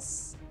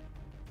guess.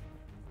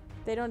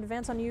 They don't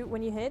advance on you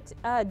when you hit.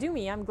 Do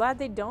me. I'm glad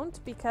they don't,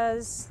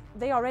 because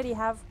they already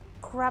have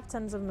crap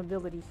tons of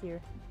mobility here.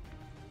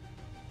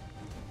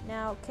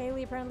 Now,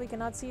 Kaylee apparently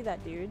cannot see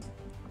that dude.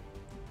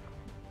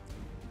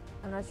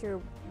 I'm not sure.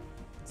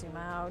 Zoom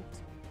out.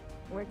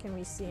 Where can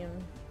we see him?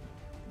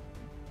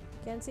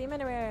 Can't see him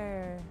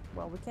anywhere.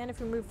 Well, we can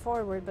if we move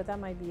forward, but that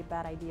might be a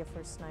bad idea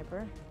for a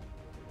sniper.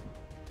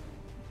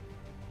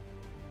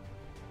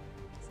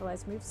 So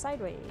let's move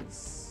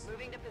sideways.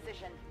 Moving to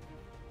position.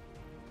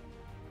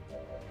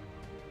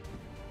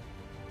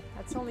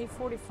 That's only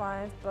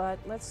 45, but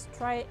let's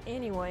try it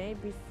anyway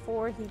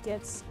before he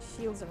gets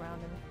shields around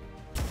him.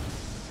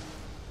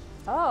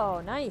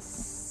 Oh,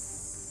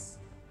 nice!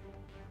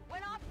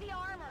 Went off the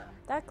armor.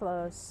 That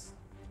close.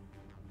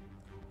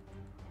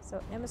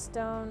 So Emma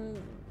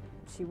Stone,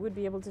 she would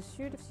be able to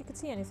shoot if she could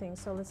see anything,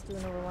 so let's do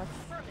an Overwatch.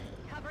 Affirmative.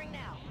 Covering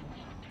now.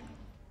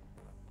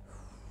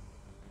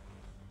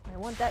 I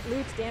want that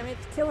loot, damn it.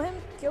 Kill him!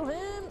 Kill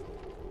him!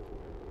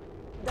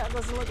 That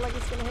doesn't look like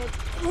it's gonna hit.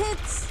 It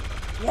hits!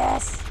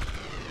 Yes!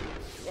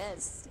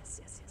 Yes,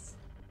 yes, yes, yes.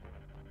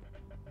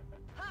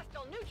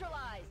 Hostile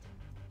neutralized.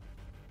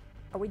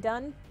 Are we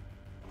done?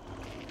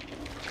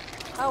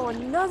 Oh,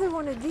 another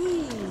one of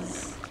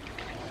these!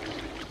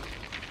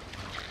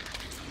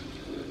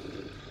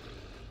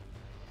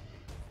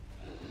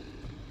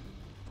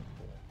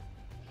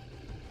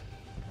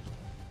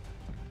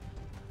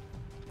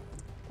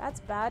 That's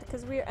bad,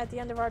 because we're at the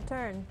end of our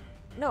turn.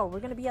 No, we're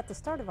gonna be at the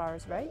start of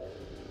ours, right?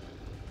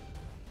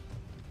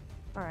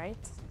 Alright.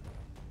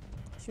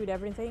 Shoot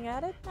everything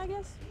at it, I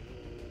guess?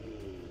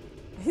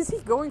 Is he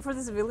going for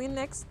the civilian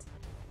next?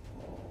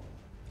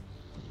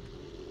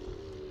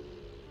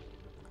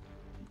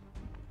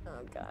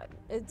 Oh god.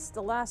 It's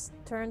the last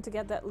turn to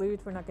get that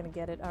loot. We're not gonna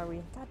get it, are we?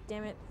 God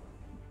damn it.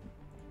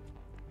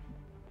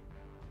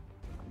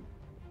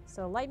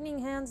 So lightning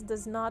hands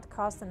does not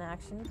cost an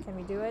action. Can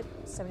we do it?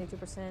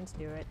 72%.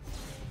 Do it.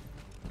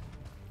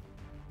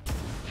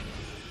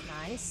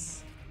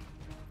 Nice.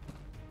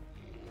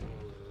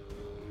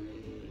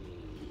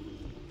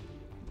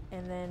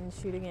 And then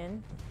shoot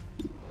again.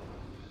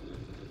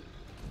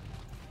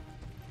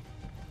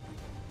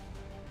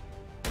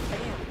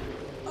 Bam.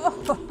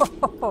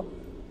 Oh!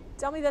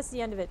 Tell me that's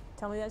the end of it.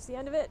 Tell me that's the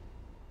end of it.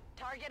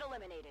 Target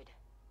eliminated.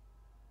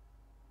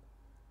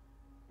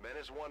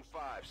 Menace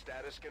 1-5,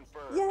 status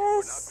confirmed.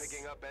 Yes! We're not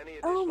picking up any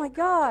additional Oh my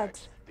god.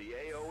 contacts. The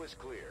AO is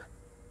clear.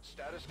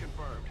 Status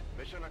confirmed.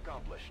 Mission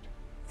accomplished.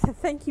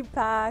 Thank you,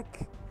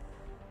 Pac.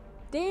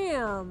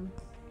 Damn.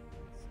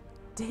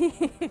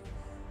 Damn.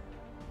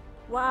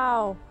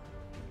 Wow.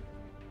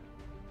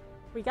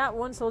 We got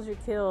one soldier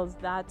killed.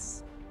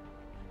 That's...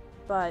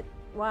 But,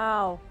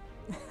 wow.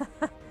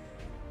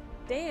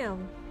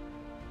 Damn.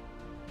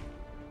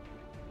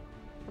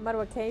 No matter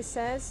what Kay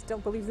says,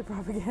 don't believe the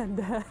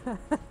propaganda.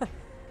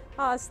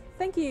 Oh,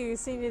 thank you,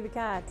 Senior the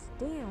Cat.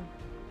 Damn.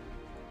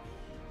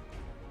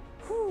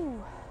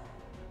 Whew.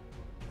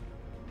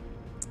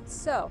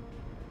 So,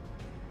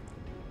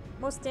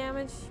 most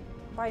damage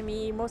by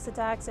me, most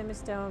attacks Emma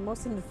Stone,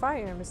 most in the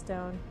fire Emma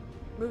Stone.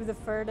 Move the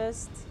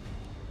furthest.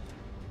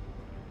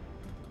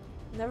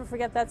 Never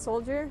forget that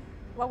soldier.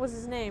 What was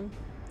his name?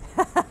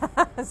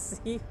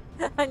 See?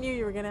 I knew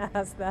you were gonna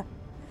ask that.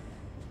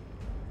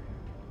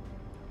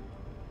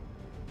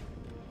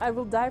 I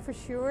will die for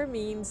sure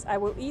means I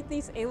will eat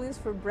these aliens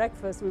for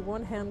breakfast with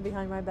one hand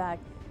behind my back.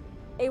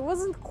 It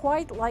wasn't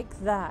quite like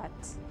that,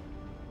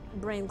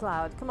 Brain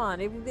Cloud. Come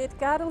on, it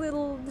got a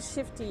little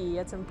shifty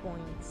at some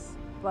points.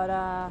 But,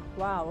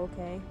 wow,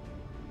 okay.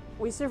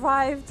 We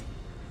survived.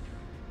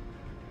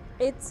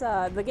 It's,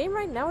 the game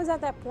right now is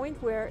at that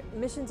point where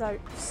missions are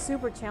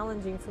super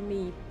challenging for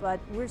me, but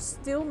we're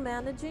still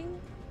managing.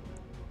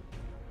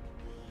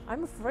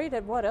 I'm afraid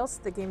at what else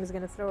the game is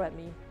gonna throw at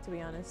me, to be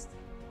honest.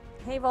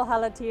 Hey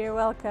Valhalla tier,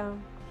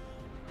 welcome.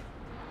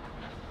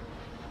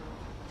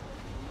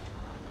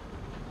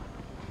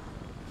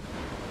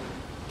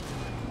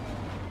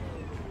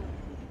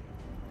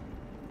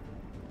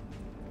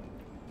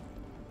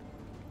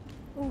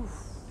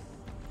 Oof.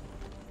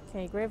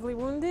 Okay, gravely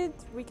wounded.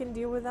 We can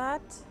deal with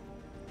that.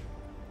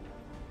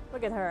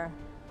 Look at her.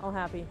 All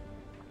happy.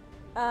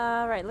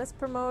 Right, let's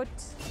promote...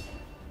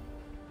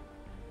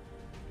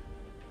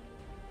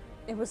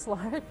 It was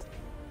slaughtered.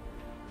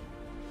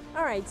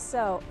 Alright,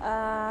 so,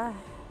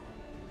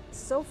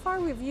 so far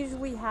we've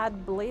usually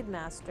had Blade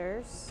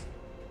Masters.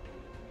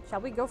 Shall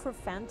we go for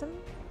Phantom?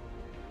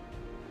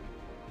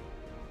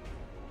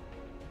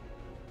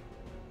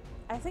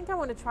 I think I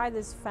want to try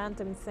this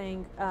Phantom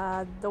thing.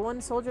 The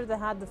one soldier that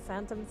had the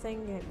Phantom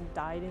thing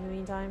died in the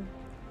meantime.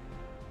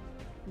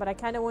 But I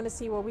kind of want to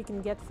see what we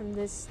can get from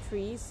this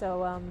tree,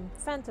 so,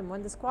 Phantom,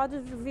 when the squad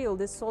is revealed,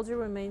 this soldier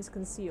remains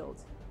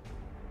concealed.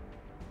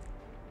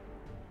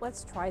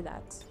 Let's try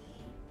that.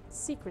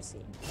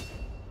 Secrecy.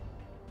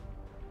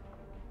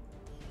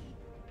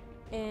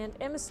 And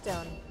Emma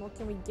Stone, what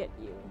can we get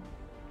you?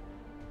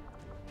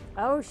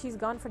 Oh, she's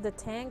gone for the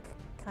tank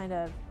kind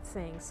of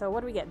thing. So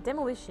what do we get?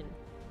 Demolition.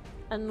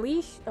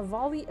 Unleash a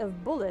volley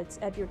of bullets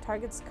at your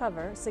target's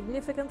cover,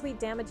 significantly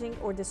damaging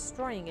or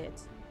destroying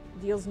it.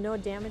 Deals no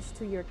damage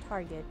to your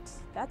target.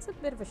 That's a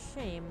bit of a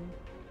shame.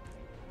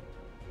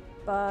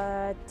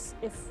 But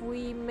if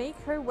we make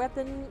her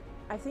weapon...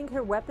 I think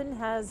her weapon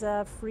has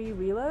a free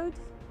reload.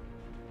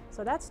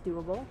 So that's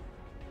doable.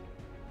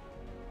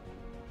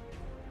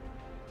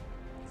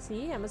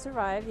 See, Emma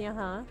survived,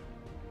 yeah.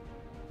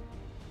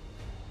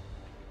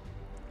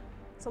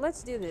 So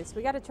let's do this.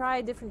 We gotta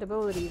try different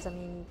abilities. I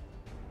mean,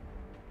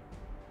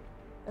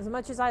 as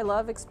much as I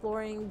love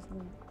exploring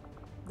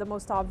the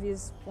most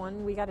obvious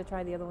one, we gotta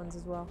try the other ones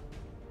as well.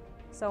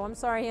 So I'm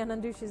sorry,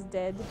 Anandusha is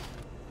dead.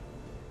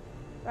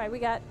 Right, we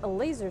got a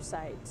laser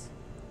sight.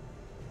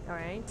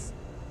 Alright.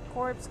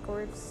 Corpse,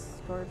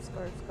 corpse, corpse,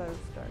 corpse, corpse,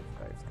 corpse,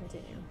 corpse.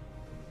 Continue.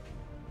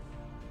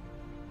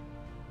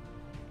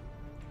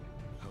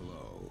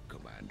 Hello,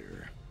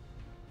 Commander.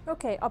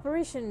 Okay,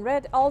 Operation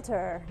Red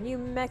Altar, New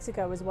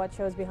Mexico is what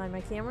shows behind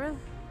my camera.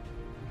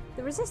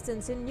 The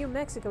resistance in New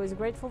Mexico is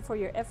grateful for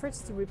your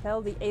efforts to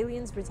repel the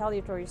aliens'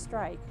 retaliatory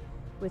strike.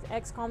 With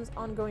XCOM's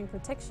ongoing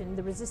protection,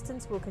 the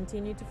resistance will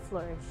continue to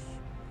flourish.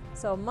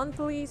 So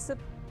monthly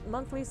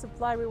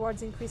supply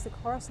rewards increase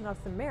across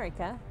North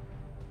America.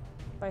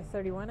 By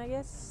 31, I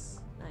guess.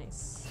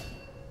 Nice.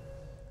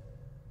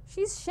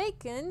 She's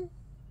shaken.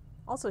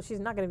 Also, she's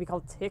not going to be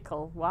called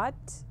Tickle. What?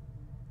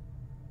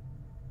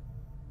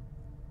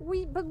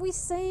 But we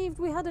saved.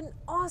 We had an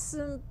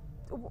awesome...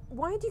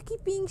 Why do you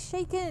keep being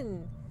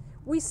shaken?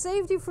 We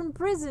saved you from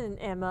prison,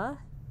 Emma.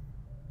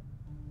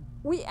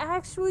 We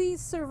actually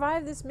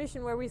survived this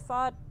mission where we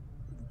thought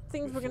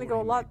things were going to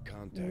go a lot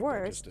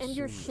worse, and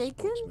you're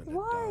shaken?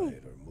 Why?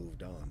 Or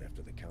moved on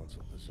after the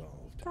council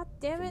dissolved. God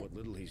damn it. From what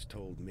little he's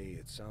told me,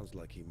 it sounds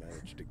like he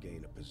managed to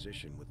gain a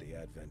position with the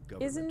Advent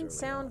government. Isn't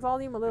sound on,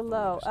 volume a little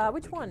low?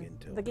 Which one?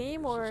 intel The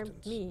game on or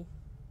resistance. me?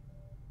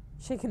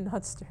 Shaken,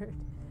 not stirred.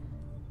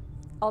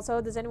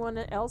 Also, does anyone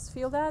else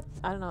feel that?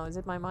 I don't know, is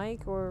it my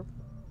mic or...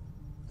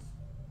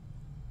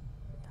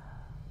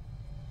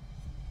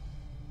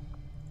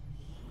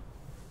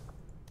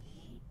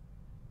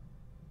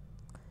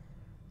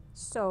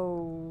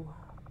 So,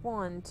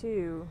 1,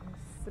 2,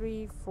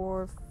 3,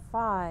 4,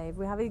 5.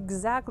 We have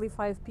exactly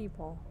 5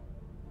 people.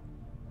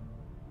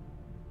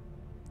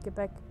 Get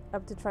back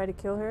up to try to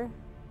kill her.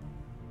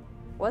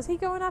 Was he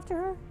going after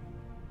her?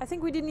 I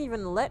think we didn't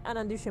even let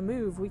Anandusha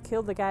move. We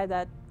killed the guy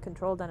that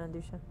controlled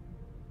Anandusha.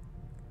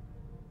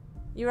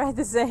 You write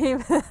the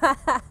same.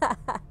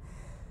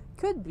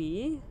 Could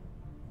be.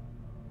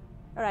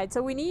 Alright,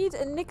 so we need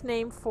a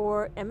nickname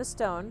for Emma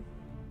Stone.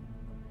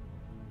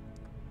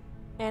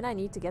 And I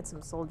need to get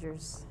some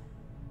soldiers.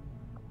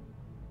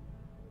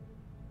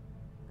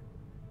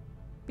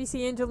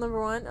 PC Angel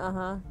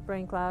 #1,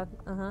 Brain Cloud,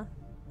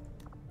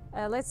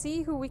 let's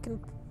see who we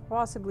can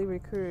possibly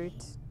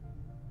recruit.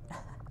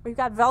 We've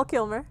got Val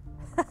Kilmer.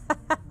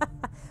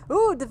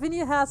 Ooh,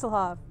 Davinia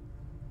Hasselhoff.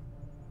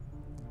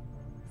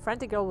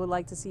 Frantic Girl would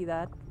like to see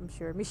that, I'm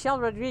sure. Michelle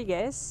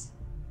Rodriguez.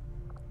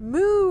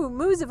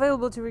 Moo's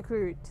available to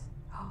recruit.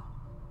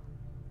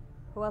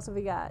 Who else have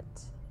we got?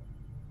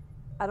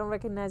 I don't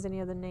recognize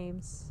any other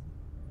names.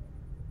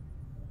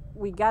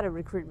 We gotta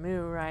recruit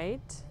Moo,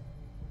 right?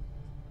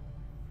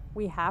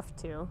 We have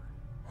to.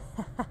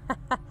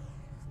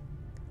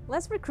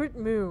 Let's recruit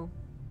Moo.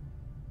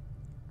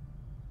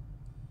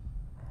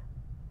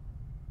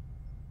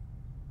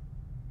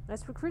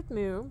 Let's recruit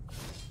Moo.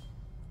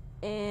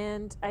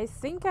 And I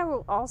think I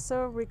will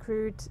also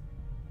recruit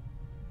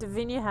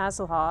Davinia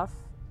Hasselhoff.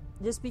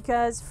 Just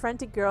because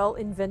Frantic Girl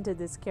invented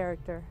this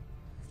character.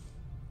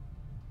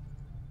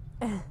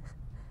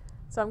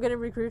 So I'm gonna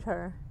recruit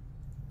her.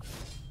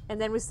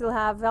 And then we still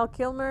have Val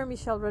Kilmer,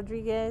 Michelle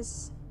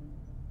Rodriguez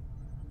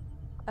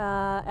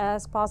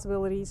as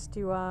possibilities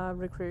to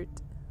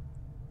recruit.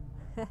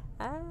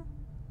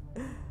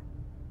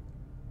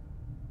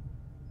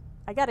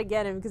 I gotta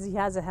get him because he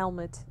has a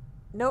helmet.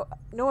 No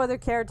other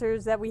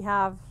characters that we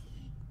have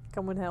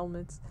come with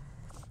helmets.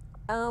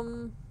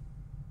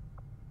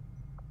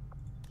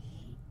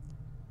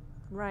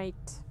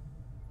 Right.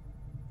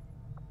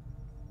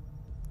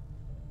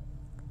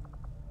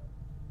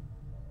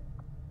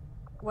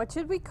 What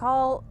should we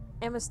call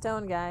Emma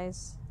Stone,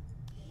 guys?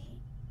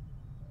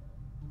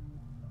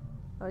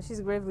 Oh,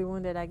 she's gravely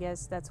wounded, I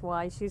guess that's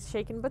why she's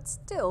shaken. But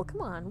still, come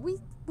on. We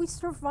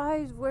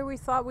survived where we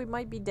thought we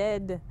might be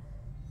dead.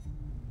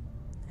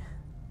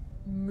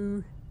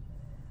 Moo.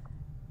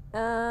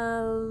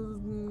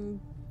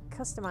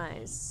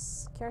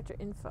 Customize. Character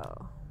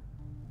info.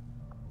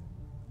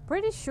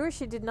 Pretty sure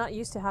she did not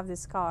used to have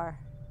this car.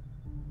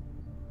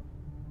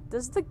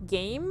 Does the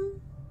game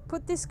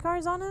put these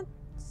cars on it?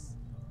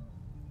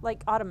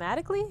 Like,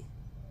 automatically?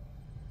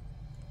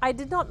 I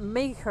did not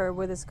make her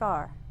with this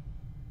car.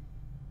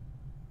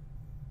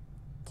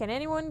 Can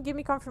anyone give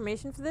me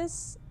confirmation for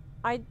this?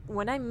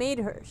 When I made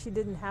her, she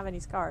didn't have any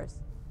scars.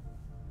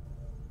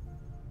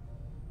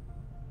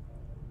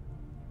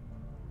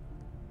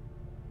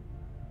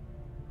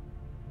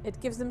 It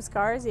gives them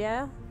scars,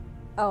 yeah?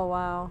 Oh,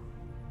 wow.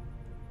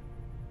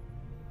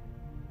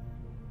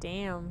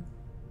 Damn.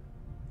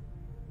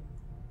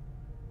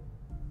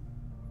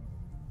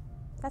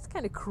 That's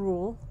kind of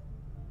cruel.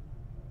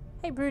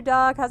 Hey,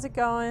 Brewdog, how's it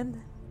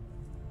going?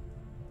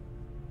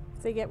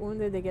 If they get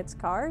wounded, they get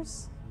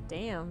scars?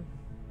 Damn.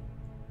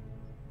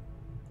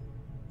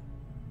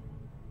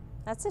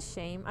 That's a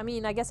shame. I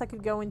mean, I guess I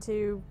could go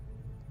into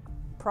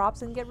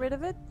props and get rid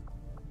of it.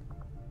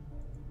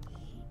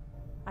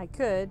 I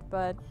could,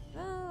 but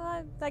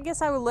I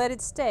guess I will let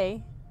it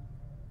stay.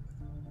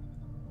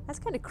 That's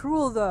kind of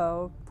cruel,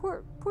 though.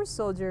 Poor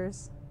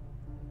soldiers.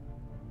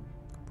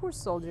 Poor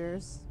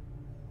soldiers.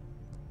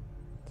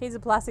 Kay's a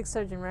plastic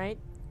surgeon, right?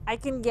 I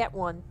can get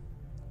one.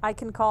 I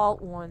can call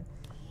one.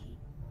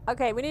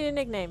 Okay, we need a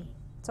nickname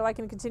so I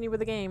can continue with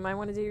the game. I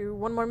want to do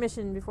one more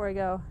mission before I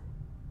go.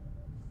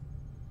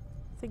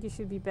 I think you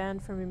should be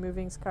banned from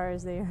removing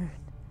scars they earn.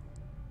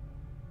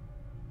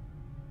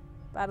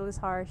 Battle is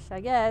harsh, I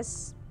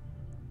guess.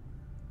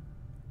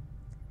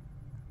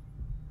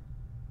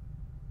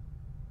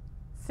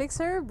 Fix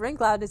her?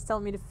 Braincloud is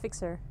telling me to fix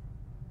her.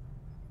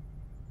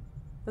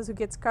 Those who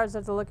get scars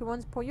are the lucky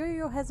ones.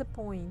 Poyoyo has a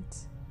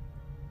point.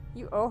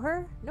 You owe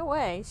her? No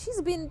way.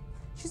 She's been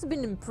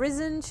in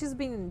prison. She's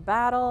been in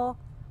battle.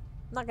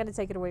 I'm not gonna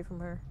take it away from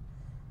her.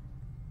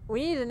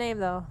 We need a name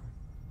though.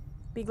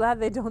 Be glad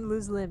they don't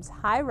lose limbs.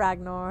 Hi,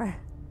 Ragnar.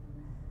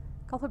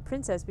 Call her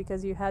princess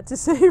because you had to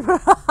save her.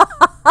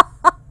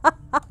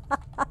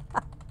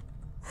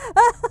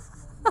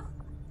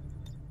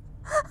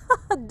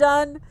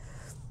 Done.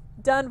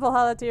 Done,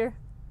 Valhalla tier.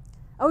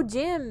 Oh,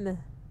 Jim.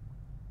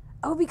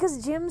 Oh,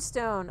 because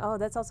Gemstone. Oh,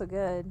 that's also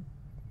good.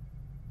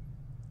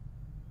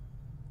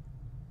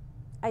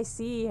 I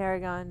see,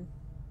 Haragon.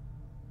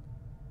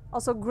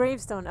 Also,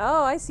 Gravestone.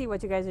 Oh, I see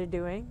what you guys are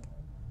doing.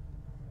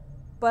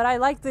 But I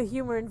like the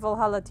humor in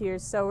Valhalla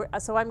tiers, so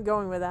I'm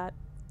going with that.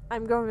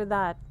 I'm going with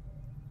that.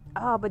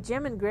 Oh, but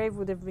Gem and Grave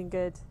would have been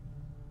good.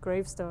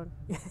 Gravestone.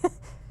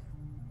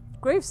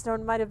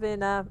 Gravestone might have been,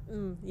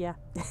 yeah.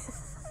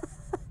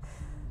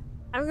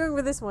 I'm going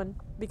with this one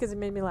because it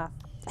made me laugh.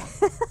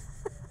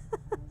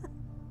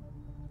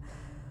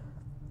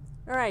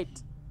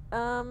 Alright.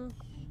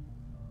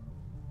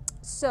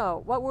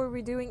 So, what were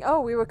we doing?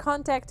 Oh, we were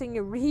contacting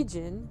a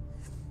region.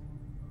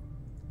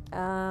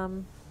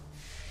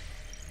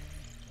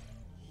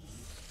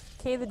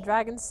 Okay, the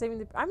dragon saving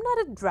the... I'm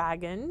not a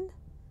dragon.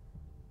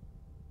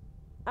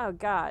 Oh,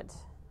 God.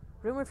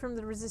 Rumor from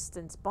the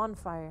Resistance.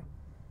 Bonfire.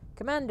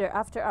 Commander,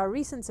 after our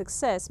recent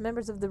success,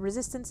 members of the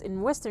Resistance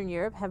in Western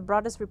Europe have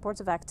brought us reports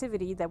of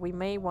activity that we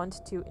may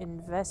want to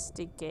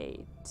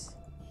investigate.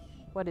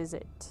 What is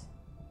it?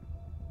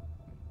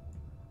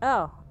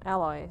 Oh,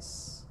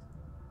 alloys.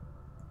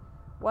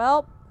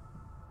 Well...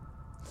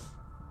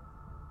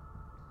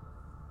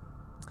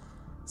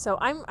 So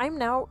I'm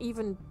now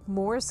even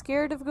more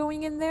scared of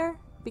going in there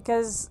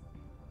because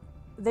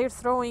they're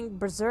throwing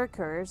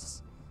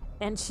berserkers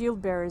and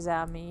shield bearers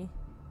at me.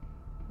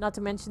 Not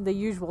to mention the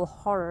usual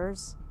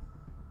horrors.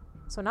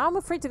 So now I'm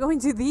afraid to go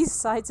into these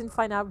sites and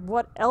find out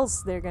what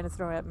else they're gonna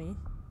throw at me.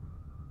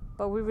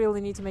 But we really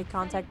need to make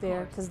contact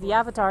there because the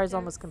avatar is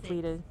almost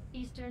completed.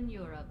 Eastern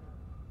Europe.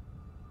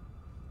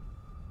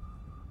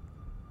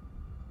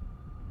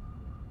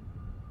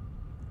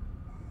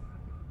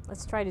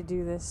 Let's try to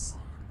do this.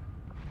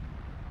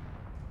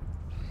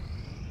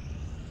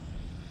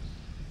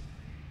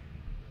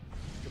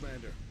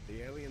 Commander,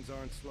 the aliens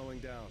aren't slowing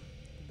down.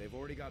 They've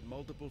already got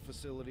multiple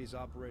facilities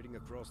operating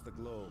across the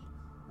globe.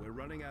 We're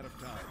running out of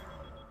time.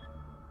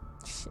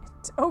 Shit.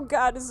 Oh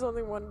God, there's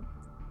only one.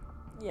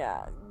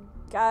 Yeah.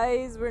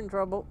 Guys, we're in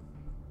trouble.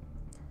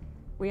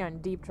 We are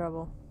in deep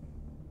trouble.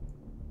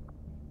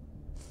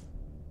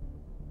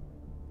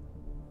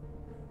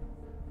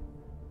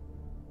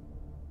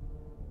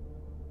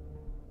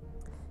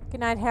 Good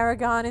night,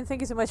 Haragon, and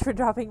thank you so much for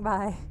dropping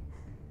by.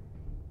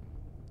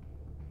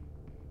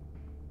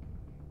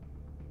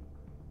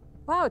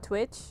 Wow,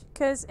 Twitch,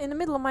 because in the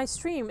middle of my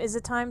stream is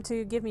a time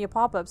to give me a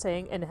pop-up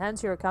saying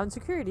enhance your account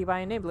security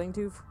by enabling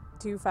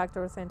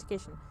two-factor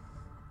authentication.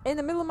 In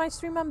the middle of my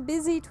stream, I'm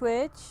busy,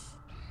 Twitch.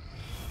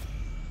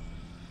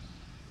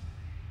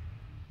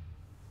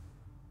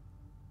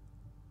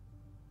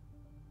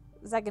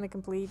 Is that gonna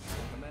complete?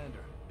 Commander,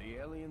 the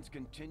aliens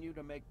continue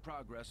to make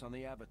progress on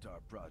the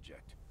Avatar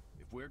project.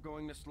 If If we're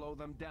going to slow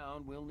them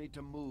down, we'll need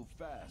to move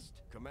fast.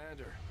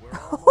 Commander, we're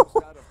almost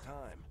out of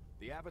time.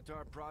 The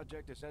Avatar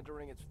project is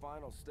entering its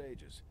final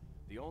stages.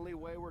 The only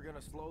way we're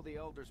gonna slow the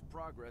Elders'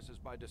 progress is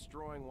by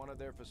destroying one of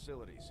their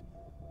facilities.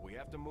 We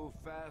have to move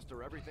fast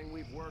or everything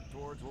we've worked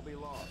towards will be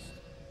lost.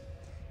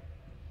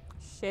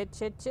 Shit,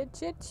 shit, shit,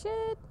 shit,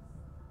 shit.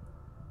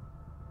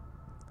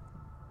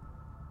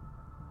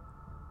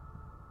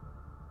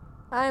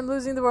 I am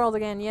losing the world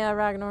again. Yeah,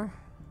 Ragnar.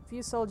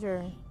 View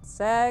soldier.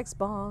 Sex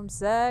bomb,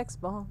 sex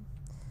bomb.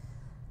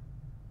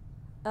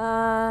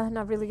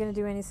 Not really gonna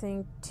do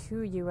anything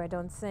to you, I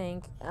don't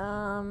think.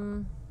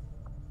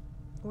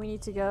 We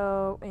need to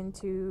go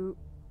into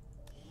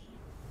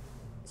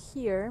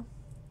here.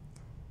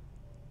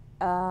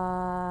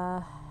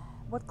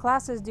 What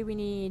classes do we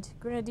need?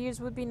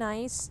 Grenadiers would be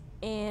nice,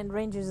 and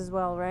Rangers as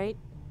well, right?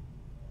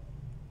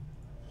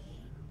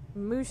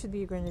 Moo should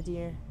be a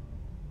Grenadier.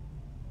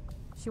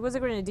 She was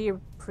a Grenadier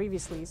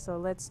previously, so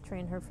let's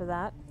train her for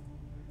that.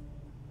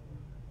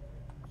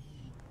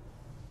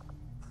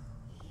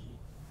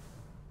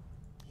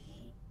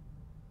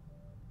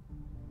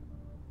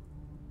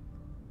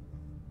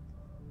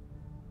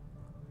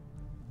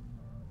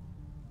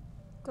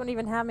 Don't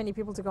even have many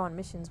people to go on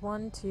missions.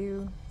 1,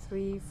 2,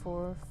 3,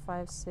 4,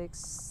 5, 6,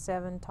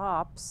 7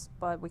 tops,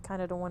 but we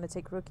kind of don't want to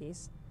take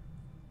rookies.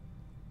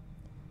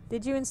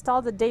 Did you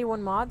install the day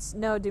 1 mods?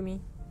 No, Doomy.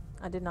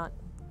 I did not.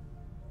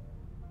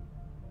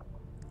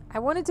 I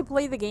wanted to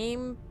play the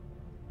game,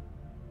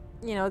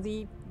 you know,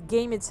 the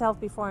game itself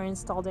before I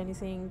installed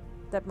anything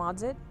that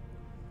mods it.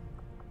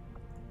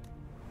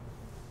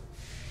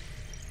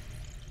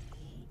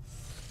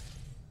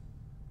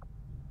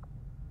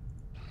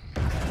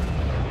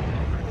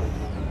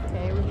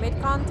 Okay, we've made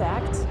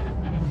contact.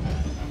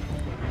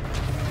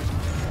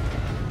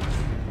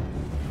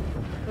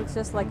 Looks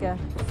just like a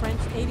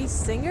French 80s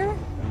singer?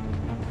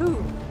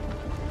 Who?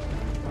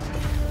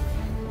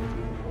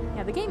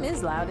 Yeah, the game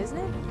is loud, isn't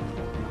it?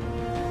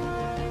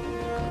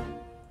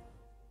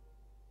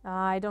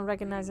 I don't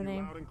recognize the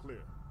name. Loud and clear.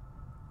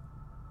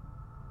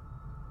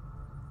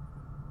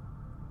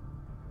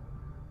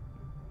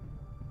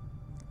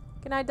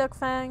 Good night, Duck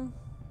Fang.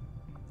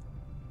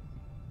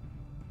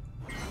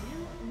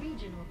 New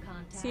regional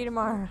contact See you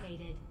tomorrow.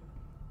 located.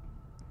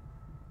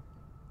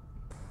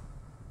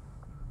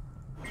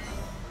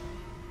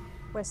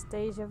 West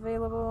Asia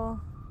available.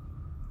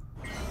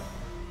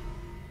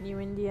 New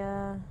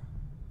India.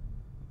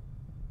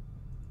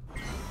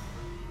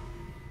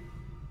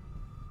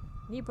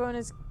 New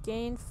bonus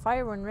gain.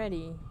 Fire when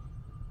ready.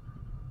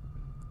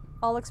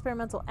 All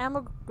experimental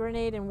ammo,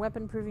 grenade, and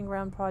weapon proving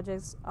ground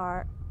projects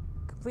are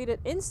completed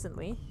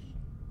instantly.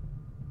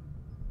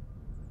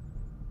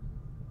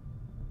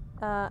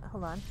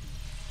 Hold on.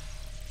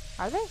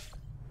 Are they?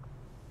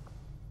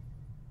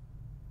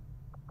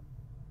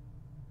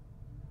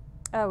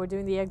 Oh, we're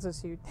doing the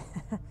exosuit.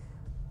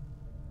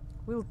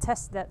 We'll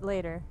test that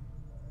later.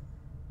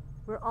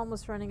 We're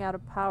almost running out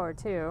of power,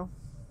 too.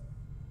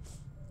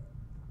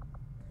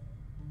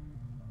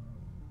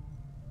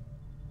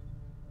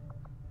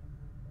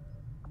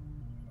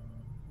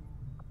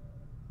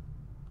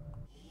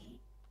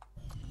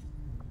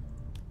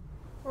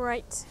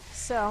 Right,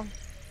 so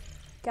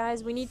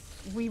guys, we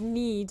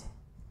need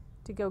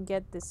to go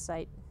get this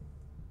site.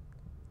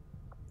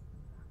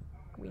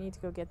 We need to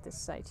go get this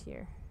site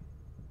here.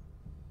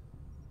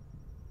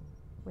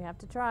 We have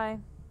to try.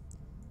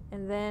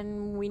 And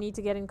then we need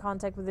to get in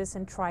contact with this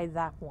and try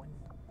that one.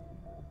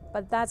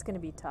 But that's gonna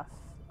be tough.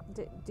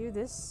 Do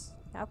this?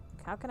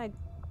 How can I...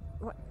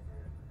 What?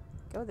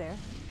 Go there.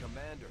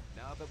 Commander,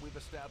 now that we've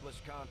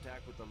established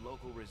contact with the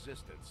local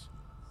resistance,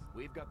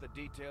 we've got the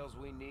details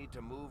we need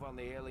to move on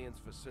the aliens'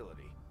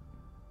 facility.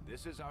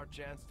 This is our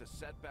chance to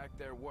set back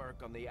their work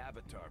on the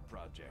Avatar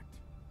project.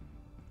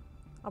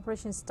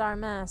 Operation Star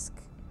Mask.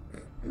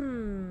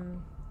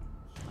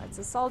 Let's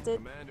assault it.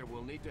 Commander,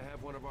 we'll need to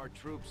have one of our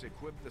troops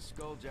equip the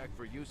Skulljack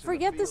for use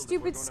Forget in the the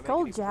field if stupid we're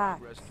gonna make any Skulljack.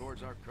 progress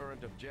towards our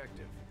current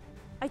objective.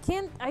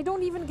 I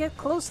don't even get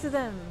close to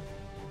them.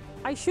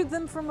 I shoot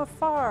them from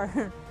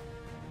afar.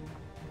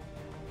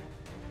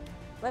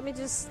 Let me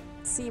just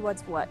see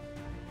what's what.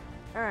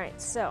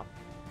 Alright, so.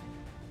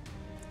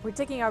 We're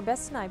taking our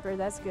best sniper,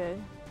 that's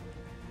good.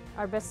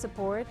 Our best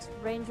support,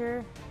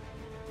 Ranger,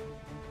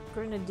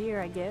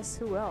 Grenadier, I guess.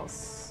 Who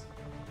else?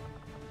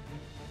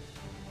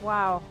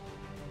 Wow.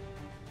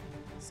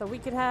 So we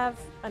could have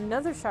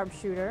another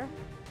sharpshooter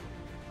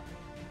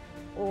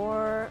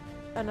or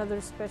another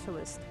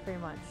specialist,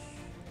 pretty much.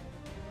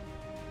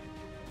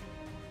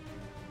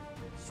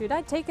 Should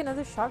I take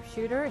another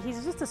sharpshooter?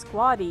 He's just a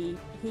squatty.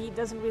 He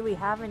doesn't really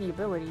have any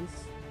abilities.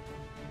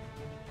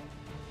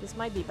 This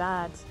might be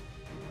bad.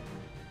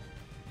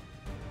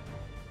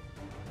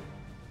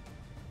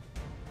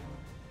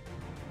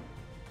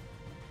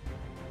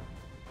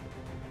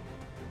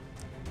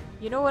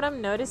 You know what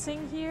I'm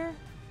noticing here?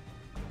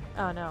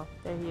 Oh no,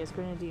 there he is,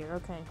 Grenadier,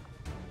 okay.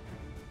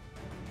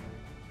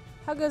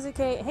 How goes it,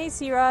 Kate? Hey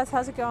Sirath,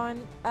 how's it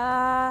going?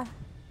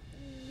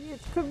 It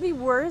could be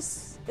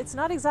worse. It's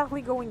not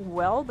exactly going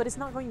well, but it's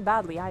not going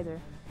badly either.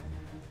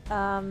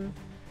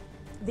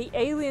 the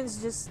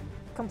aliens just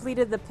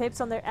completed the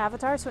pips on their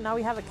avatar, so now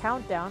we have a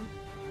countdown.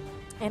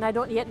 And I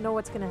don't yet know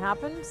what's gonna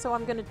happen, so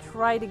I'm gonna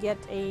try to get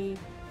a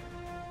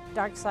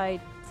dark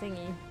side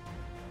thingy.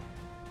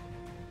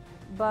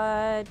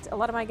 But a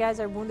lot of my guys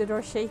are wounded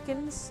or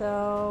shaken,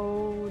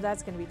 so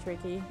that's gonna be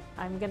tricky.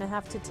 I'm gonna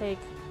have to take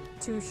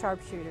 2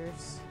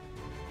 sharpshooters,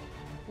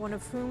 one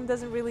of whom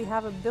doesn't really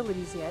have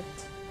abilities yet.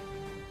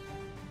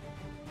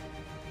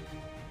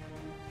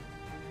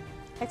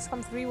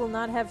 XCOM 3 will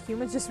not have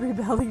humans, just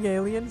rebelling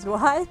aliens.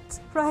 What?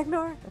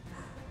 Ragnar?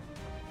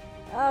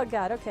 Oh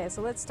god, okay,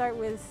 so let's start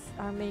with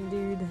our main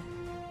dude.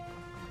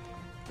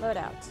 Load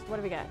out. What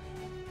do we got?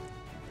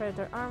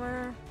 Predator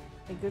armor,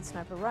 a good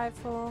sniper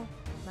rifle,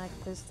 mag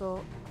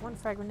pistol, 1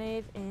 frag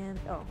grenade, and...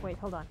 oh, wait,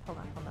 hold on.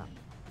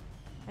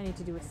 I need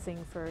to do a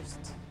thing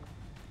first.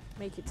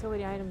 Make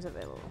utility items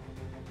available.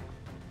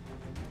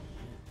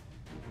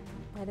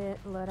 Edit,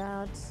 load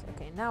out.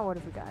 Okay, now what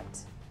have we got?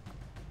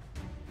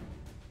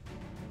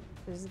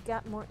 He's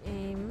got more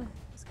aim.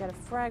 He's got a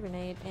frag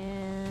grenade,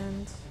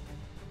 and...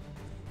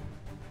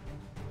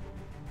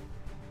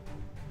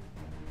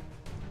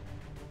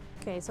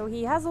 okay, so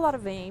he has a lot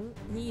of aim.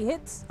 He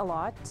hits a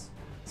lot.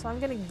 So I'm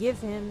gonna give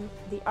him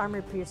the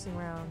armor-piercing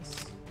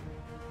rounds.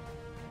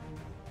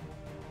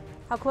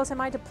 How close am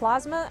I to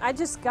plasma? I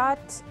just got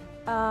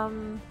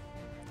the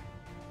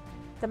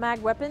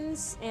mag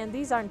weapons, and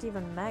these aren't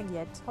even mag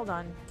yet. Hold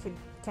on.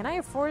 Can I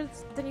afford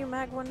the new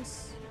mag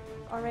ones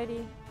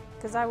already?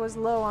 Because I was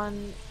low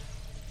on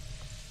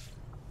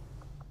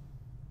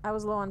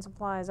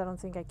supplies. I don't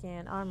think I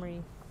can.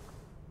 Armory.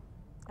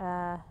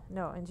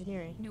 No,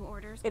 engineering. New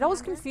orders, It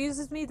always Commander?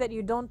 confuses me that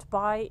you don't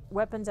buy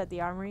weapons at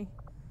the armory.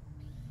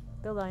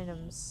 Build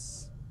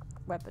items.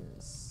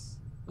 Weapons.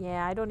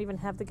 Yeah, I don't even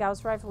have the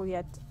Gauss rifle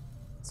yet.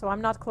 So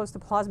I'm not close to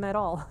plasma at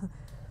all.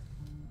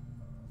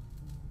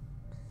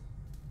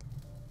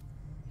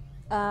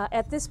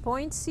 At this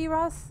point,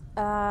 Searoth,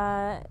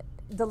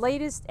 the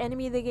latest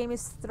enemy the game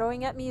is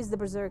throwing at me is the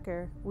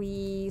Berserker.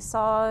 We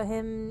saw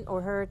him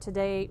or her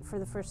today for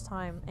the first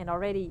time, and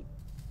already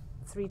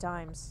 3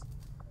 times.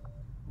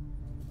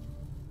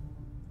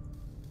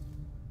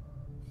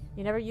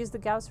 You never used the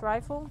Gauss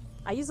rifle?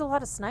 I use a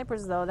lot of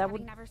snipers though.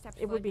 Having never stepped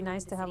It would foot be in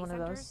nice to have city one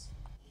of centers?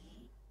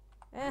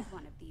 those.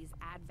 One of these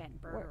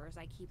Advent burgers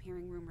I keep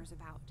hearing rumors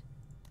about.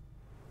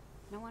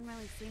 No one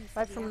really seems to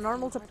Right be from asking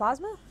normal to for them.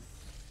 plasma?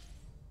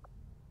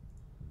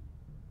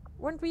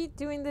 Weren't we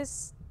doing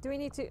this? Do we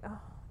need to? Oh,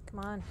 come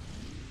on.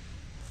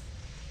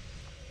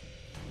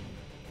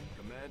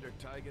 Commander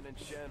Tigan and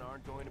Shen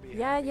aren't going to be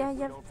Yeah, happy yeah, if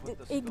we yeah. don't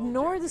put the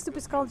Ignore Skulljack the to stupid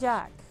good skull use.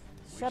 jack.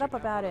 We Shut up should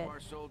have about one it. of our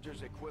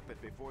soldiers equip it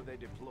before they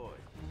deploy.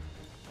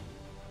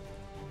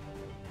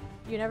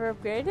 You never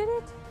upgraded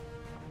it?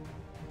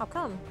 How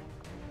come?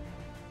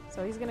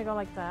 So he's gonna go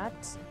like that.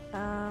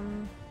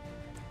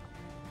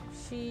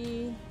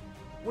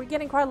 We're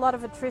getting quite a lot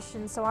of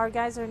attrition, so our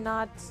guys are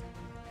not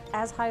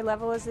as high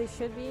level as they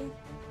should be.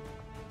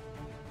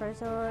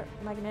 Predator,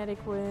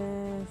 magnetic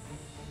with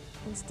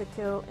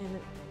insta-kill and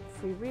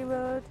free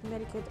reload,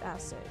 medikit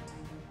acid.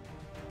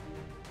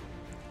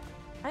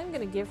 I'm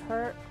gonna give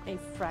her a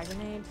frag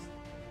grenade.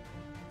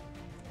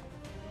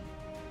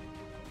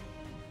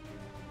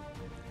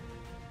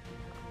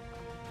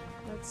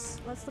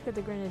 Let's look at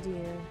the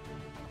grenadier.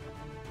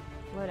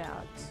 Load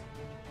out.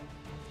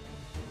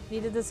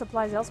 Needed the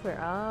supplies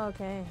elsewhere. Oh,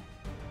 okay.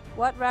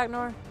 What,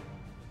 Ragnar?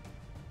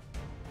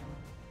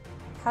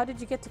 How did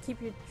you get to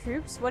keep your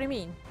troops? What do you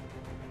mean?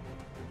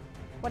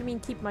 What do you mean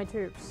keep my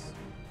troops?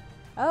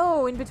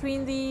 Oh, in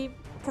between the...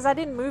 because I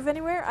didn't move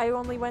anywhere, I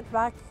only went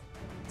back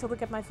to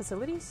look at my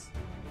facilities?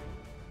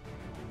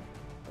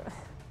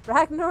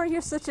 Ragnar,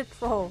 you're such a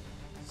troll.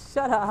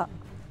 Shut up.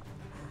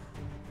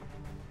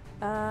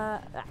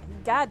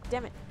 God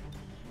damn it.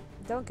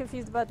 Don't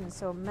confuse the buttons.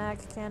 So, mag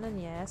cannon,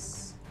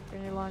 yes.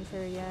 Grenade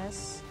launcher,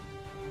 yes.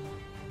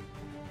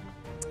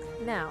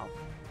 Now.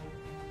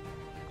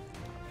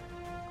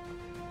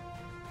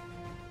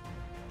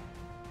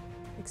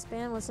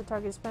 Expand once the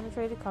target is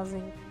penetrated,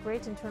 causing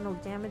great internal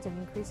damage and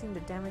increasing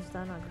the damage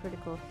done on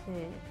critical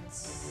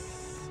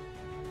hits.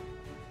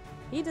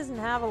 He doesn't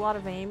have a lot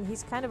of aim.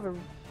 He's kind of a...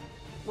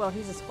 well,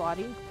 he's a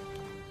squatty.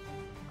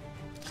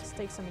 Let's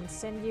take some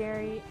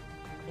incendiary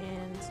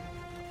and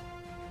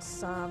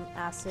some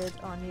acid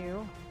on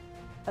you.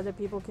 Other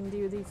people can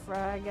do the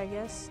frag, I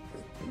guess.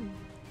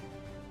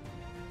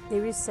 They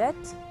reset?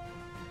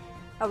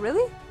 Oh,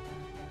 really?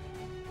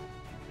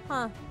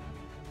 Huh.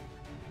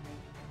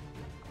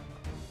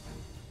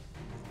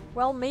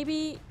 Well,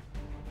 maybe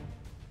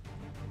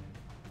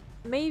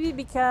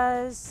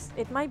because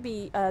it might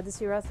be the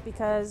Sirath,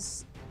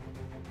 because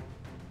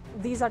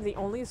these are the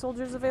only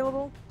soldiers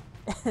available.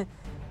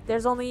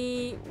 There's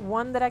only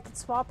one that I could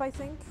swap, I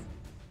think.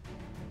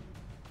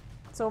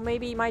 So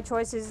maybe my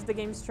choice is the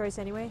game's choice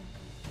anyway.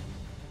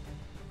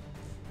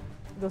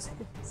 Those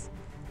hits.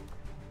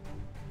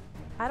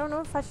 I don't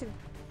know if I should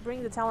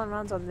bring the Talon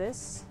rounds on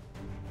this.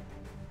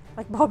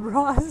 Like Bob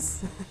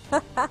Ross.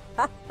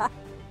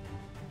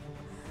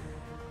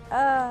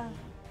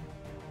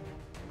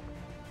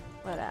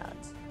 Let out.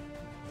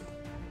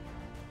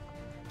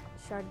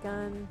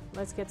 Shotgun.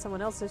 Let's get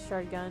someone else's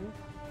shotgun.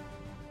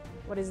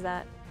 What is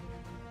that?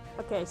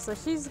 Okay, so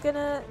she's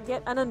gonna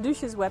get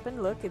Anandusha's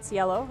weapon. Look, it's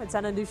yellow. It's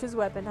Anandusha's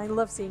weapon. I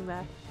love seeing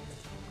that.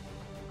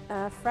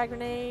 Frag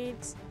grenade.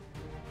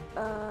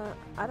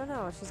 I don't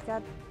know. She's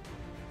got...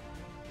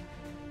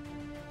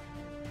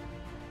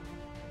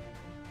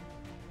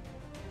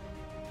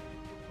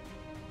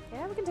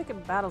 Yeah, we can take a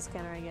battle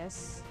scanner, I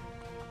guess.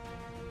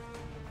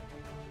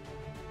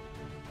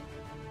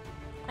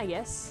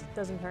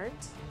 Doesn't hurt.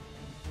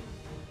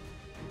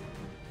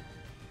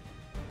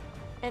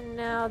 And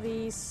now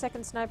the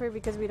second sniper,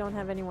 because we don't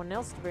have anyone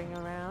else to bring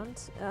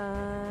around.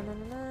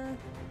 My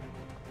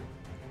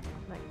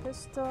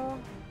pistol.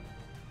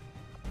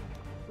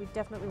 We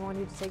definitely want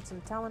you to take some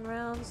Talon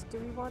rounds. Do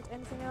we want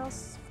anything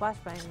else?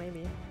 Flashbang,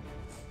 maybe.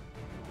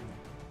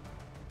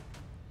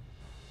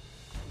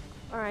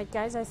 Alright,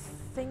 guys, I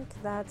think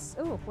that's...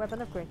 Oh,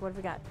 weapon upgrade. What have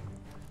we got?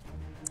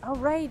 Oh,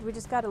 right, we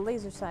just got a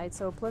laser sight,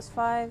 so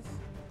 +5.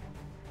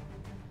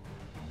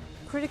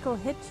 Critical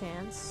hit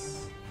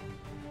chance.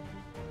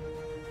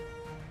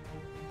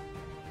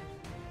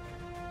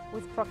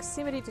 With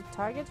proximity to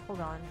target? Hold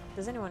on.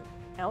 Does anyone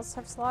else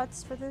have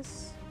slots for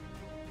this?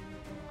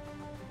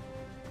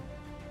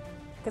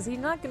 Because he's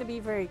not going to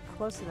be very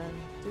close to them.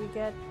 Do we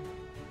get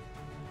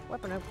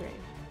weapon upgrade?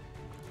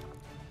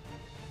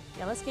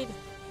 Yeah, let's get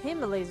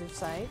him a laser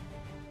sight.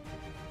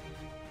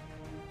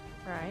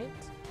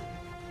 Right.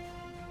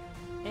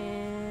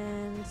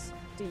 And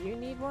do you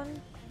need one?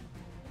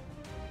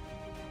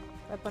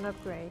 Weapon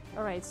upgrade.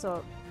 Alright,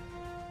 so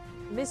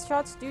missed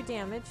shots do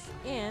damage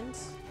and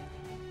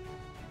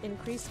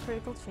increased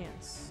critical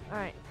chance.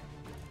 Alright.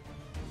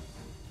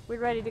 We're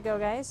ready to go,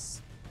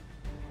 guys.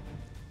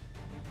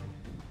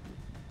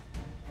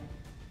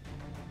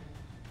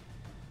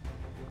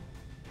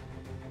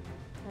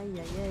 Ay,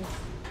 ay, ay.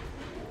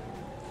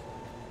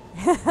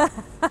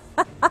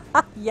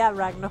 Yeah,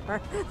 Ragnar.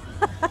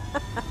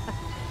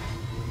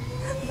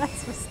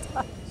 Nice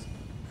moustache.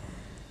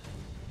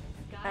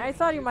 I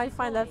thought you might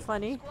find that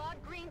funny. Squad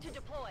green to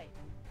deploy.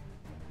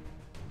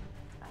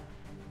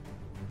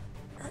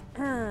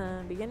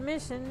 Begin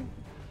mission.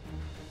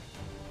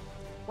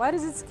 Why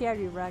does it scare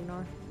you,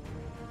 Ragnar?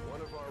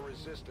 One of our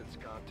resistance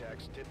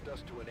contacts tipped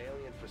us to an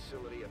alien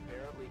facility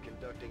apparently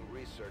conducting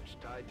research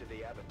tied to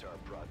the Avatar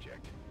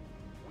project.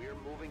 We're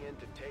moving in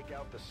to take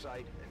out the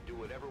site and do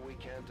whatever we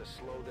can to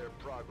slow their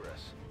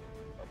progress.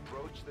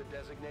 Approach the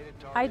designated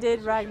target I did,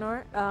 position,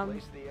 Ragnar.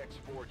 place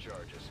the X4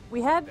 charges,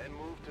 We had then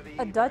move to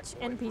the a evac Dutch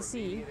point for NPC.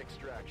 immediate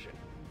extraction.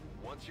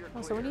 Once you're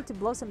Oh, so we clear, need to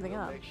blow something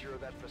we'll up. make sure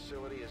that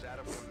facility is out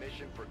of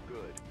commission for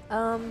good.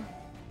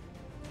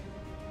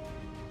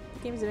 The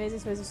game is amazing,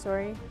 so is the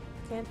story.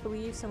 Can't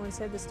believe someone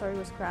said the story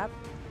was crap.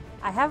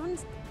 I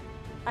haven't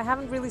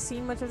really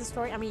seen much of the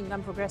story. I mean,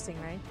 I'm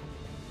progressing, right?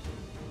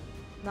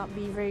 Not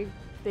be very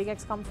big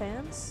XCOM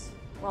fans.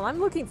 Well, I'm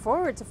looking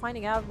forward to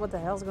finding out what the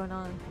hell's going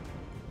on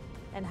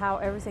and how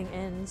everything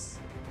ends.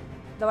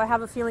 Though I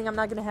have a feeling I'm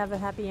not gonna have a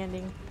happy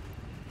ending.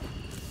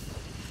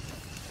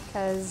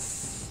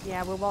 Because,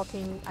 yeah, we're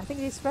walking... I think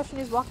the expression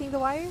is walking the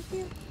wire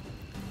here?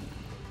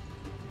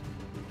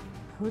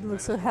 Who would look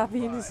so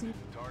happy in the seat?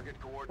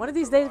 One of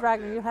these days,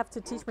 Ragnar, you'll have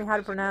to teach me how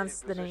to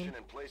pronounce the name.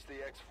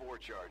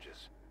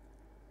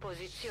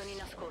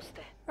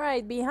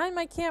 Right, behind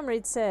my camera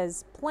it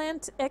says,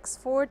 plant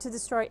X4 to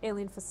destroy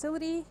alien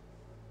facility,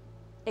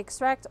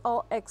 extract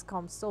all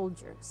XCOM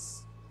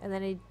soldiers. And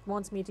then it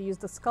wants me to use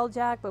the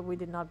skulljack, but we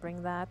did not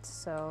bring that,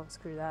 so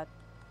screw that.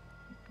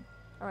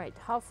 Alright,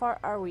 how far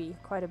are we?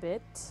 Quite a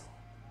bit.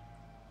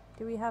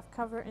 Do we have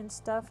cover and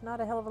stuff?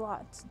 Not a hell of a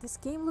lot. This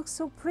game looks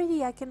so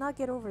pretty, I cannot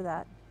get over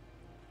that.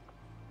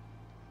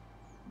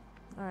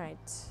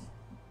 Alright.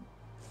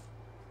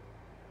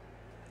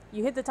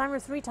 You hit the timer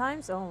 3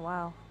 times? Oh,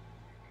 wow.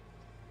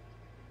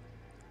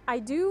 I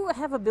do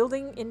have a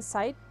building in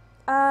sight,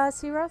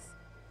 Sirath,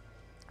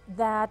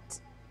 that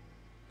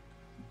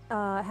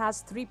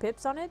has 3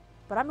 pips on it,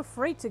 but I'm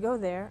afraid to go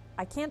there.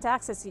 I can't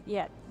access it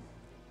yet,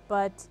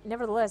 but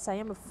nevertheless, I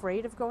am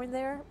afraid of going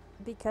there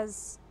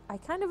because I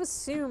kind of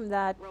assume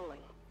that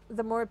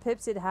the more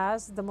pips it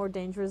has, the more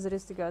dangerous it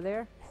is to go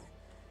there.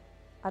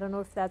 I don't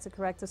know if that's a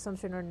correct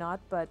assumption or not,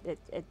 but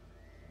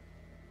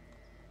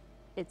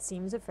it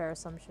seems a fair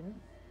assumption.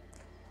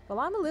 Well,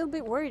 I'm a little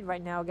bit worried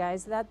right now,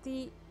 guys, that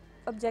the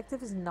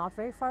objective is not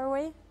very far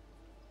away.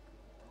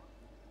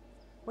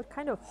 What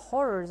kind of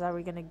horrors are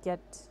we gonna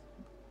get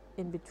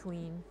in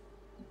between?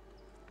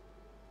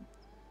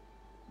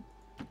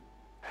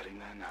 Heading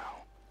there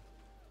now.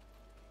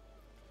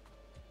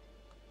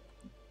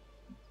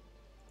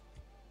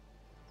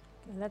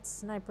 Okay, that's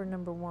sniper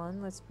number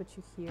 1. Let's put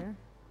you here.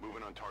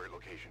 Moving on target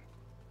location.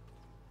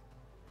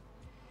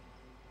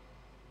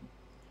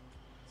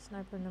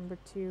 Sniper number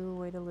 2,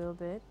 wait a little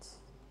bit.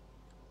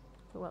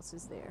 Who else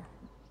is there?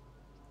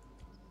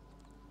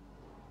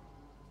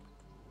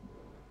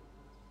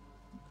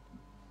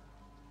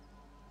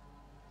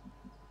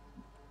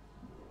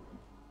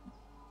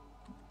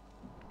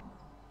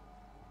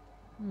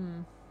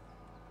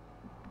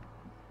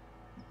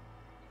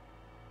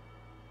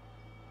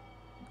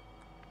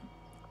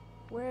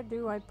 Where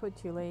do I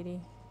put you,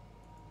 lady?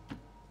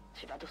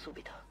 Ci vado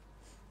subito.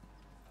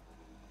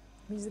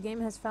 Means the game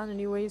has found a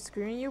new way of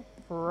screwing you?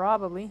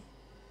 Probably.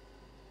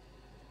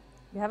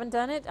 You haven't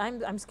done it?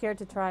 I'm scared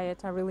to try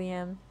it. I really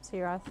am,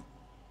 Sirath.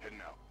 Heading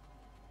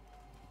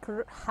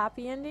out.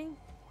 Happy ending?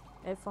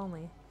 If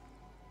only.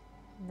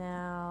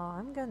 Now,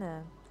 I'm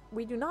gonna...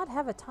 We do not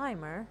have a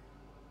timer.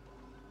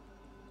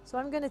 So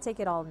I'm gonna take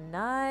it all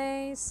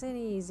nice and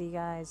easy,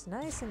 guys.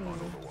 Nice and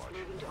easy.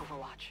 Moving to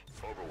Overwatch.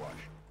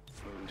 Overwatch.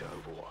 Moving to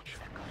Overwatch.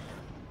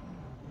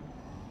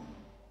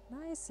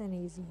 Nice and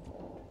easy.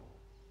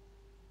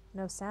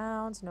 No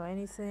sounds, no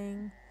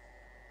anything.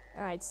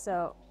 Alright,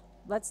 so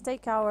let's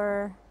take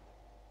our...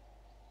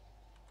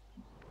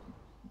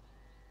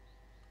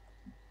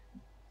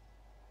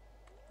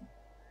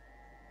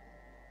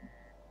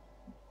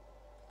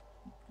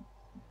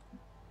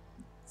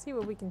 See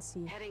what we can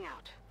see. Heading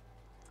out.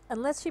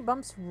 Unless she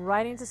bumps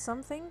right into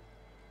something,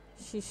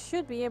 she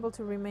should be able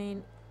to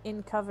remain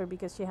in cover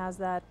because she has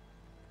that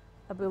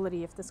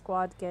ability if the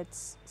squad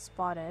gets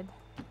spotted.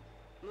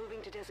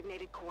 Moving to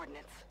designated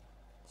coordinates.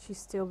 She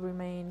still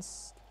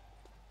remains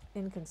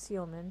in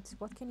concealment.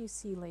 What can you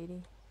see,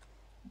 lady?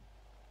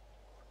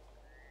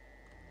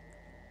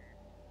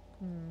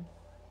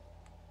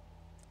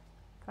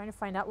 Trying to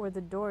find out where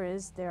the door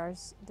is.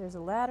 There's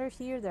a ladder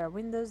here. There are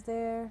windows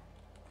there.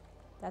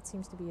 That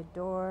seems to be a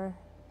door.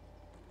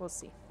 We'll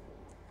see.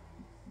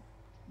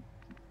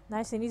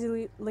 Nice and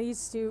easily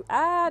leads to...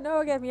 Ah,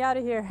 no, get me out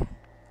of here.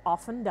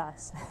 Often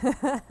does.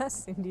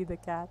 Cindy the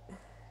cat.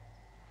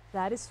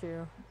 That is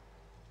true.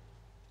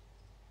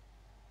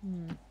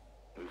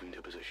 Moving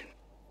to position.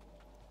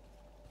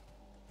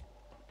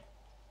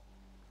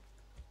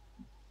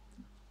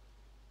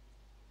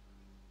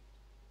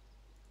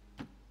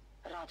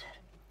 Roger.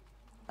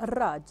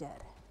 Roger.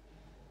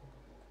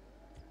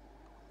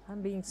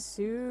 I'm being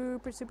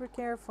super, super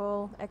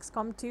careful.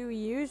 XCOM 2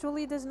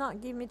 usually does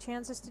not give me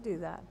chances to do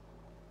that.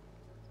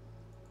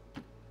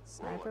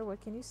 Sniper,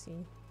 what can you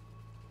see?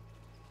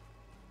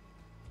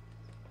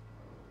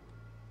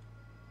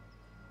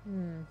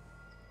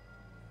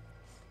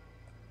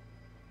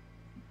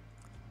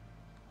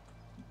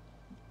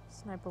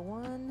 Sniper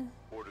 1.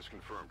 Orders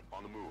confirmed.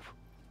 On the move.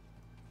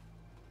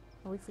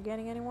 Are we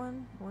forgetting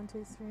anyone? 1,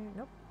 2, 3.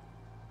 Nope.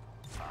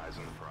 Eyes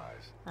on the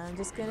prize. I'm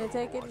just gonna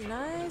take it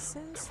nice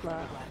and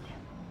slow.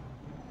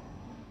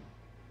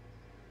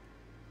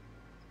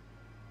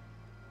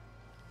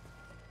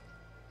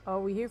 Oh,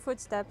 we hear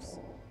footsteps.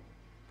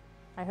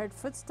 I heard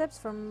footsteps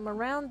from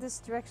around this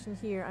direction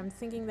here. I'm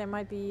thinking there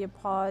might be a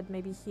pod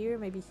maybe here,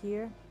 maybe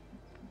here.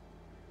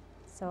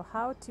 So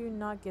how to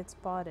not get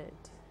spotted?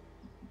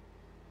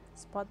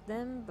 Spot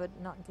them, but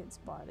not get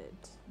spotted.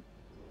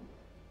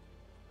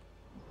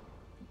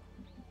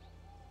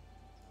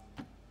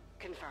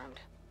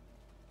 Confirmed.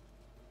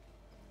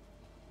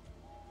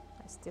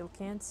 I still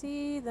can't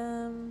see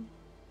them,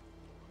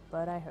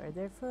 but I heard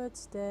their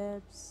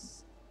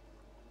footsteps.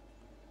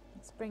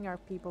 Let's bring our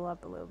people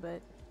up a little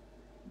bit.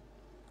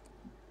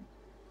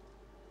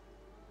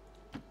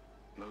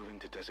 Moving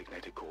to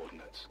designated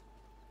coordinates.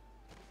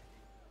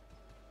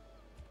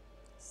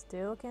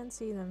 Still can't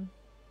see them.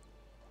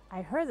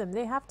 I heard them.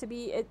 They have to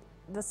be...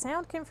 the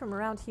sound came from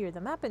around here.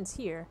 The map ends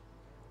here.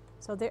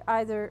 So they're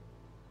either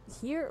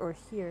here or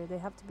here. They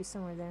have to be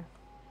somewhere there.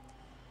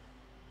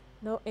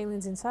 No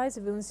aliens inside.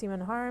 Civilians seem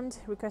unharmed.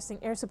 Requesting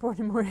air support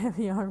and more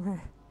heavy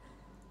armor.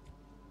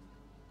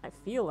 I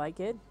feel like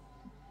it.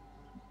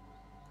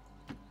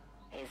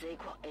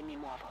 Eseguo e mi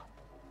muovo.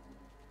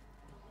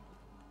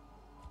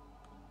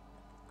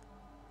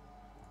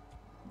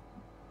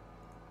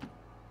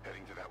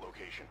 Heading to that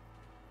location.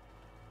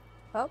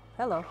 Oh,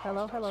 hello,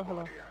 hello, hello,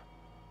 hello.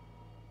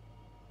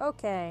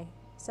 Okay,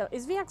 so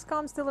is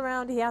VXCOM still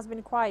around? He has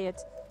been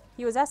quiet.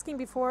 He was asking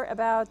before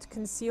about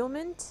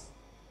concealment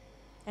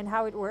and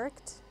how it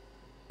worked,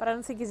 but I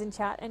don't think he's in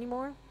chat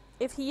anymore.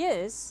 If he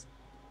is,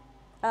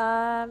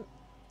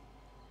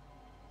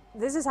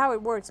 this is how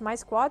it works. My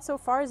squad so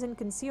far is in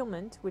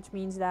concealment, which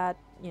means that,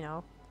 you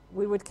know,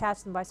 we would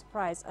catch them by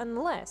surprise,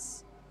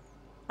 unless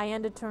I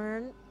end a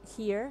turn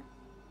here,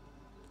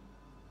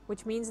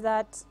 which means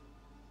that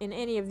in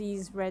any of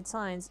these red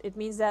signs, it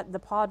means that the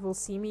pod will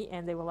see me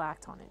and they will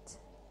act on it.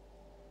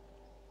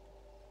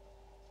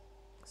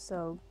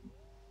 So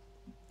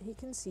he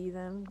can see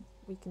them.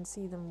 We can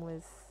see them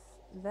with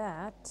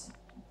that.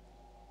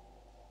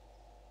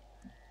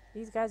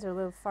 These guys are a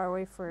little far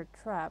away for a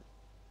trap.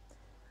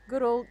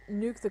 Good old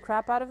nuke the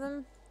crap out of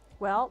them.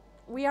 Well,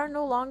 we are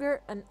no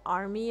longer an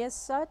army as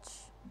such.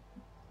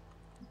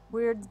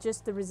 We're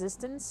just the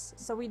resistance.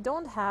 So we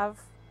don't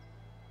have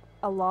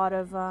a lot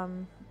of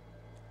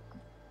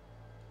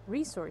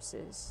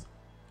resources.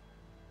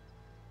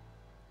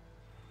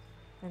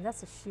 And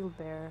that's a shield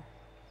bearer.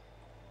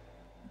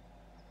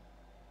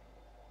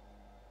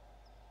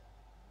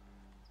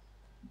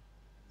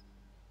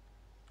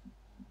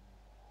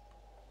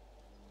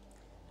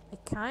 I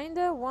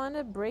kinda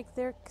wanna break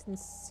their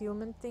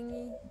concealment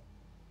thingy.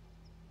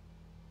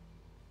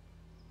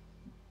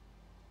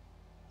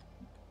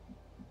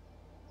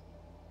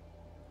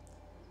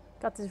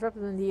 Got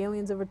disrupted when the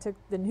aliens overtook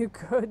the new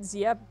codes.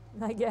 Yep,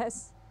 I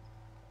guess.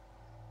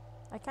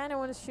 I kind of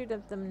want to shoot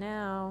at them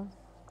now.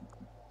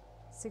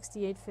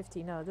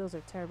 68.50. No, those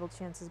are terrible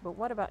chances. But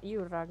what about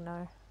you,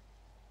 Ragnar?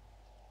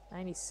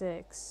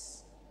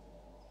 96.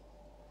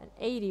 An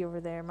 80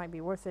 over there might be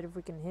worth it if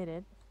we can hit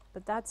it.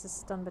 But that's a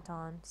stun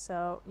baton.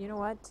 So, you know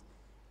what?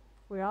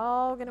 We're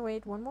all gonna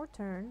wait one more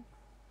turn.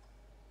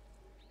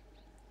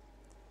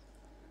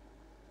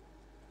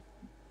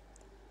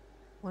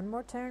 One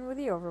more turn with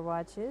the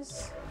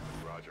overwatches.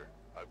 Roger.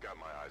 I've got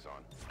my eyes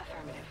on.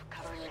 Affirmative.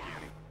 Covering now.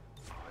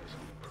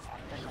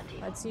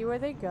 Affirmative. Let's see where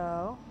they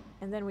go.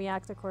 And then we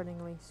act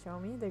accordingly. Show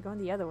me. They're going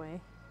the other way.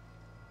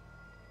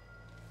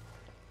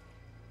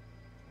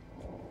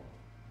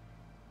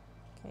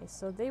 Okay,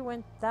 so they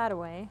went that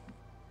way.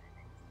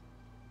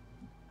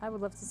 I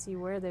would love to see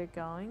where they're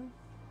going.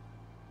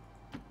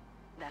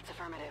 That's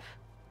affirmative.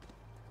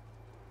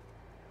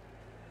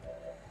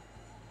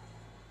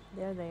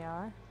 There they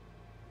are.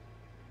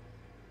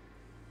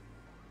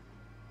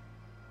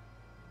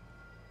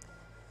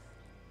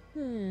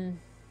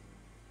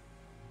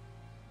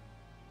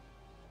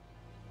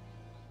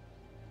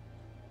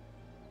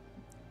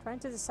 Trying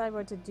to decide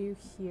what to do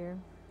here.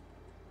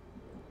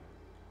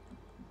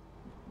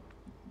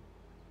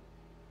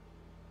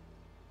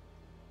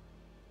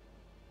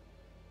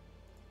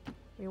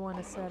 We want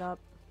to set up.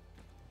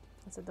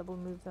 That's a double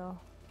move though.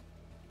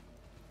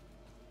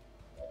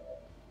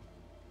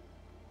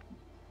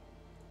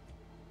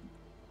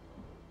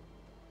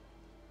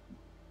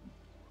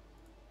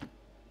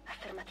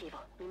 Affermativo.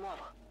 Mi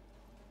muovo.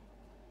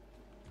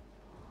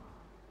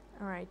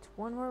 Alright,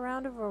 one more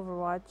round of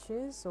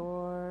overwatches,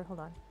 or hold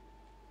on.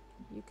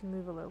 You can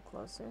move a little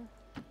closer.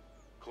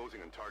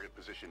 Closing on target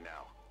position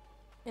now.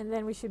 And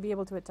then we should be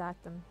able to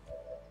attack them.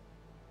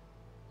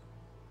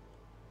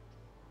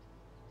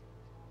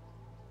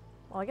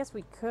 Well, I guess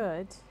we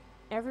could.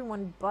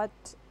 Everyone but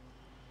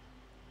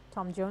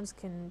Tom Jones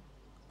can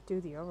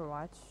do the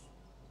Overwatch.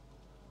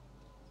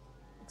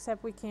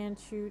 Except we can't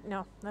shoot.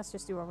 No, let's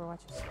just do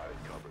Overwatch. Got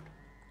it covered.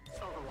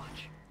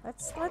 Overwatch.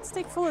 Let's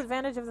take full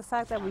advantage of the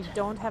fact that we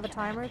don't have a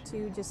timer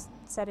to just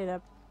set it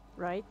up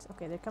right.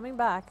 Okay, they're coming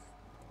back.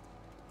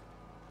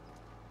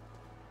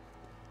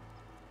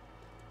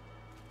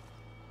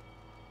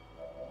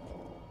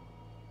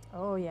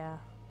 Oh yeah.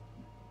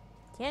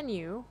 Can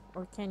you,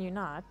 or can you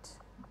not,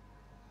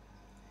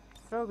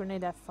 throw a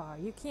grenade that far?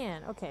 You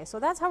can. Okay, so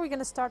that's how we're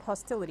gonna start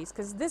hostilities,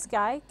 because this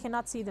guy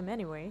cannot see them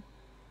anyway.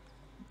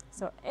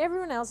 So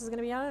everyone else is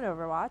gonna be on an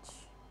Overwatch.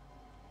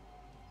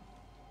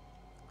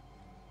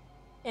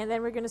 And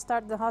then we're gonna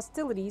start the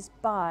hostilities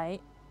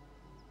by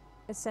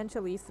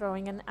essentially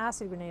throwing an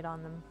acid grenade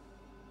on them.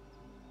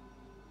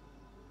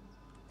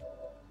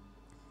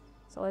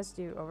 So let's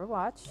do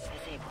Overwatch.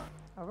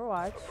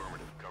 Overwatch.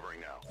 Affirmative. Covering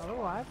now.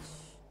 Overwatch.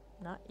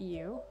 Not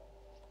you.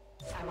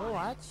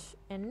 Overwatch.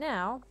 And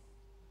now,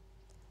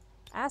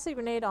 acid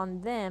grenade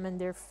on them and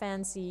their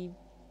fancy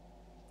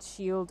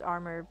shield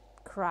armor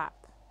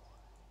crap.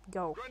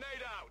 Go.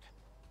 Grenade out.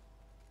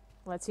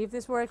 Let's see if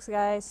this works,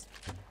 guys.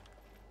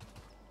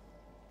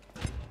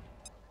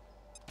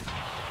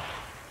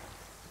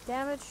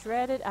 Damage,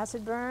 shredded,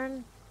 acid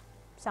burn.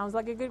 Sounds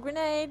like a good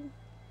grenade.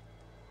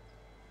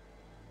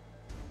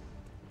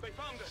 They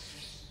found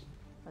us.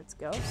 Let's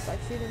go. Start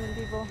shooting them,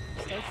 people.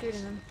 Start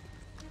shooting them.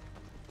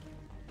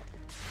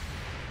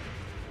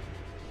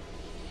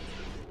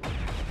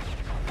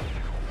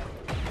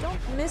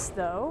 Don't miss,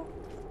 though.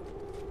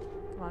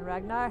 Come on,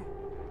 Ragnar.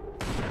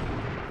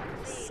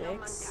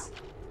 6.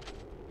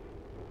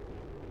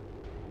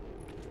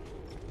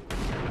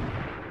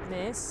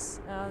 Miss.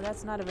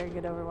 That's not a very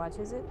good Overwatch,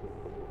 is it?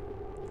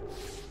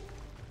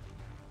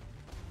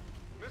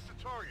 Miss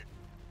the target.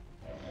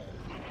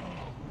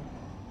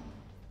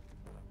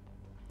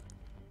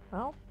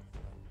 Well.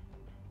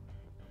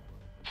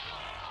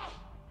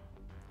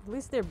 At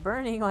least they're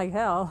burning like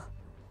hell.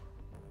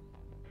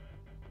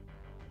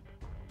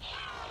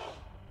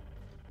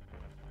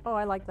 Oh,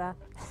 I like that.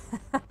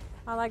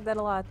 I like that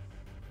a lot.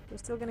 They're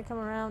still gonna come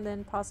around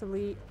and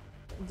possibly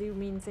do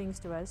mean things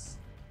to us.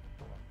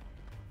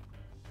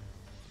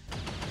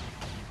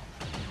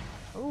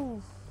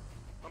 Ooh.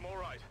 I'm all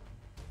right.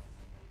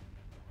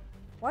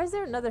 Why is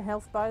there another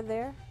health bar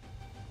there?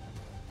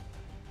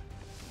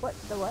 What?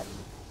 The what?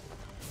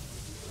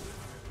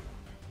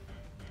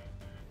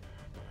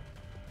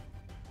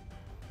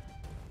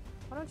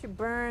 Why don't you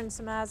burn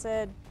some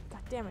acid?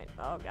 God damn it.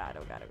 Oh god,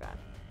 oh god, oh god.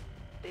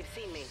 They've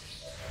seen me.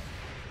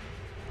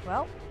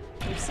 Well,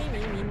 you see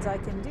me means I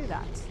can do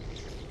that.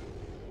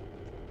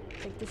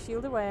 Take the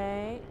shield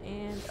away,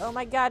 and oh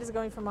my god, it's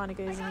going for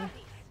Monica, isn't he?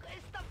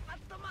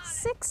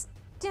 6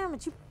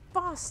 damage, you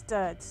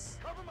bastards!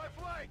 Cover my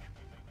flank.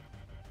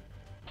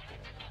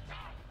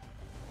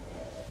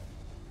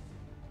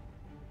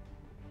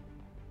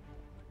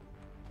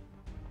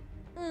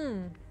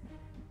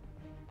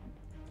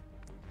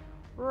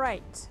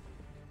 Right.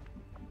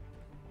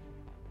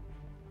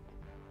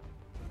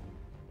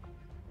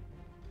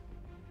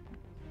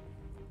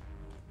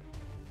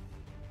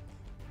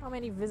 How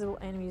many visible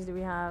enemies do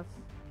we have?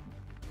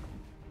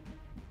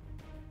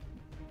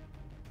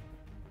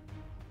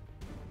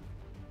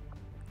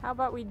 How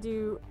about we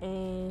do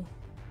a...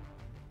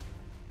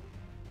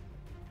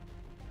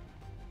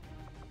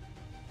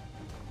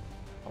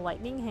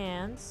 lightning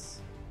hands.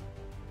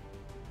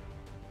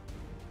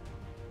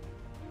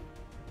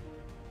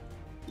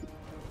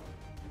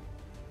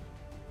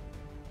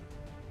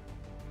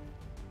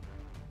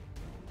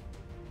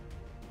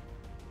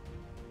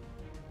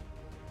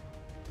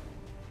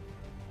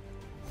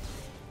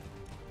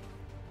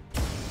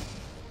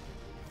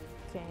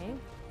 Okay.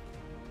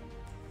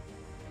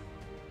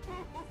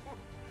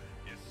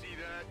 You see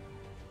that?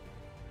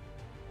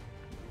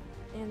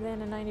 And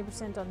then a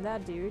 90% on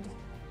that dude.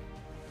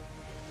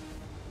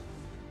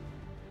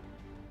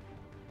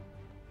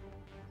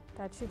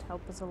 That should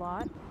help us a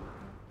lot.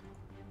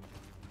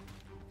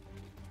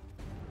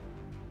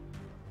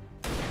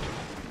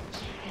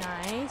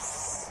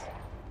 Nice.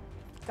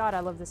 God, I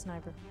love this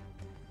sniper.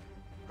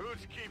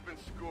 Who's keeping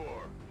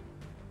score?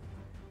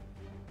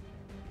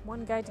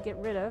 One guy to get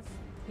rid of.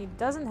 He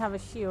doesn't have a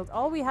shield.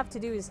 All we have to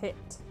do is hit.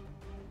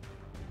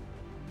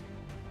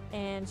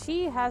 And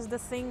she has the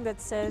thing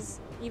that says,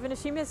 even if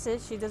she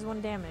misses, she does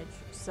 1 damage.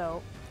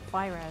 So,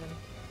 fire at him.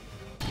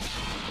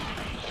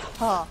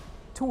 Huh.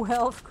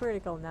 12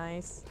 critical.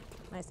 Nice.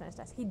 Nice, nice,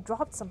 nice. He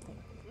dropped something.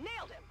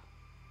 Nailed him.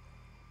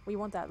 We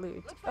want that loot.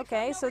 Looks like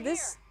Okay, something so over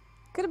this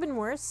could have been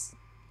worse.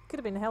 Could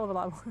have been a hell of a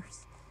lot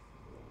worse.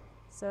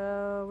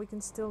 So, we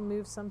can still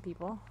move some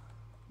people.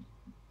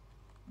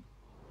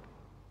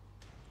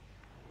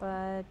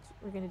 But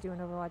we're gonna do an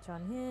overwatch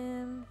on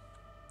him.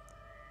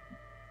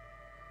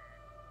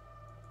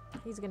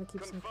 He's gonna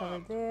keep some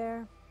cover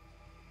there.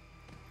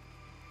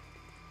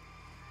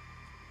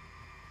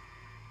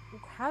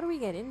 How do we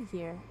get in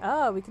here?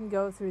 Oh, we can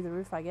go through the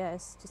roof, I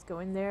guess. Just go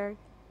in there,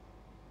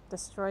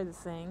 destroy the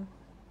thing.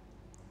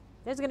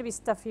 There's gonna be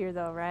stuff here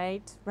though,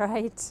 right?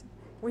 Right?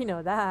 We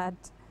know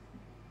that.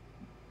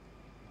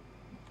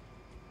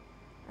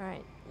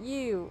 Alright,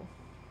 you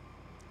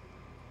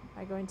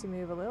are going to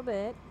move a little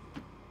bit.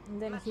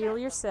 And then heal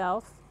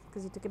yourself,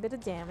 because you took a bit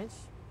of damage.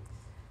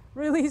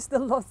 Release the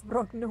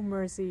Lothbrok, no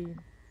mercy.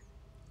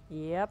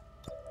 Yep.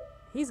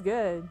 He's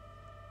good.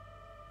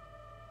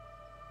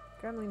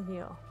 Gremlin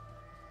heal.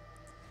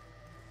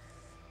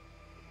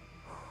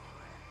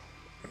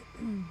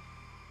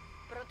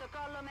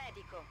 Protocollo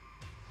medico.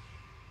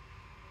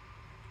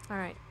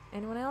 Alright,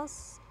 anyone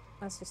else?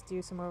 Let's just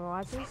do some more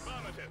watches.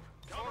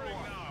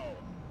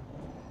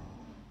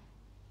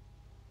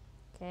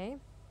 Okay.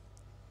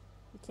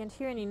 We can't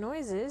hear any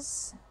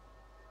noises.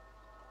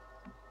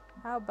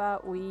 How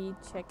about we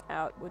check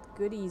out what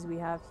goodies we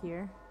have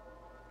here?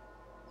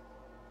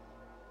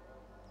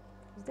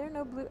 Is there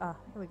no blue? Ah,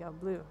 here we go.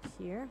 Blue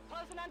here.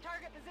 Closing on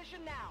target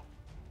position now.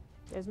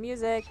 There's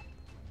music.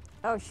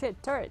 Oh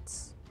shit,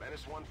 turrets.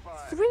 Menace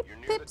 1-5. 3 You're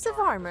near the pips of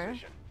target armor.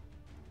 position.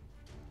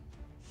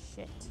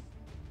 Shit.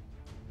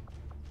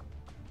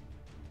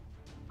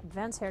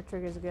 Advanced hair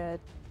trigger is good.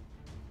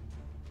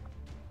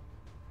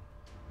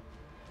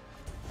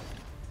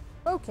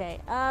 Okay,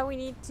 we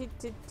need to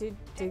You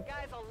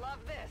guys will love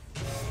this.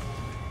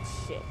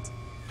 shit.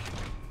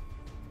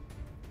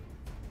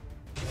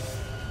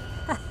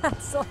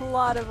 That's a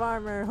lot of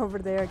armor over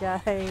there,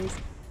 guys.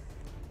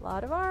 A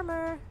lot of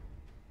armor.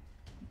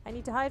 I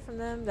need to hide from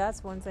them.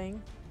 That's one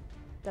thing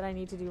that I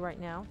need to do right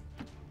now.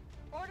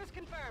 Orders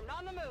confirmed.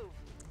 On the move.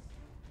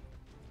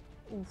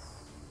 Oof.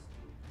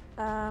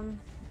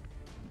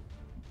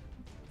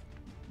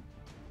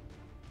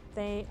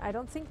 I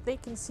don't think they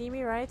can see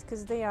me, right?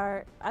 Because they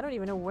are... I don't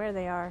even know where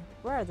they are.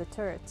 Where are the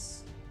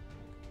turrets?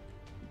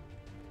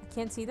 I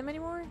can't see them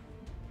anymore?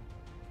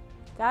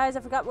 Guys,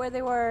 I forgot where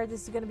they were.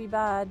 This is gonna be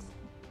bad.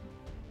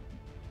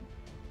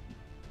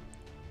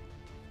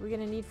 We're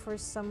gonna need for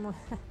some...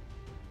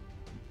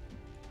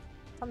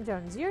 Tom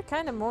Jones, you're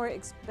kind of more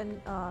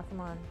oh, come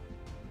on.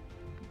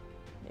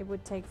 It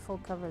would take full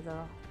cover,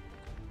 though.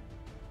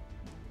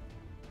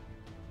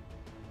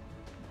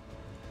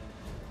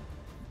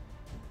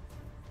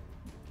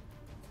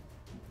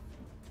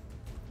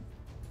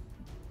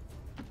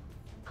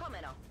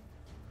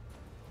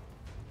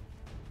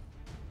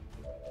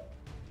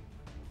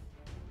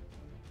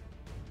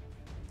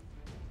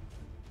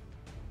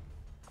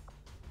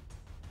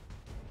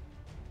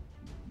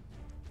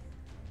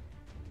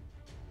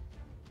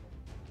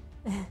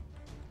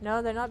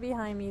 No, they're not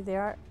behind me. They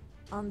are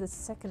on the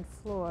 2nd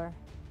floor.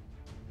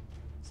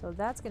 So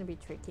that's gonna be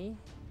tricky.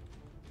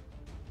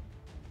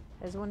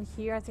 There's one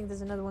here. I think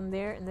there's another one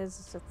there. And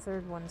there's a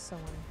 3rd one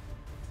somewhere.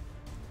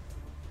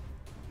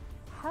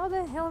 How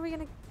the hell are we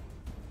gonna...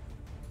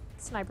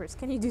 Snipers,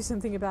 can you do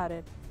something about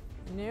it?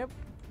 Nope.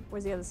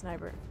 Where's the other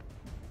sniper?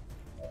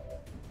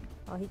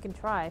 Oh, he can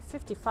try.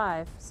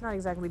 55. It's not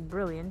exactly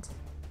brilliant.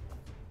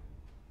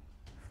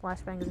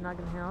 Flashbang is not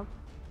gonna help.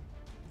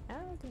 Oh,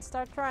 we can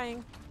start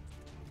trying.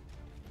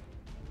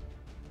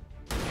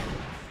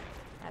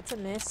 That's a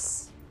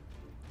miss.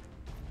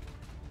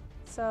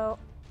 So,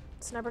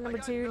 sniper number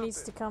 2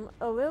 needs to come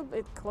a little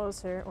bit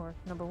closer, or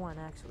number 1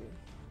 actually.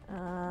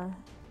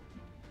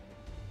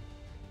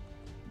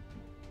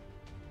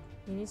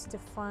 He needs to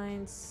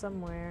find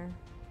somewhere.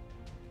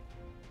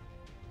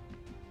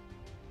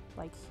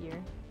 Like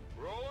here.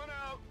 Rolling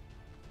out.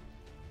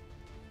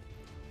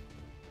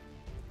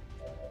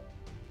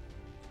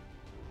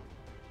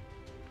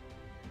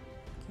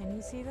 Can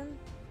he see them?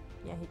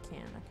 Yeah, he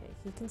can. Okay,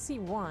 he can see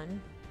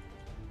one.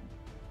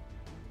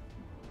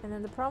 And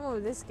then the problem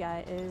with this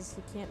guy is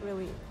he can't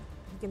really...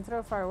 He can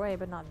throw far away,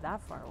 but not that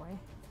far away.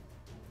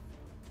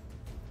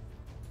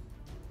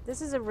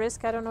 This is a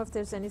risk. I don't know if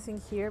there's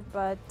anything here,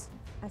 but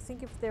I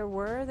think if there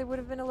were, they would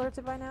have been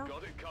alerted by now.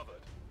 Got it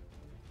covered.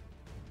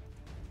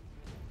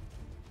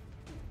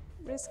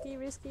 Risky,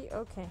 risky.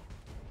 Okay.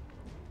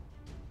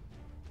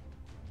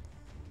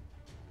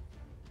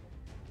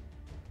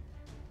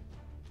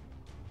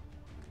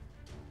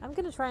 I'm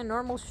gonna try a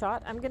normal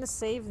shot. I'm gonna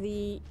save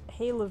the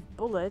hail of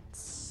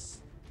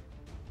bullets.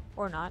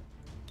 Or not.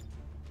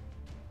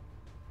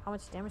 How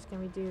much damage can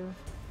we do?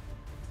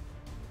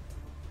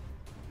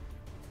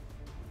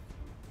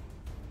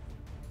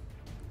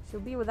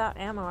 She'll be without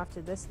ammo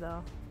after this,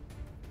 though.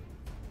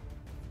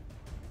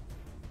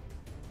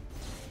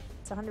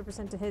 It's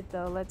 100% to hit,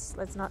 though.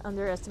 Let's not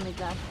underestimate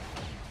that.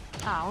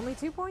 Ah, only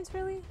 2 points,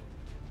 really?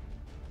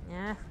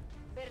 Yeah.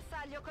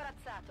 Bersaglio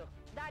corazzato.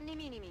 Danni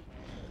minimi.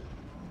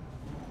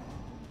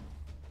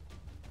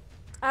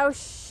 Oh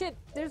shit!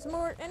 There's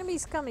more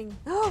enemies coming.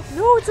 Oh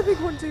no! It's a big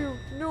one too.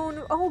 No,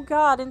 no! Oh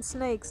god! And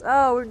snakes.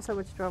 Oh, we're in so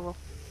much trouble.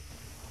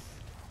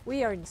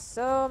 We are in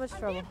so much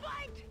trouble.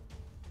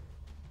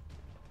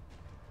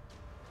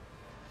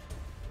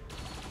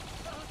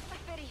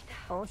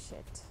 Oh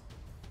shit.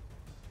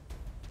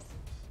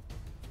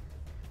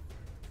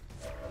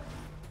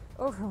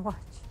 Overwatch.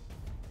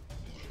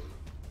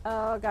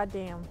 Oh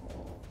goddamn.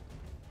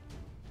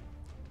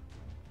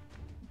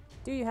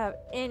 Do you have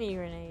any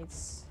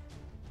grenades?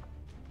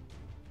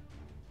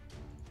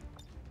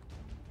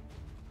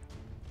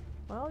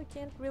 Well, we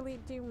can't really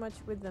do much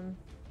with them.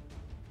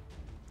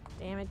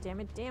 Damn it,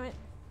 damn it, damn it.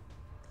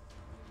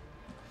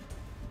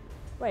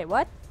 Wait,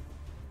 what?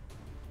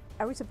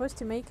 Are we supposed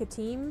to make a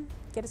team?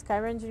 Get a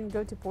Skyranger and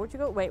go to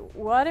Portugal? Wait,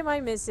 what am I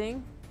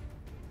missing?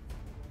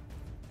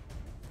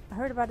 I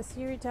heard about a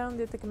theory telling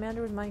that the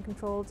commander was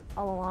mind-controlled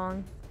all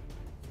along.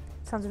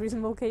 Sounds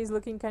reasonable. Kay's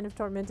looking kind of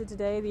tormented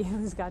today. The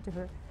aliens got to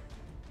her.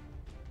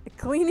 The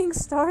cleaning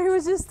story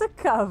was just a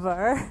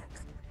cover.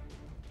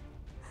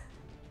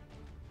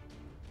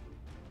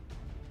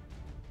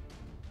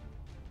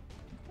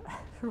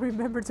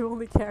 Remember to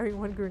only carry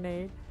 1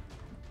 grenade.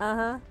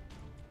 Uh-huh.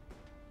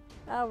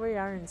 Oh, we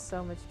are in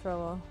so much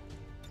trouble.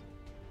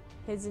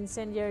 His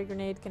incendiary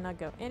grenade cannot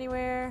go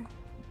anywhere.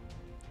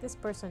 This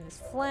person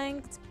is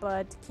flanked,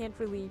 but can't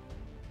really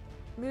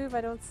move,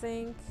 I don't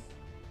think.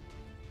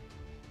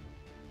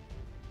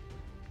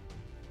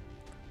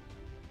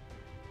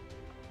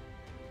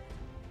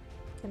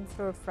 Can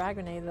throw a frag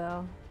grenade,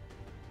 though.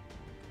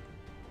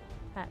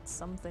 That's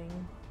something.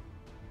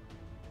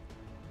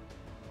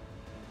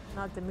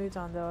 Not the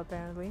Mouton, though,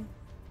 apparently.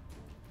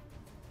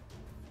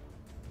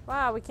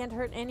 Wow, we can't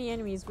hurt any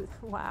enemies with...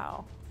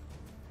 Wow.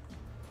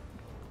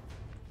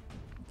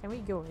 Can we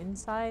go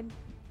inside,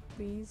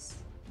 please?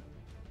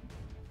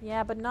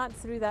 Yeah, but not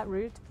through that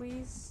route,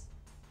 please.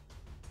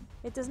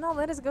 It does not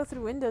let us go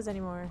through windows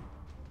anymore.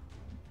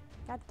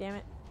 God damn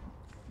it.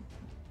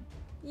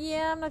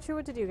 Yeah, I'm not sure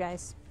what to do,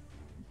 guys.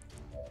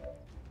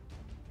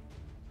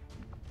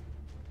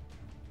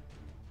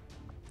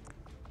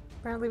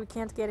 Apparently we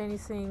can't get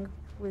anything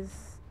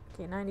with,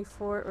 okay,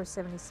 94 or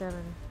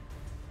 77.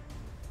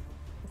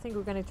 I think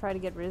we're gonna try to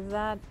get rid of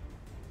that.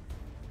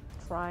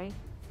 Try.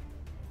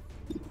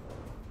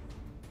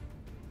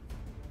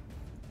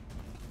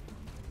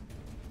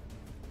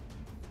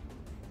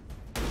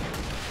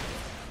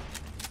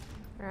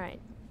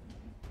 Alright.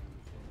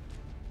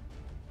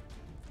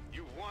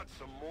 You want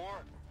some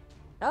more?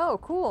 Oh,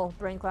 cool,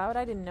 Brain Cloud.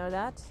 I didn't know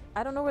that.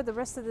 I don't know where the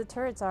rest of the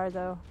turrets are,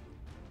 though.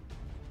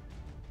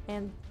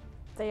 And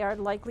they are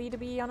likely to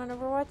be on an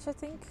Overwatch, I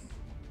think.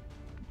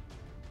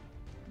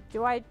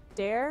 Do I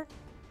dare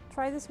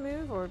try this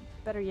move, or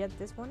better yet,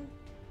 this one?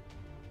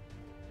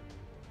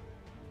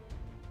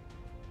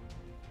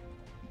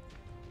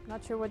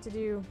 Not sure what to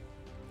do.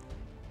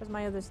 Where's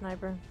my other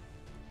sniper?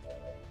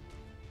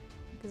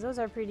 Because those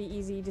are pretty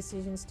easy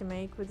decisions to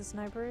make with the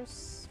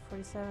snipers.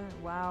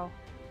 47, wow.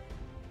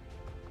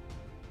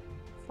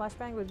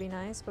 Flashbang would be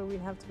nice, but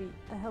we'd have to be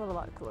a hell of a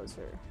lot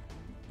closer.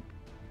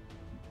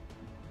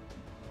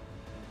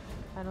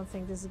 I don't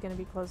think this is gonna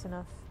be close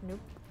enough. Nope.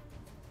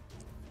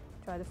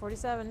 Try the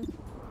 47.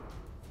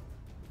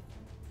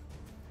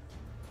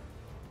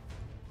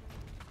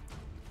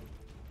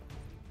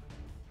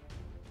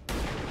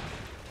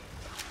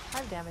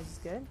 5 damage is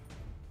good.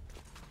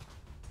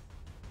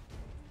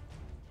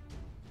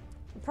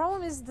 The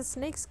problem is the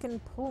snakes can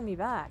pull me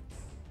back.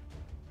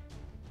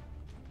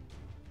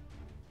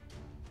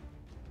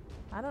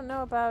 I don't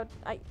know about...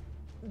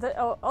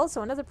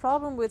 also, another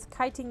problem with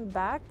kiting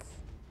back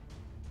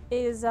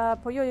is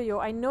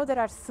Poyoyo. I know there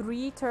are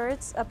 3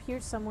 turrets up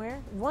here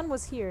somewhere. One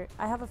was here.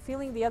 I have a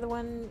feeling the other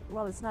one...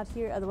 Well, it's not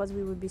here, otherwise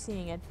we would be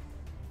seeing it.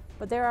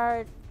 But there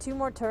are 2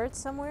 more turrets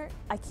somewhere.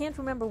 I can't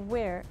remember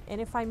where.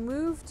 And if I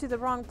move to the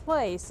wrong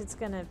place, it's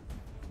gonna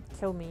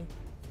kill me.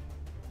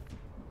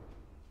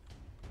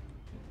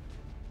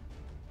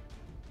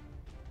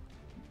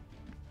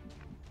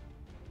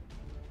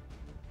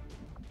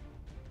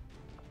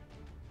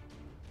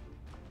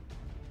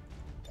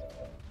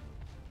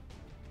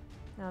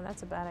 No,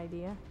 that's a bad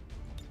idea.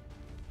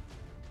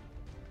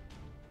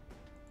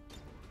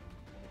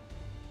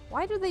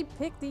 Why do they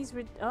pick these?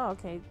 Oh,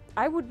 okay.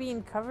 I would be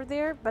in cover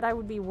there, but I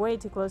would be way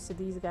too close to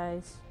these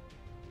guys.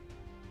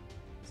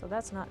 So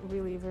that's not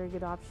really a very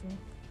good option.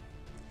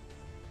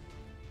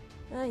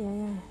 Oh,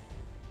 yeah.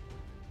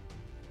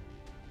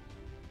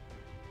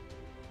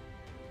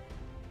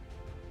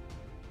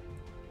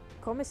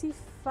 Come si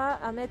fa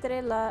a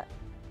mettere la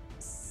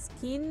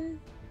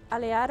skin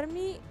alle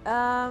armi?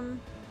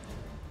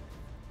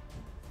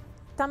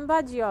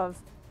 Tambagiov.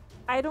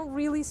 I don't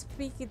really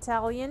speak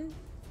Italian.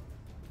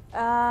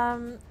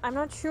 I'm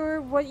not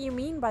sure what you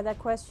mean by that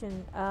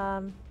question.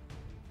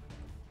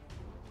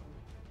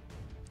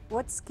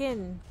 What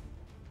skin?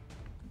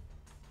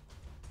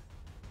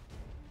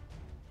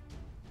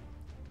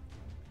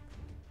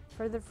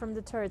 Further from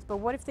the turrets. But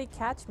what if they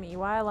catch me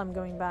while I'm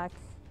going back?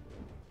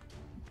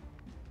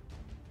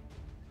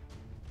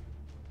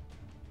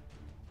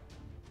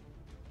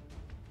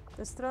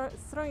 Does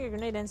throwing a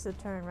grenade ends the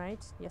turn,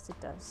 right? Yes, it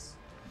does.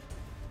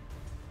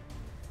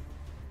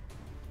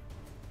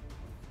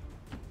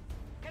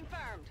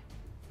 Confirmed.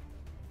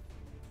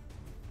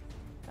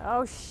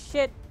 Oh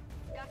shit!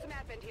 Got some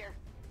advent here.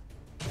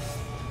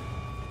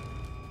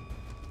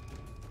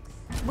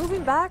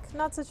 Moving back,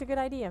 not such a good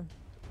idea.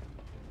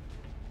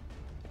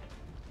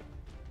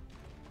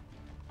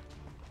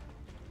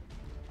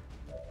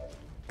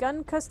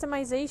 Gun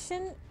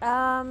customization.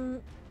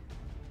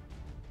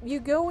 You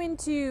go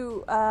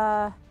into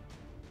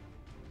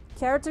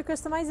character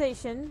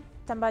customization,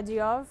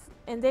 Tambagiov,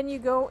 and then you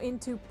go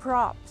into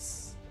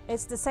props.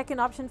 It's the second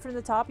option from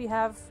the top. You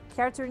have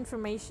character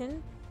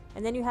information,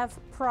 and then you have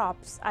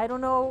props. I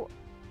don't know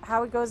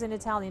how it goes in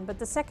Italian, but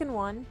the second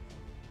one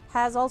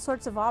has all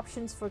sorts of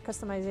options for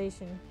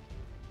customization.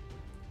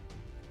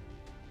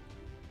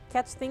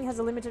 Catch thing has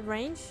a limited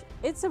range.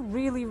 It's a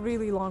really,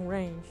 really long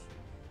range.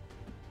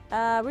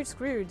 We're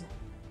screwed.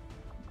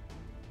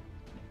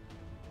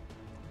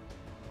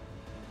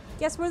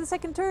 Guess where the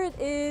second turret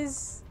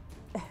is?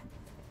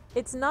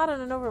 It's not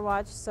on an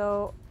Overwatch,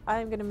 so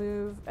I'm gonna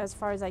move as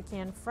far as I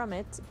can from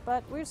it,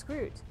 but we're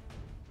screwed.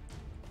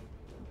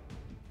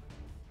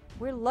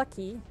 We're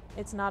lucky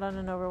it's not on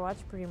an Overwatch,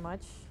 pretty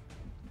much.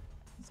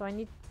 So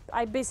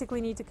I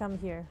basically need to come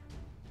here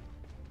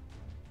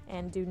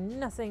and do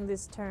nothing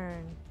this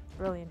turn.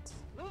 Brilliant.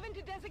 Moving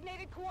to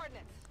designated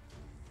coordinates.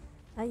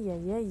 Ay,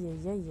 ay, ay, ay,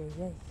 ay,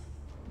 ay, ay.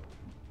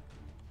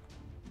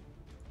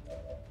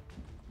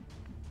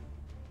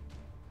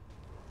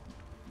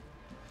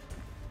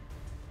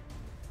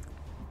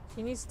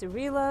 She needs to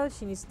reload,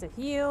 she needs to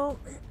heal,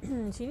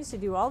 she needs to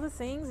do all the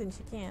things and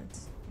she can't.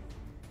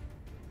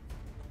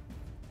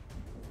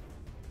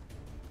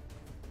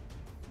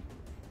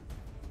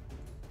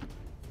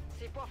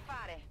 Si può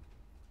fare.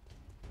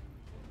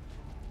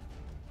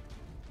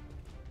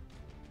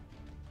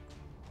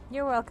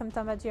 You're welcome,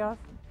 Tambagiov.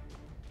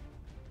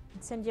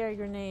 Incendiary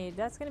grenade.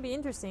 That's gonna be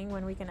interesting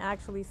when we can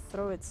actually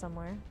throw it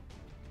somewhere.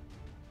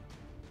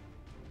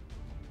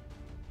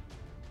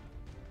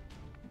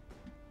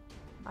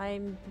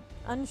 I'm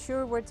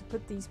unsure where to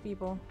put these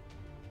people,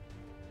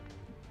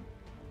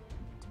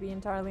 to be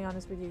entirely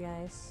honest with you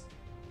guys.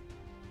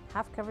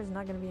 Half cover is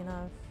not going to be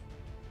enough.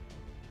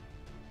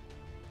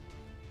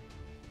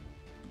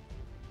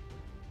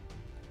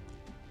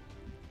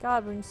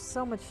 God, we're in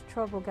so much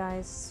trouble,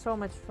 guys. So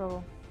much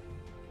trouble.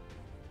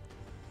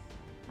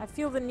 I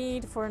feel the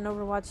need for an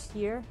Overwatch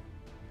here.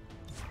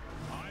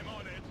 I'm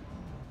on it.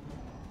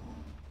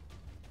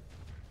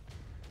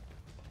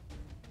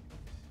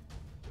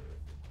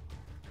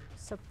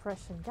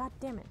 Suppression. God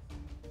damn it.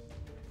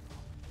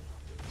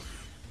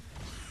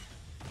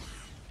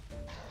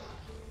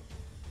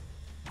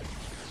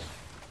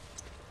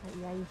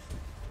 Ay, ay.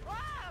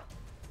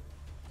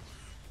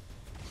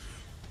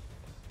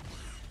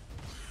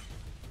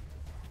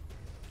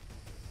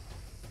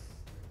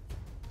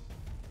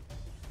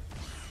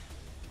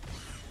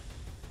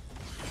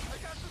 I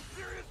got some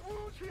serious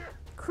wounds here.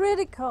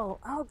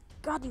 Critical! Oh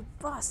god, you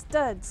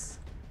bastards!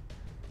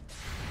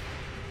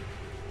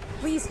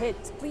 Please hit,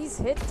 please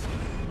hit.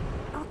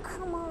 Oh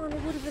come on, it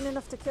would have been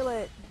enough to kill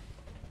it.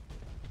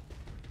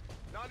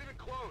 Not even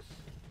close.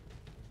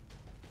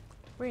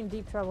 We're in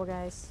deep trouble,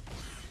 guys.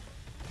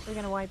 We're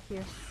gonna wipe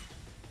here.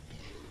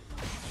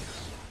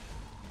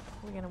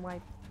 We're gonna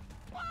wipe.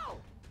 Whoa!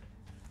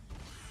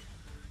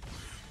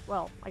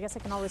 Well, I guess I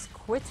can always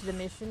quit the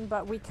mission,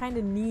 but we kind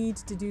of need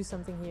to do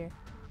something here.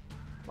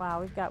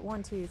 Wow, we've got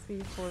 1, 2, 3,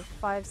 4,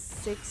 5,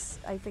 6,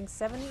 I think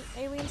 7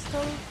 aliens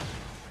total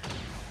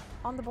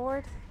on the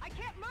board. I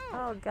can't move.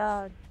 Oh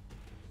god.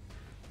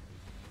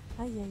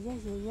 Ay, ay, ay,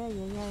 ay, ay,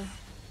 ay, ay.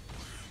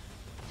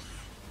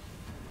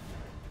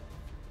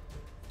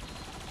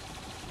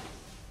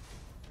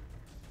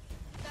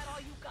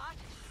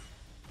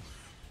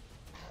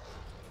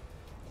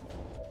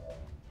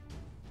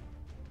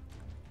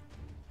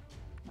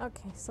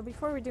 Okay, so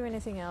before we do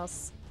anything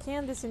else,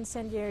 can this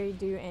incendiary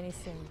do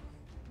anything?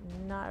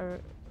 Not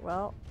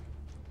well,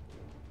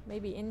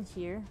 maybe in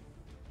here.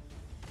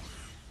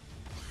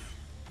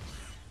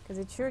 Because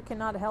it sure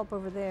cannot help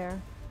over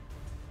there.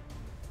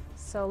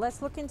 So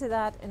let's look into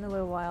that in a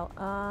little while.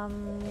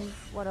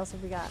 What else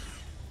have we got?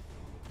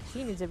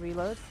 He needs a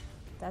reload,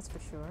 that's for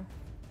sure.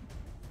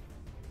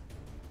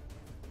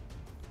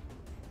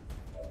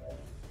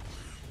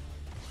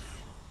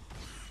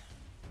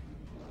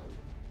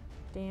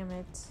 Damn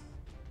it.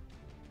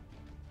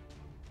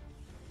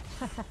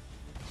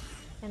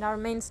 And our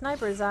main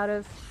sniper is out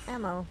of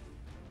ammo.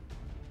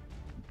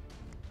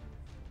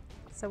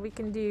 So we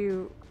can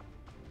do...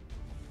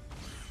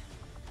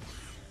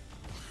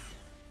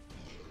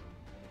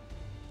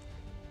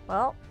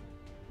 Well,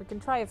 we can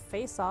try a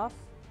face-off.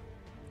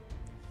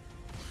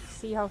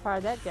 See how far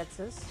that gets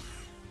us.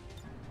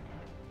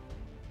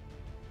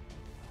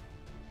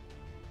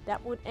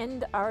 That would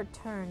end our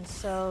turn,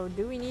 so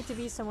do we need to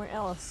be somewhere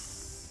else?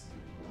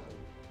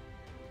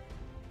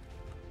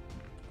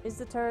 Is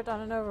the turret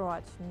on an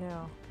Overwatch?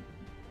 No.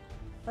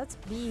 Let's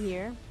be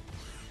here.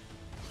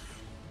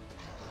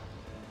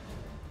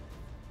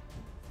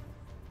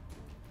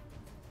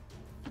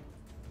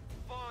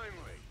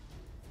 Finally.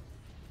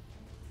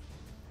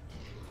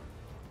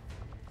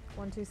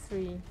 1, 2,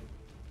 3.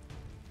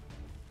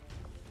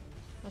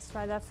 Let's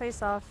try that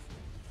face off.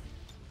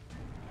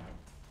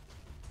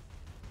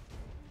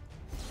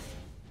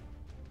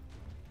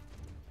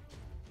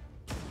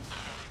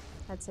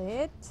 That's a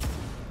hit.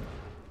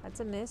 That's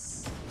a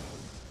miss.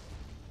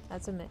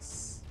 That's a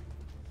miss.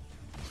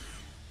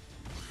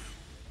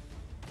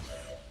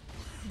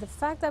 The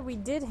fact that we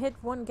did hit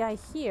one guy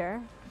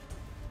here,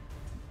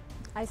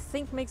 I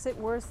think makes it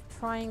worth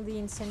trying the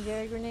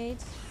incendiary grenade.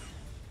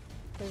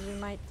 Because we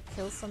might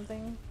kill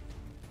something.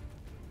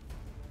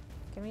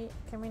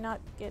 Can we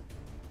not get...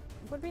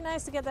 Would be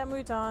nice to get that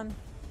Mouton.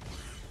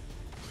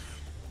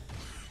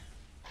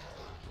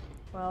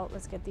 Well,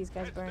 let's get these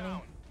guys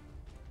burning.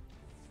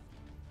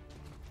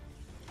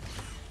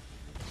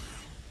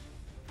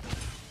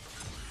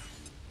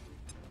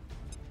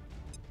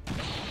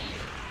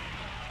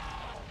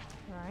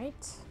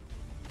 Right.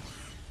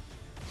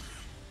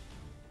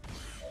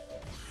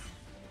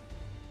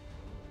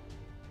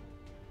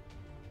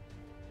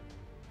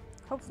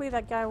 Hopefully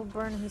that guy will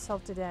burn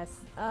himself to death.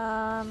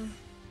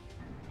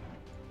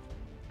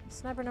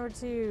 Sniper number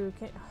 2.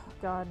 Oh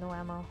god, no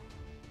ammo.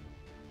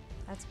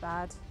 That's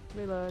bad.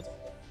 Reload.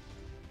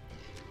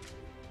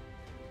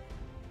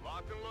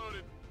 Locked and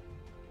loaded.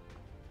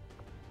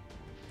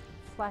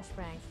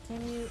 Flashbang.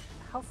 Can you...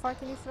 How far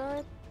can you throw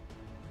it?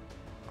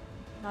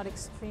 Not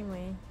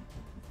extremely.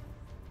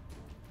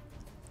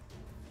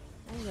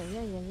 Ay, ay,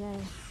 ay, ay, ay.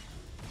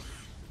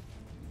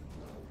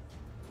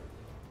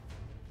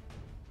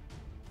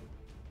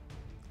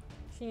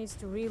 She needs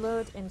to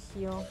reload and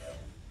heal.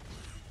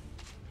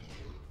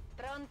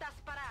 Pronta a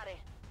sparare.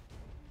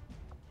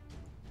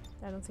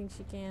 I don't think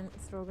she can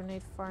throw a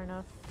grenade far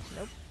enough.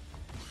 Nope.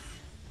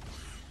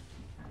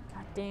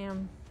 God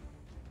damn.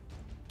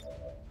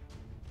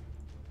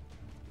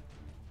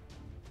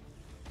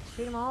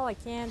 Shoot them all? I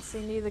can't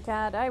see neither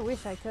cat. I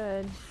wish I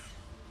could.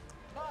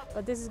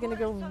 But this is gonna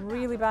go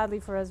really badly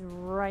for us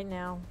right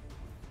now.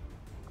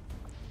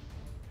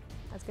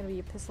 That's gonna be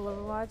a pistol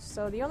Overwatch.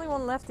 So the only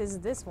one left is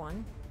this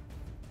one.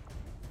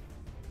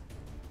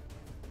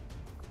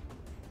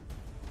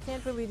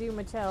 Can't really do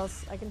much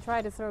else. I can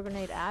try to throw a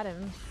grenade at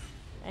him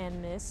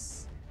and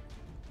miss.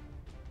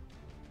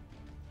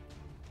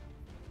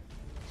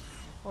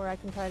 Or I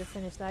can try to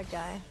finish that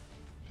guy.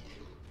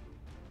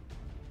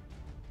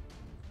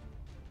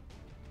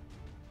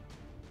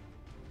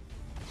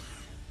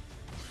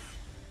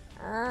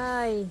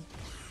 Aye.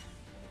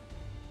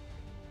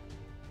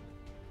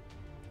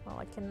 Well,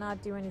 I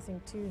cannot do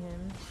anything to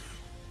him.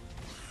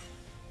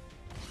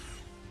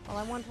 Well,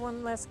 I want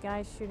one less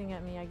guy shooting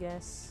at me, I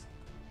guess.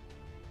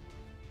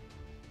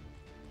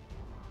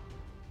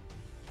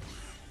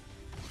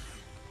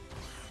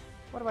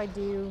 What do I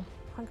do?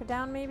 Hunker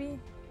down, maybe?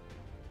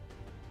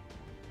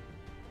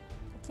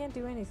 I can't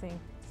do anything.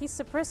 He's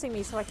suppressing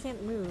me, so I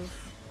can't move.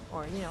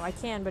 Or, you know, I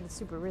can, but it's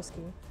super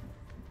risky.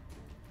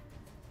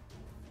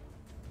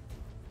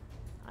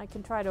 I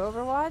can try to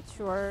Overwatch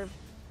or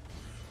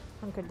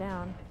hunker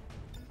down.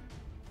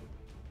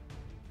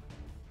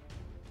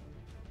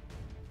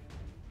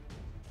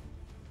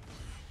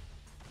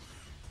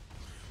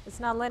 It's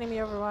not letting me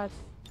Overwatch.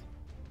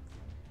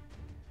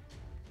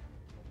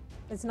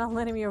 It's not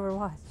letting me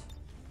Overwatch.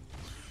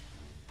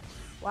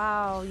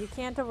 Wow, you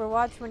can't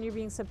Overwatch when you're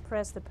being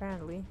suppressed,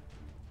 apparently.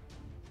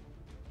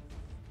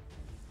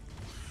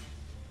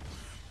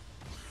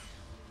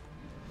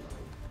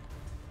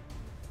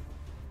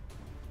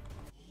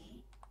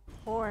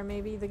 Or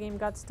maybe the game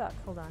got stuck.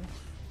 Hold on.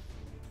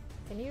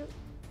 Can you?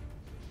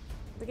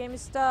 The game is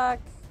stuck.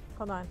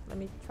 Hold on. Let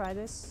me try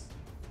this.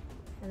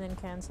 And then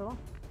cancel.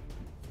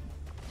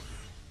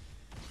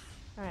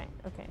 Alright,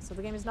 okay. So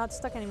the game is not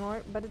stuck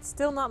anymore, but it's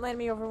still not letting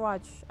me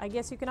Overwatch. I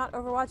guess you cannot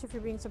Overwatch if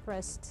you're being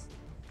suppressed.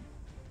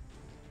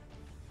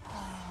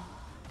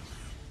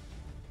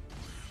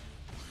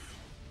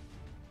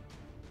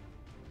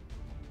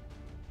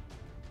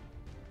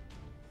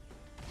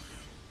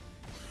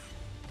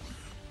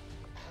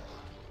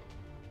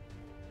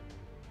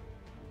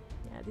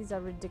 Yeah, these are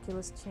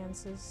ridiculous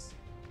chances.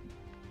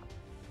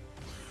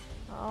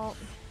 Oh,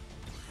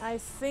 I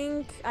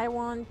think I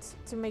want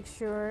to make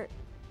sure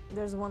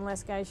there's one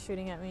less guy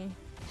shooting at me.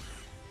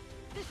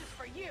 This is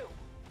for you.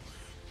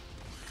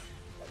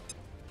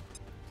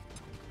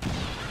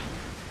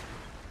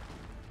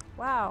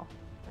 Wow.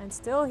 And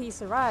still he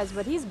survives,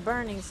 but he's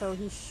burning, so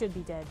he should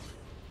be dead.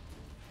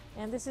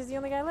 And this is the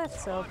only guy left,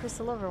 so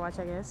pistol overwatch,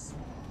 I guess.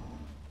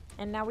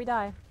 And now we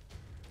die.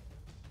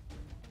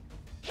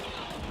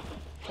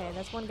 Okay,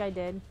 that's one guy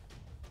dead.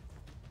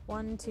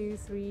 1, 2,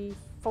 3,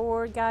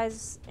 4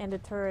 guys and a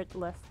turret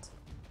left.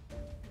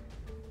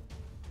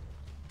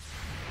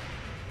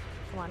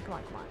 Come on, come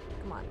on, come on,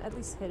 come on. At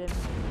least hit him.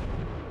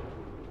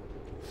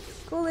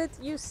 Cool it,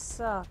 you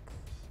suck.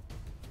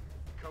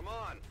 Come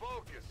on,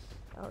 focus.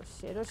 Oh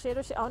shit, oh shit,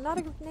 oh shit. Oh, not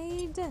a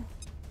grenade.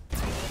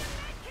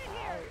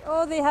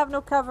 Oh, they have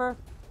no cover.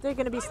 They're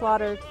gonna be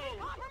slaughtered.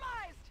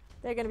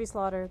 They're gonna be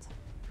slaughtered.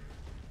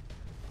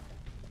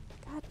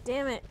 God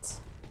damn it.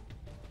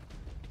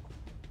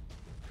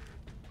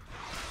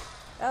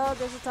 Oh,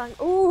 there's a tongue.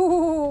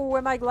 Ooh,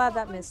 am I glad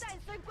that missed.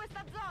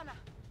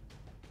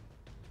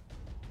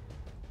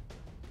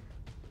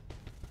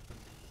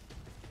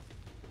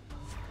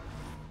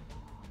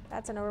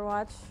 That's an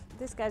overwatch.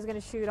 This guy's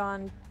gonna shoot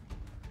on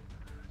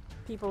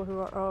people who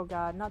are... Oh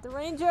god, not the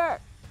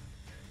ranger!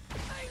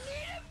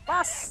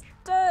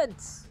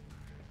 Bastards!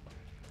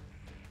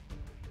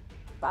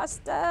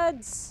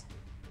 Bastards!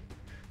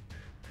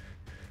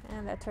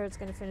 And that turret's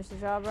gonna finish the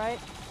job, right?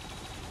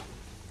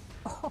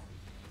 Oh.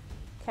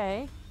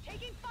 Okay.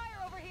 Taking fire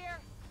over here.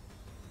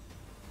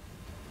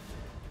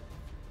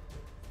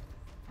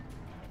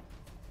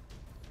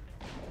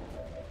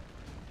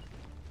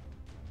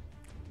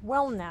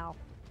 Well now.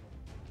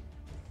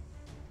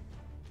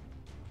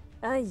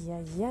 Ay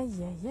ay ay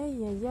ay ay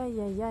ay ay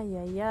ay ay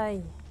ay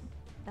ay.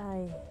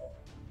 Ay.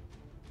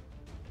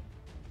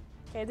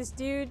 Okay, this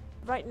dude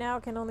right now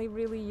can only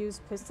really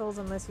use pistols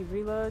unless he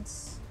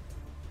reloads.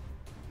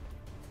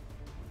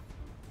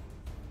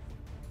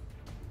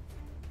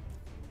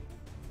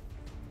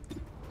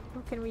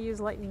 Who can we use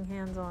lightning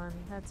hands on?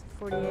 That's a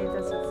 48,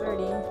 that's a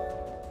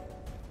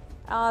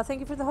 30. Thank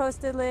you for the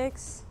host,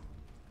 Idlix.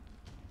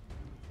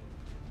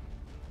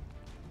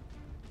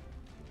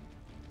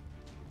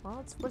 Well,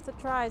 it's worth a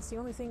try. It's the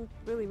only thing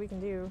really we can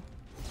do.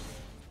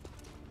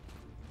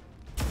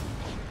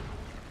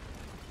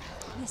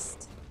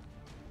 Missed.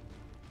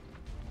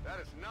 That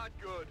is not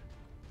good.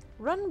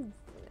 Run.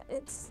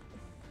 It's...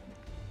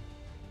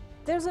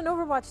 There's an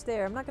Overwatch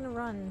there. I'm not gonna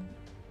run.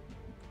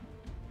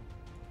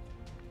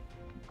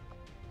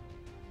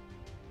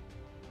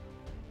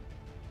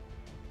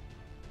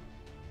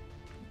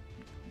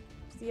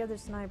 It's the other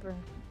sniper.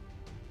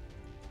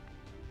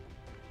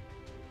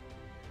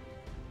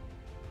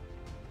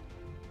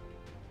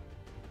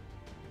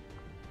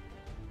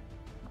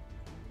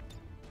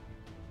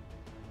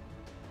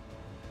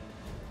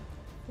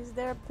 Is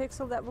there a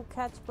pixel that will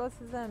catch both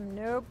of them?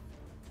 Nope.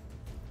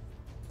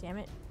 Damn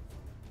it.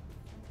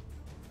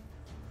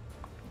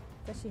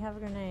 Does she have a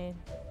grenade?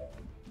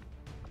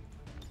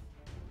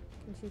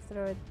 Can she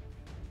throw it?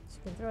 She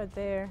can throw it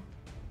there.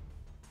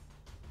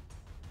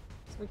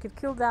 So we could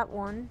kill that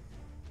one.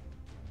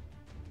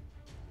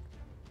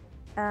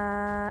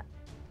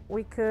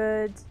 We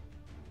could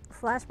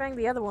flashbang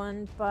the other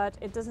one, but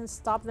it doesn't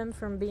stop them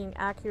from being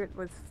accurate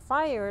with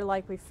fire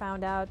like we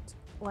found out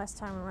last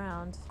time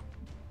around.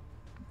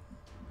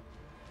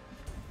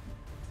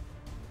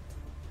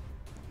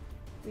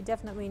 We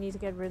definitely need to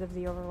get rid of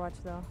the Overwatch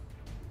though.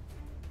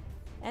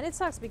 And it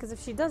sucks because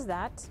if she does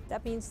that,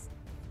 that means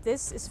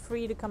this is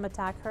free to come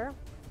attack her.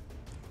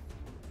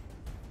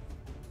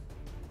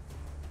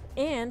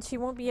 And she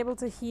won't be able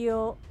to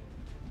heal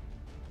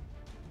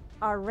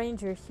our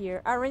ranger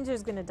here. Our ranger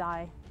is gonna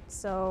die.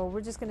 So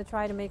we're just gonna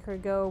try to make her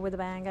go with a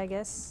bang, I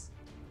guess.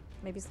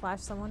 Maybe slash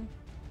someone.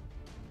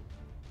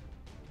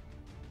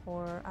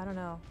 Or, I don't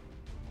know.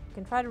 We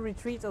can try to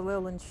retreat a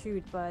little and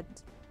shoot, but...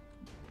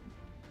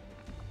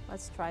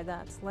 Let's try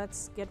that.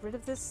 Let's get rid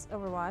of this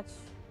Overwatch,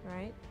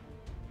 right?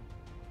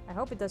 I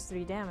hope it does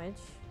 3 damage.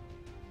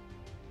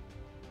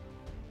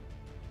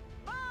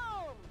 Boom!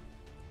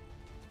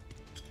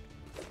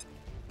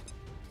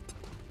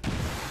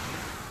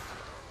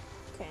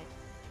 Okay.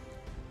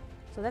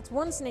 So that's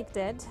one snake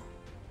dead.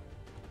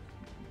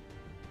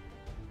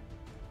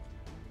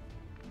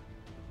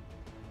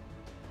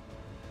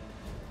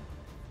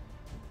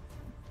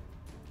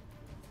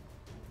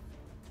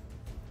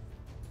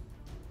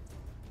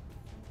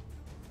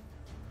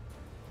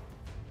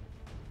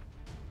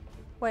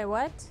 Wait,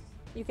 what?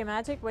 You can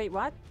magic? Wait,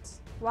 what?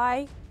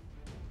 Why?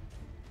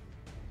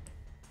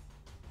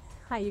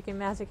 Hi, you can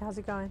magic. How's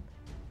it going?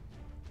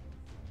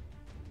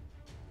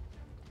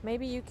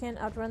 Maybe you can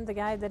outrun the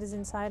guy that is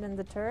inside in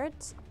the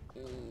turret?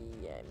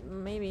 Yeah,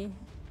 maybe.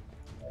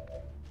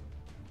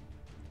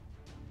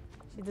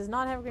 She does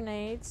not have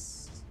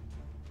grenades.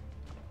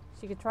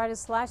 She could try to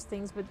slash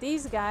things, but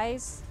these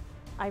guys,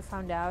 I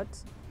found out,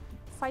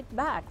 fight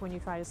back when you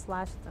try to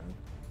slash them.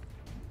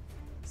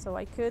 So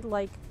I could,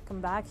 like,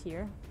 come back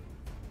here.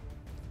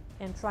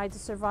 and try to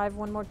survive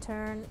one more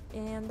turn,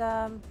 and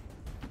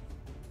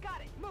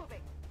Got it.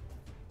 Moving.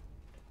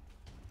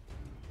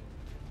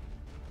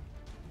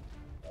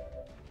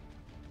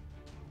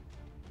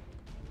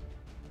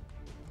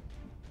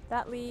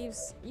 that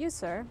leaves you,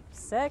 sir.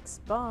 Sex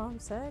bomb,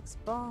 sex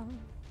bomb.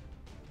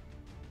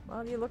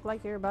 Well, you look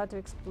like you're about to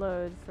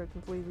explode for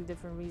completely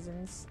different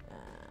reasons.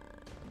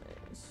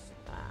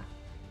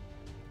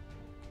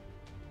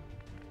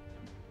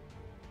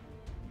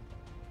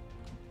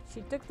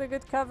 She took the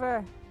good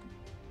cover.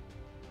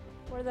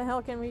 Where the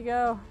hell can we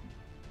go?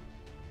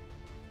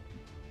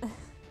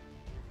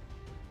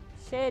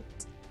 Shit.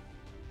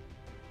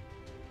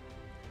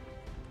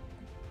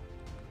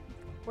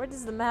 Where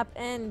does the map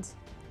end?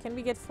 Can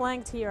we get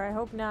flanked here? I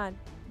hope not.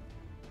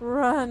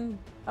 Run!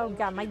 Oh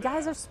god, my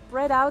guys are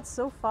spread out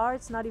so far,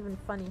 it's not even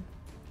funny.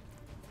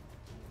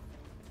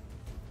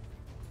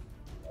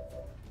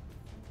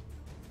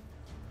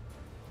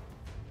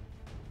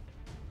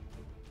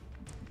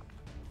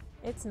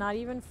 It's not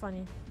even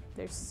funny.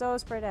 They're so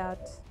spread out.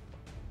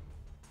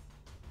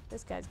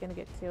 This guy's gonna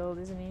get killed,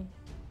 isn't he?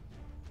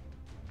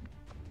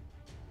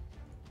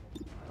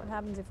 What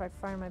happens if I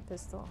fire my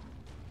pistol?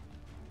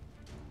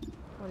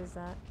 What is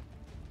that?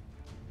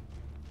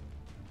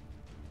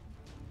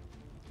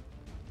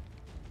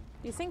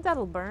 Do you think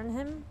that'll burn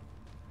him?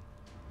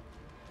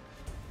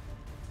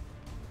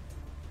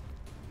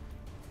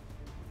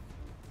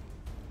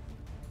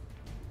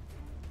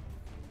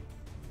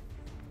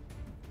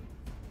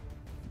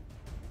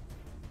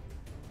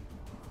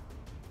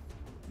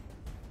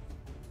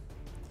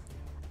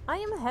 I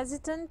am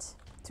hesitant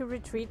to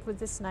retreat with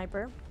this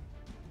sniper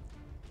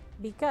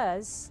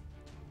because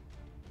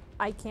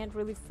I can't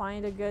really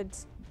find a good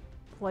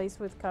place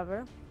with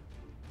cover.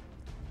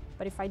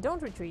 But if I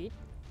don't retreat,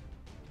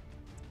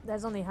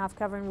 there's only half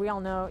cover, and we all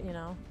know, you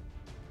know,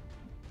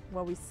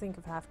 what we think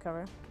of half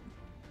cover.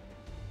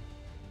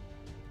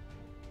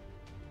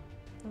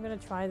 I'm gonna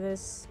try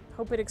this.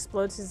 Hope it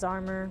explodes his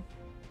armor.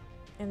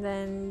 And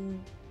then...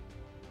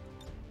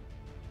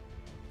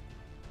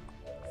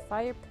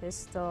 fire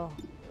pistol.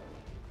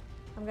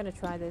 I'm gonna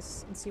try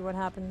this and see what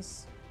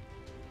happens.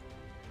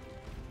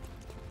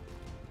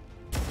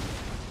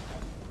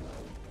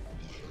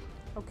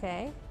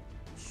 Okay.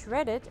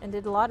 Shred it and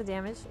did a lot of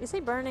damage. Is he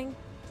burning?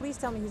 Please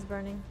tell me he's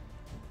burning.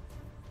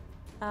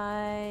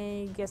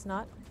 I guess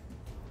not.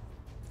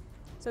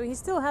 So he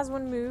still has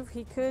one move.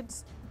 He could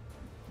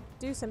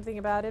do something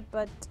about it,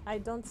 but I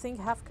don't think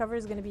half cover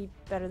is gonna be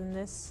better than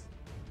this.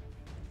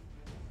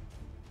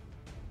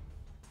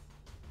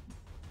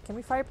 Can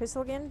we fire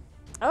pistol again?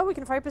 Oh, we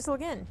can fire pistol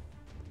again.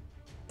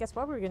 Guess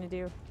what we're gonna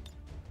do?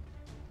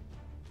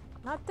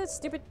 Not the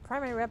stupid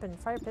primary weapon,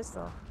 fire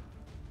pistol.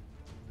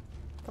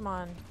 Come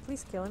on,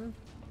 please kill him.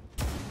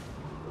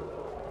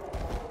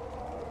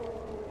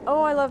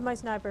 Oh, I love my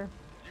sniper.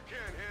 You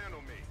can't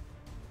handle me.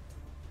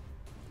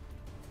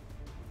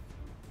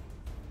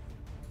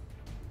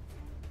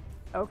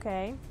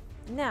 Okay,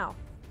 now.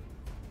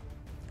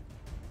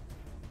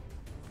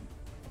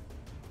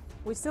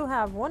 We still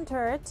have one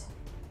turret,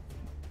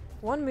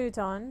 one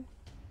muton,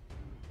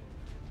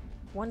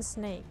 one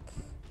snake.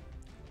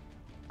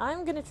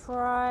 I'm gonna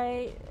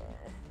try...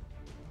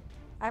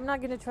 I'm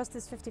not gonna trust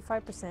this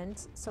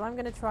 55%, so I'm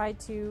gonna try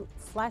to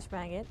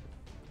flashbang it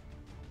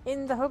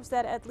in the hopes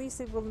that at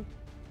least it will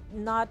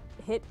not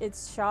hit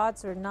its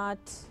shots or not...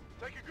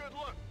 Take a good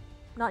look.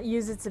 not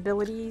use its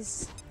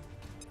abilities.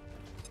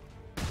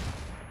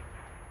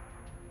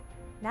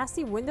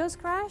 Nasty Windows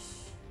crash?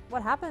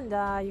 What happened,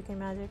 UK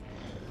Magic?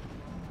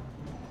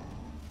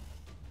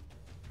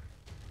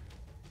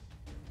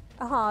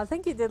 Aw,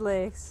 thank you,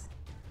 Diddlix.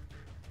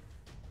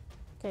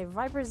 Okay,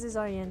 Viper's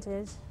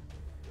disoriented.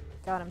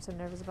 God, I'm so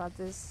nervous about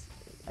this.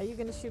 Are you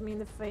gonna shoot me in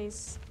the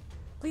face?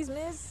 Please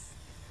miss!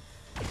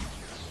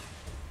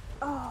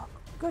 Oh,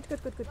 good,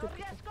 good, good, good, good,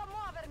 good.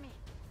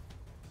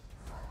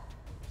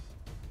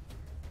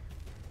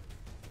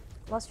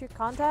 Lost your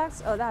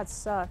contacts? Oh, that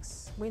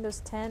sucks.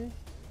 Windows 10.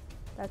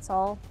 That's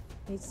all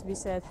needs to be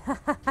said.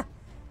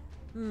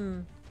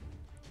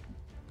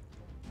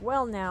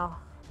 Well now.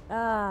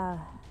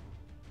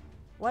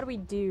 What do we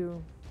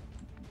do?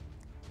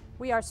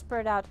 We are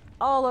spread out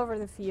all over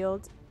the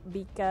field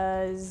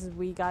because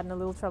we got in a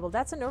little trouble.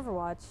 That's an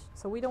Overwatch,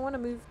 so we don't want to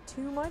move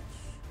too much.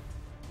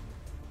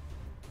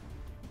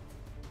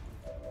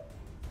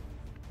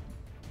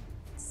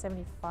 It's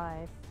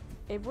 75.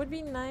 It would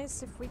be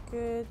nice if we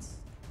could...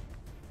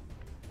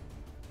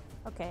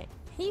 Okay,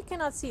 he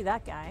cannot see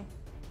that guy.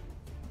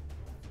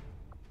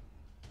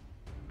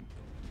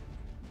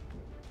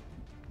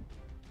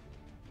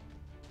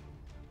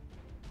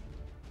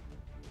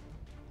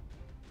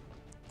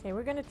 Okay,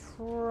 we're gonna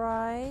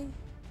try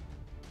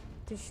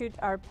to shoot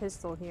our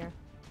pistol here.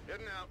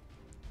 Heading out.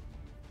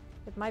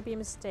 It might be a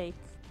mistake,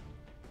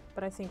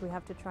 but I think we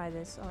have to try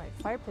this. Alright,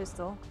 fire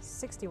pistol,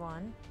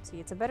 61. See,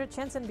 it's a better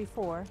chance than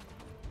before.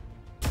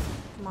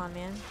 Come on,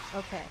 man.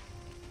 Okay.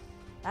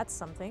 That's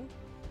something.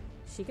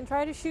 She can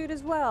try to shoot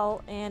as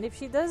well, and if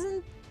she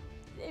doesn't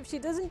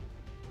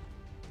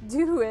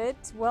do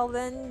it, well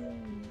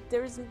then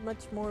there isn't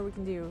much more we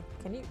can do.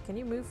 Can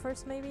you move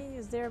first maybe?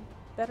 Is there a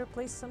better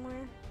place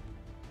somewhere?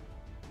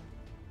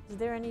 Is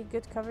there any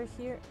good cover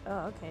here?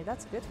 Oh, okay,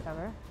 that's a good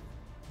cover.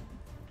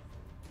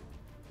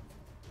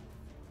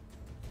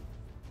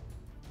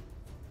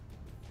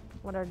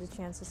 What are the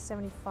chances?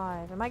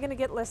 75. Am I gonna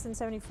get less than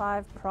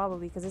 75?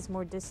 Probably, because it's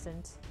more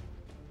distant.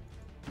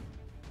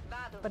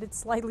 But it's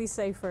slightly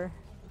safer.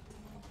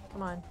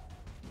 Come on.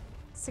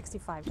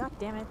 65. God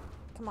damn it.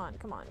 Come on,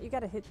 come on. You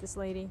gotta hit this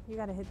lady. You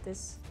gotta hit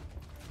this.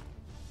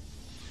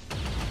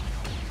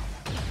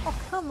 Oh,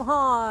 come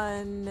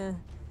on!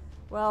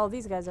 Well,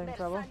 these guys are in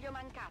trouble.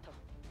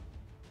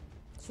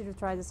 Should have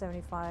tried the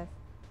 75.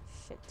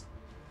 Shit.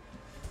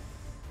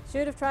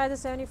 Should have tried the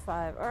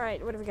 75.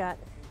 Alright, what have we got?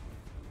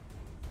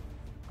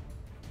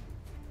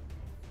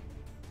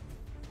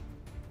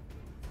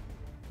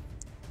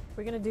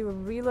 We're gonna do a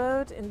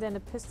reload and then a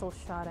pistol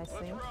shot, I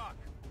think.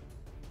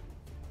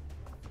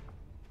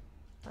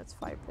 Let's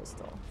fire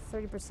pistol.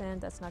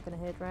 30%, that's not gonna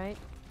hit, right?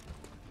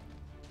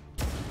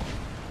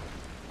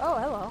 Oh,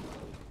 hello.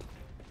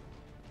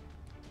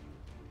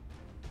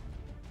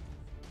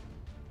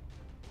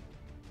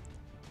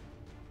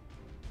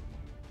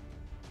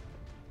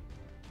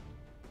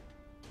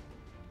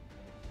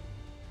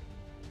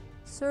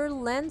 Sir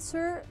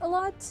Lancer a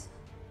lot?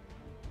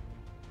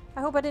 I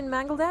hope I didn't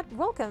mangle that.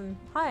 Welcome.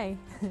 Hi.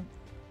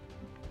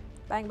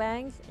 Bang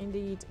bang,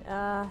 indeed.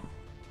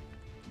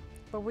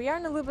 But we are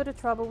in a little bit of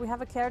trouble. We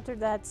have a character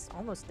that's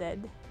almost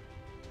dead.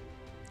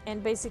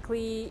 And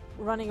basically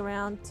running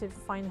around to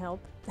find help.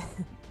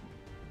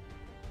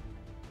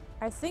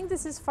 I think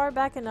this is far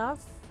back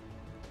enough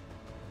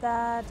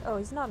that... Oh,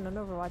 he's not on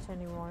Overwatch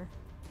anymore.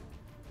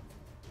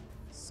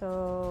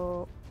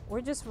 So... we're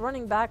just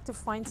running back to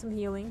find some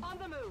healing. On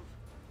the move.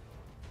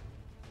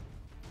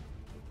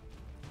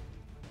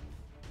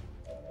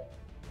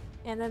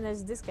 And then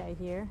there's this guy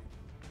here.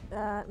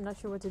 I'm not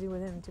sure what to do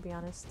with him, to be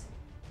honest.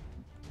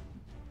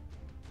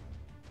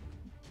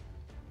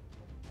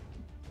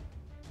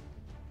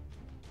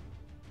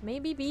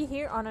 Maybe be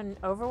here on an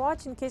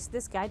Overwatch in case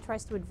this guy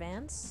tries to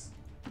advance?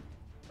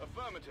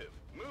 Affirmative.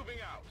 Moving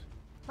out.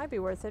 Might be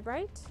worth it,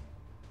 right?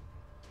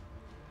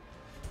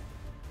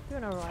 Do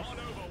an Overwatch. On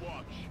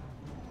Overwatch.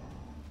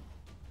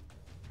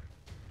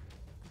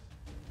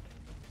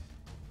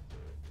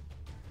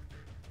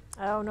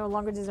 Oh, no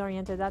longer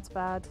disoriented. That's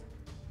bad.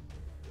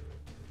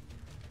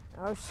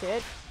 Oh,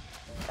 shit.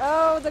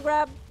 Oh, the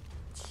grab.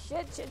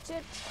 Shit, shit,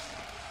 shit.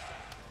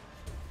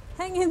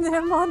 Hang in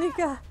there,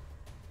 Monica.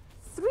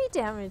 3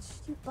 damage.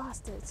 You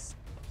bastards.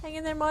 Hang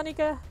in there,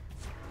 Monica.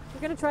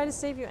 We're gonna try to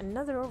save you.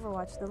 Another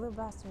Overwatch, the little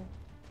bastard.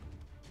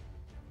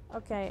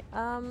 Okay,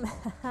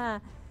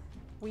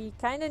 we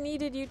kinda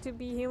needed you to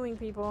be healing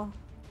people.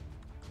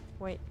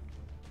 Wait.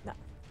 No.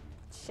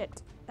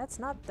 Shit. That's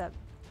not the...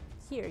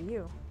 Here,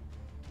 you.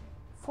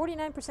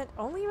 49%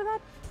 only with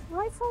that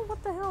rifle?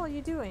 What the hell are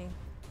you doing?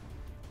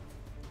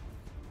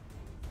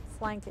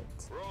 Flank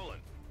it. Rolling.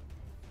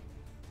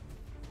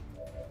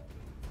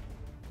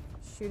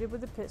 Shoot it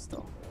with a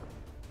pistol.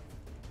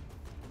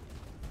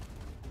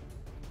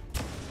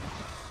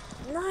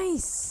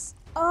 Nice!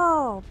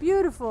 Oh,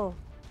 beautiful!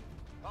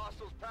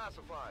 Hostiles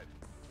pacified.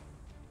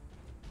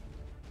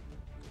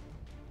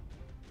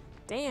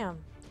 Damn.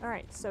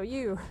 Alright, so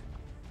you.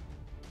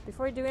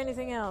 Before you do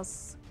anything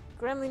else,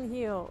 Gremlin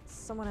heal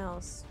someone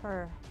else.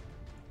 Her.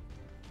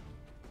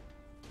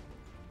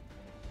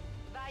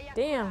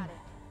 Damn.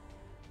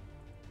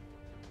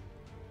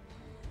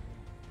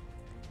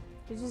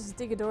 Did you just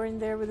dig a door in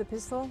there with a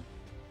pistol?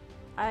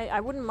 I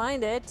wouldn't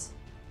mind it.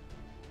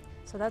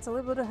 So that's a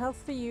little bit of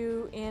health for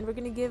you, and we're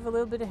gonna give a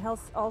little bit of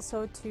health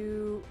also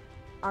to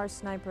our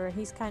sniper.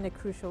 He's kind of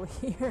crucial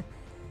here.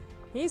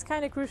 He's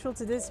kind of crucial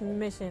to this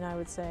mission, I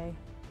would say.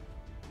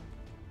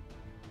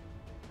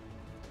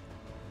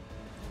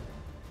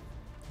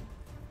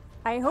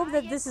 I hope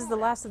that this is the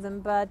last of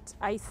them, but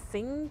I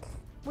think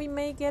we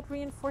may get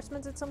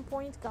reinforcements at some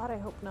point. God, I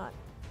hope not.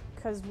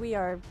 Because we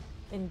are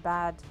in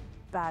bad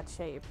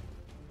shape.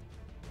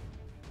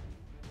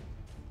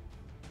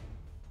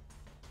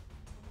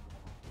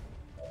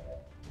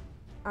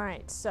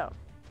 Alright, so.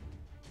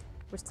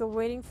 We're still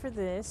waiting for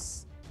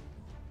this.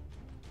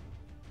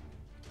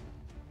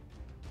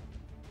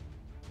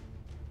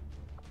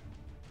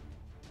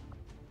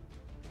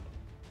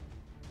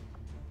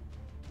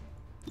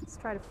 Let's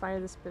try to fire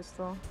this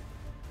pistol.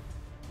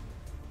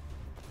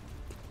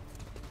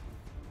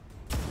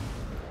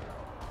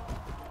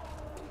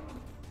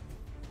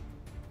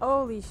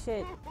 Holy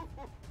shit.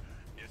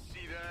 You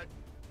see that?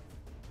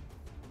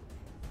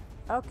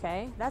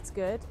 Okay, that's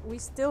good. We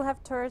still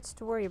have turrets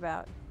to worry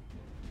about.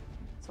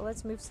 So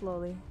let's move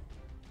slowly.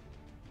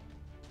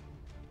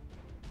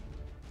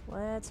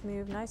 Let's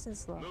move nice and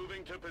slow.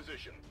 Moving to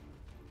position.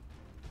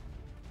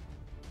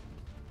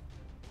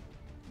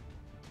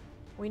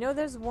 We know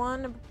there's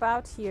one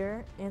about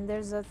here, and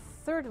there's a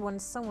third one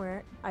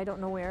somewhere. I don't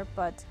know where,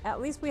 but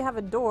at least we have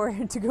a door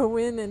to go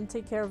in and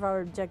take care of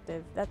our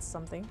objective. That's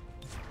something.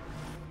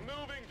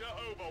 Moving to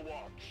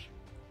Overwatch.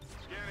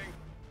 Scanning.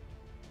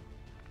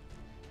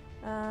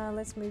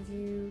 Let's move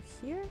you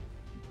here.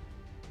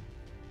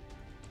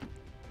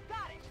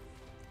 Got it.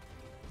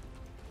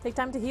 Take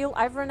time to heal.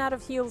 I've run out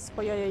of heals.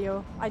 Oh,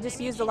 yo. I just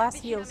used the Nemici in last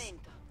heals. avvicinamento.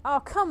 Oh,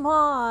 come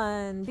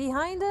on!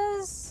 Behind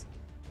us?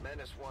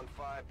 Menace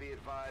 1-5, be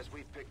advised,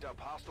 we've picked up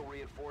hostile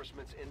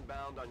reinforcements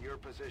inbound on your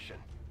position.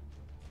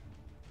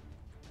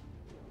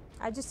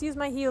 I just used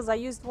my heals. I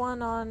used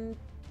one on...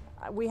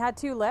 we had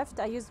 2 left.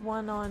 I used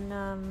one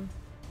on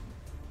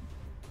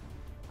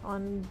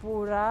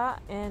Bura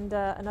and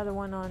another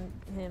one on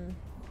him.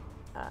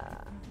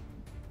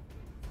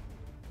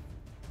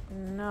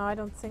 No, I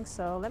don't think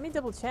so. Let me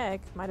double check.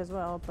 Might as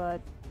well,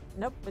 but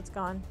nope, it's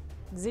gone.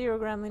 0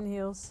 gremlin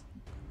heals.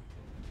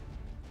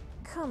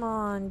 Come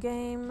on,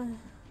 game.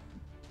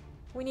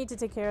 We need to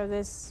take care of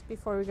this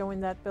before we go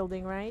in that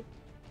building, right?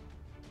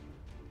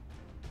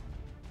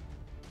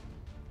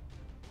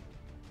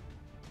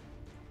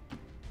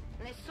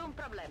 Nessun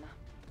problema.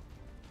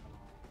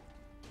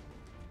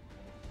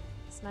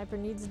 Sniper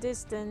needs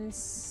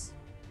distance.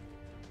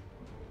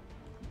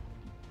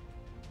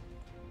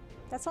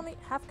 That's only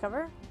half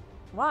cover?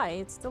 Why?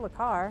 It's still a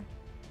car.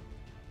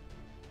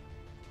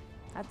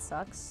 That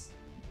sucks.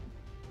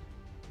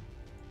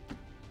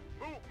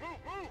 Move!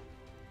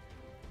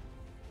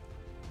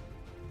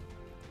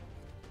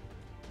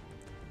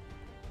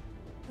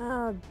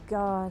 Oh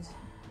god.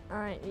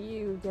 Alright,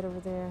 you get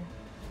over there.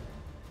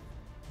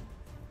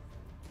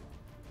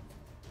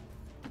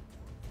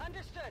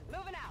 Understood.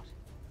 Moving out.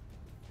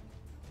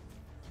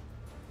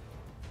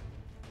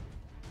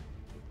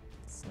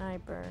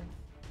 Sniper.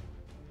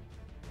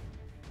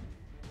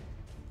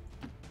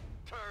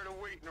 Tired of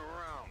waiting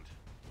around.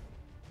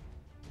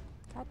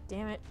 God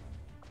damn it.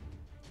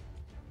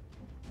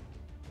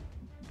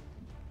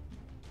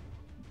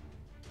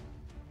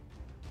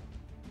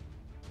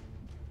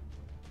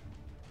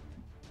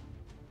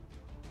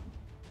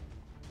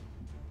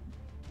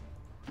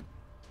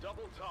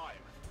 Double time.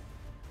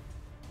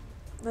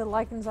 The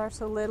lichens are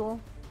so little.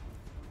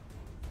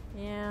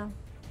 Yeah.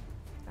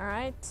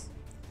 Alright.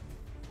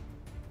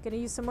 Gonna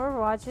use some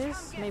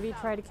overwatches. Maybe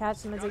try to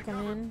catch them as they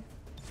come in.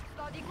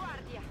 Sto di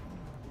guardia.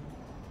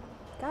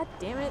 God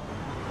damn it.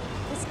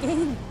 This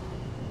game.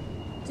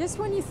 Just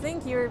when you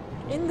think you're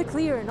in the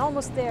clear and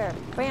almost there,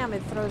 bam,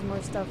 it throws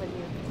more stuff at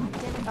you. God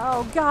damn it.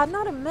 Oh god,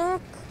 not a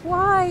mech.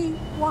 Why?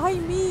 Why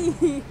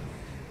me?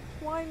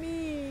 Why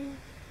me?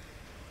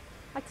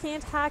 I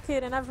can't hack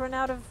it and I've run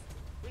out of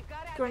We've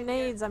got admin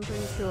grenades, I'm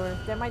pretty sure.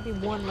 There might be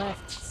one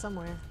left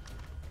somewhere.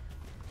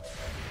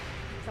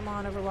 Come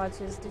on,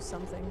 Overwatches, do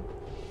something.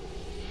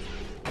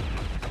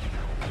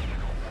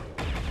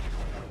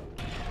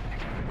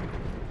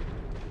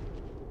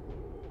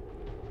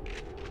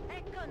 here.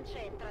 E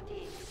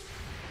concentrati.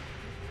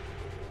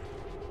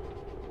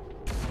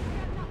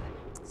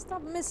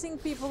 Stop missing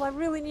people, I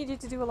really need you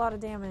to do a lot of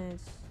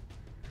damage.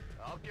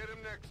 I'll get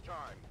him next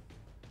time.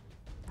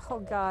 Oh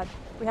god.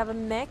 We have a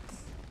mech,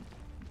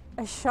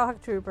 a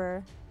shock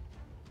trooper.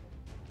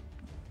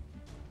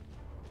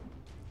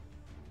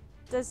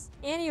 Does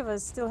any of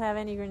us still have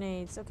any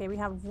grenades? Okay, we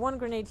have 1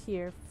 grenade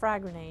here,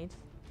 frag grenade.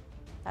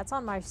 That's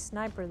on my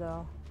sniper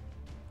though.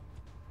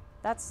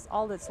 That's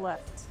all that's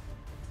left.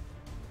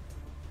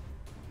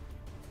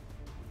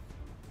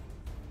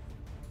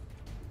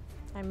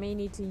 I may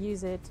need to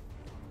use it.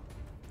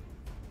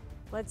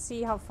 Let's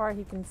see how far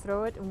he can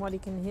throw it and what he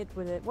can hit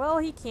with it. Well,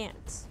 he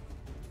can't.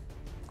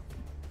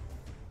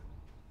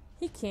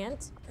 He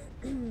can't.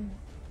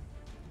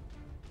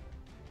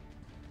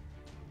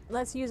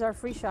 Let's use our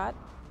free shot.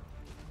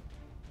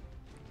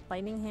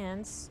 Lightning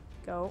hands.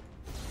 Go.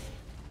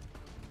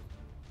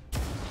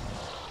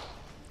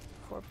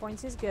 4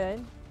 points is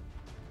good.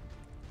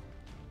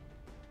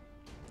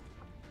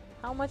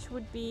 How much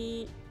would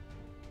be...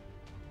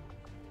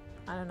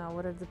 I don't know,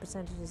 what are the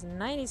percentages?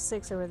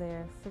 96 over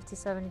there,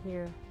 57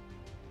 here.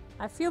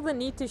 I feel the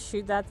need to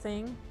shoot that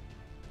thing.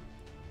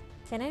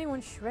 Can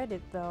anyone shred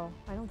it though?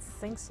 I don't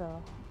think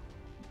so.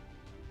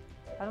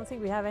 I don't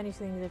think we have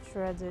anything that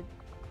shreds it.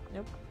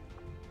 Nope.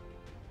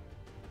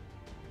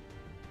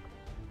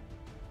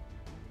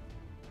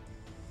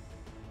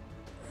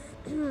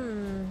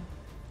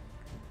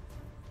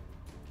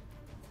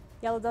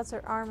 Yellow dots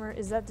are armor.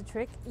 Is that the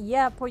trick?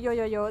 Yeah,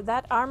 yo.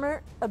 That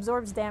armor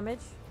absorbs damage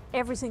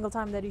every single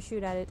time that you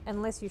shoot at it,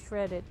 unless you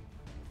shred it.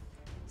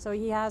 So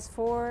he has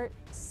 4,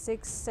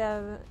 6,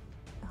 7...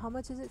 How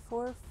much is it?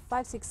 4,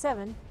 5, 6,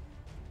 7.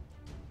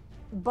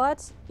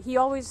 But he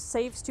always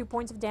saves 2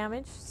 points of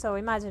damage. So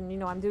imagine, you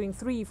know, I'm doing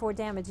 3, 4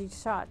 damage each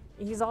shot.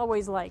 He's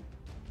always, like,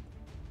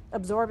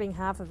 absorbing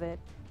half of it.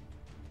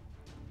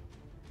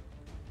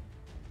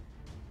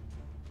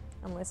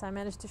 Unless I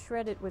manage to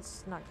shred it, which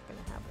is not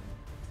gonna happen.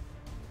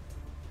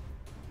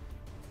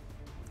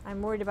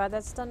 I'm worried about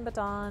that stun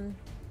baton.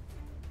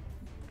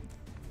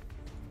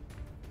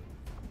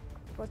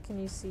 What can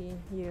you see?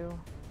 You.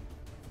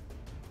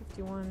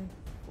 51.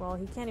 Well,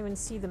 he can't even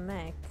see the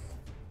mech.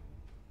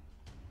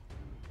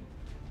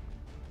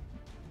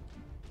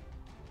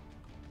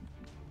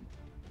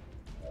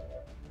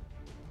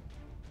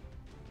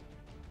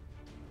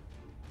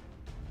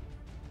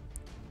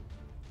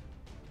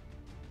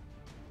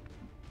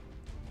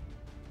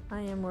 I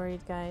am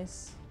worried,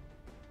 guys.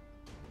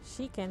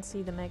 She can't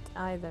see the mech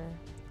either.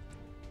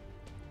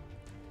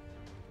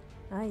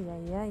 Ay,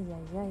 ay, ay,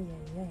 ay, ay,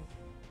 ay, ay.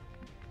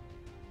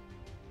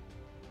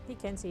 He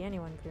can't see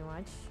anyone, pretty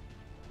much.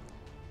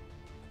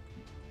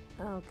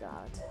 Oh,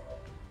 God.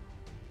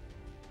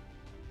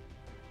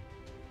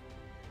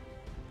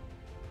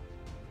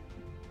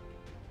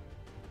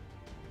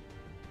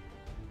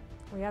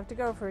 We have to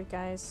go for it,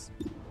 guys.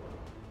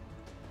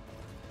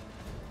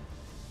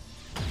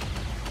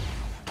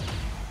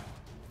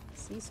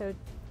 See, so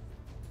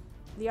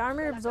the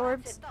armor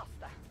absorbs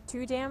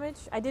 2 damage.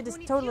 I did a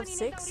total of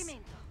 6.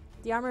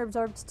 The armor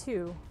absorbs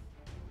 2.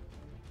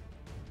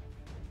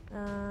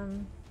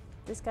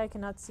 This guy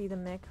cannot see the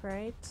mech,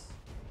 right?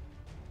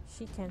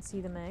 She can't see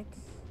the mech.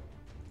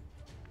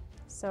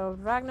 So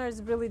Ragnar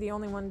is really the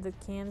only one that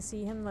can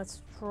see him.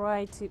 Let's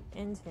try to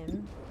end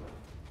him.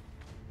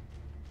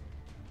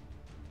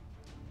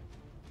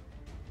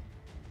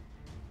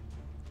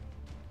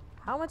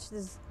 How much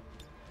does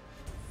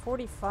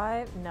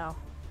 45? No.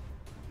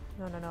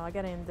 No, no, no. I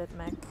gotta end that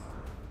mech.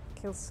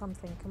 Kill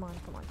something. Come on,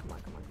 come on, come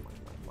on, come on, come on,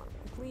 come on, come on,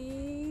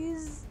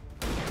 please.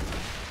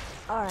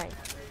 Alright.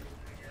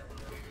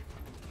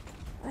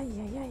 Ay,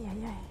 ay, ay,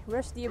 ay, ay.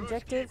 Rush the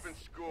objective.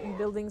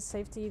 Building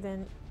safety,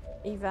 then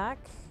evac.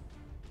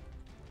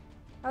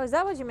 Oh, is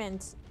that what you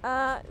meant?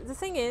 The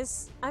thing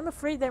is, I'm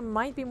afraid there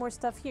might be more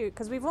stuff here,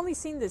 because we've only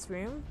seen this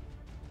room.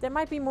 There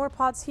might be more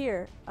pods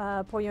here,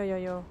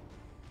 Poyoyoyo.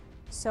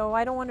 So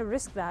I don't want to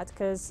risk that,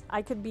 because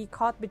I could be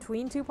caught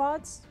between 2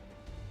 pods.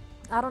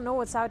 I don't know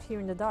what's out here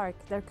in the dark.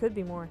 There could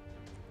be more.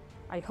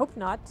 I hope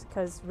not,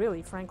 because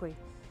really, frankly.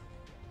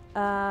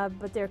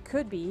 But there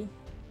could be,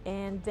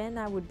 and then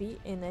I would be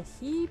in a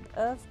heap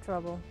of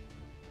trouble.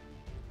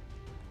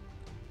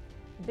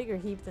 Bigger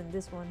heap than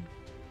this one.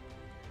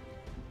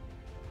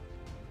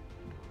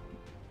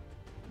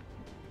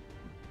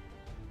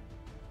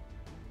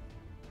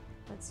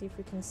 Let's see if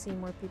we can see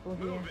more people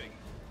here.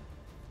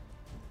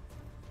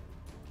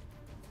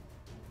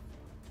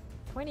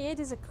 28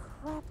 is a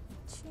crap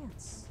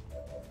chance.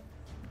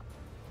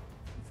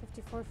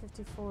 54,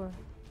 54.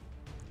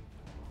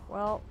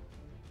 Well,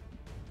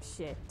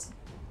 shit.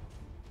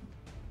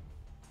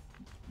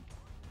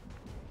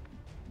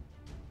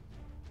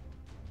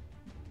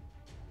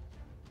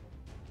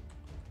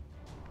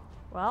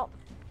 Well,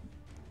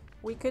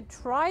 we could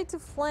try to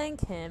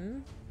flank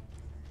him,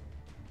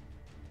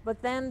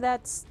 but then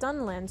that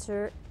stun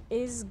lancer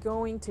is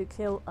going to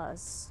kill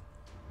us.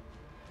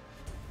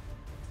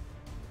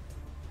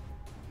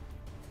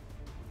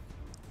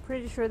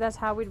 Pretty sure that's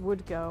how it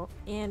would go,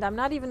 and I'm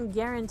not even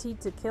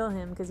guaranteed to kill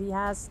him because he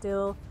has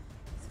still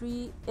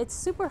 3. It's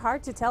super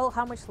hard to tell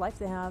how much life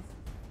they have.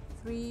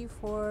 3,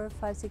 4,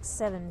 5, 6,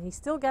 7. He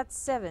still got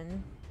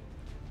 7.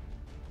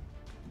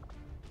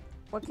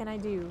 What can I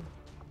do?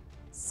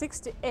 6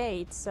 to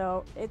 8,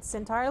 so it's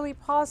entirely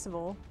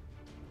possible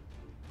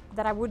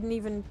that I wouldn't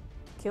even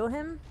kill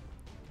him.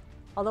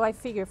 Although I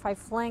figure if I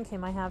flank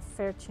him, I have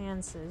fair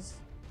chances.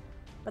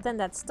 But then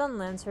that stun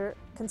lancer,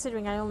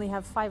 considering I only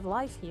have 5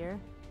 life here,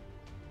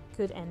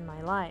 could end my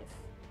life.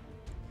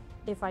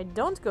 If I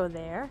don't go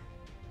there,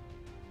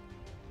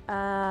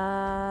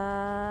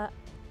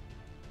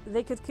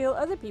 they could kill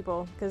other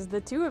people, because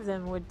the 2 of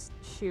them would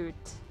shoot.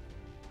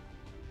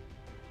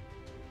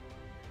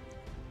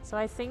 So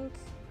I think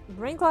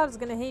Braincloud is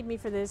gonna hate me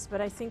for this,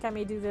 but I think I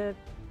may do the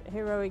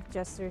heroic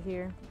gesture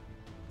here.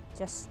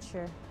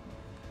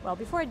 Well,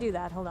 before I do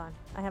that, hold on.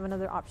 I have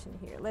another option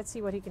here. Let's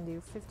see what he can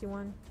do.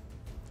 51.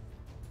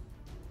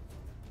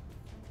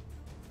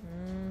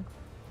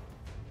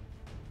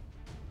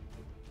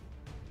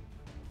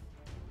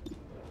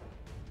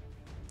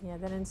 Yeah,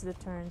 that ends the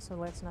turn, so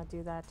let's not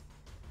do that.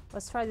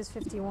 Let's try this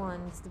 51.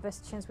 It's the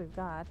best chance we've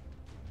got.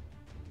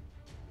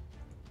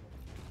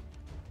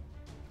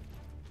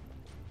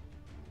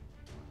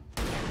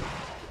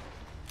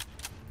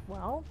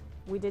 Well,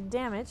 we did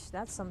damage.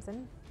 That's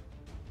something.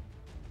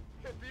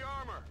 Hit the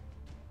armor.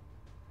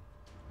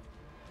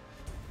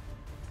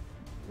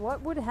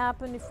 What would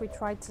happen if we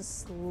tried to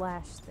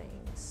slash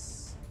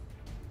things?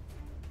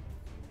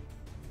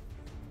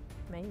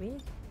 Maybe.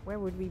 Where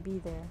would we be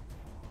there?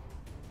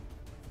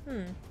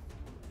 I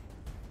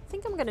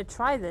think I'm gonna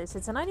try this.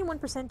 It's a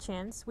 91%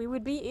 chance. We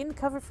would be in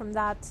cover from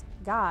that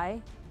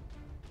guy.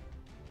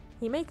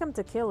 He may come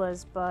to kill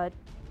us, but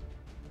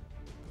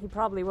he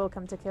probably will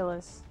come to kill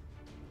us.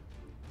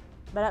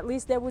 But at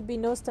least there would be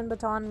no stun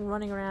baton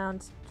running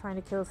around trying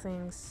to kill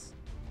things.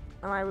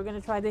 Alright, we're gonna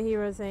try the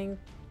hero thing.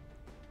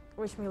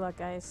 Wish me luck,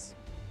 guys.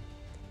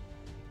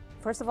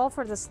 First of all,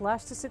 for the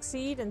slash to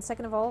succeed, and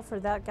second of all, for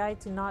that guy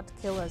to not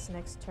kill us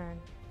next turn.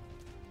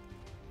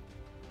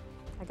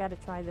 I gotta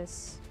try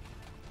this.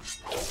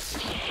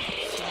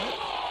 Okay.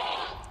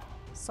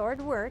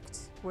 Sword worked.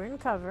 We're in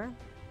cover.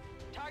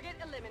 Target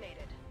eliminated.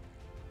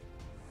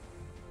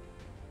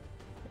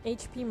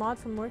 HP mod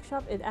from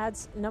Workshop. It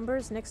adds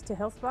numbers next to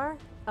health bar.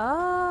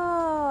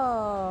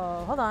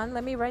 Oh! Hold on,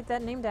 let me write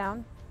that name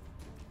down.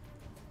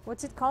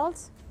 What's it called?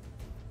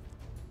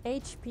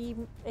 HP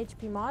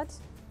mod?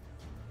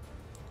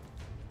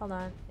 Hold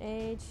on.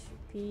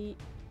 HP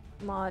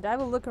mod. I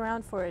will look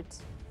around for it.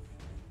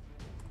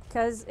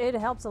 Because it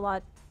helps a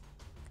lot.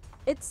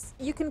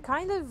 You can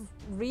kind of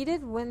read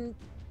it when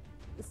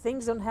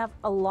things don't have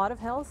a lot of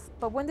health,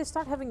 but when they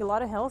start having a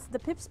lot of health, the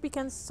pips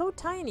become so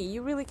tiny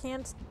you really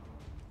can't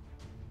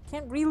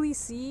really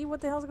see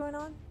what the hell's going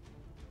on.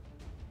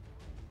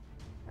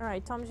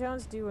 Alright, Tom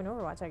Jones do an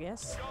Overwatch, I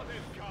guess.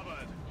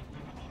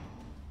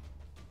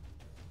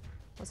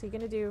 What's he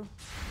gonna do?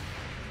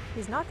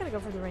 He's not gonna go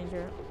for the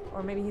Ranger.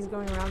 Or maybe he's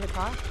going around the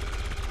car.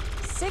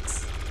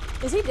 6!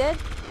 Is he dead?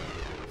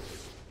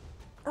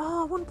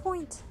 Oh, 1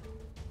 point!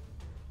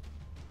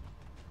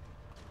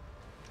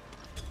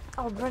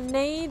 Oh,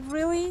 grenade,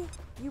 really?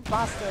 You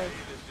bastard.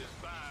 This is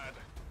bad.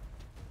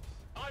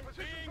 I'm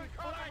being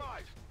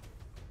compromised.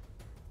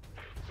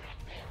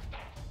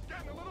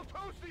 Getting a little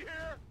toasty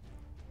here.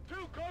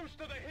 Too close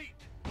to the heat.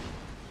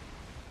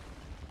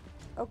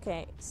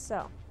 Okay,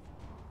 so.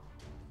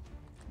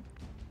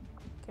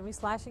 Can we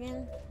slash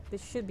again?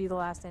 This should be the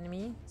last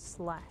enemy.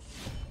 Slash.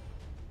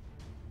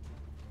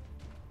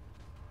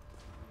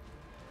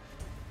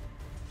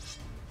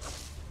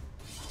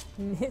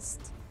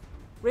 Missed.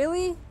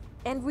 Really?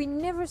 And we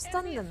never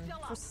stun them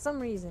for some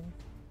reason.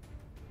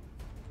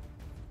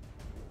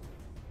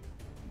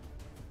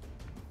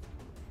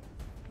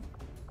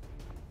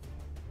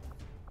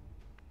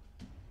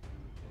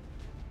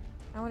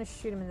 I want to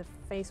shoot him in the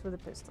face with a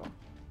pistol.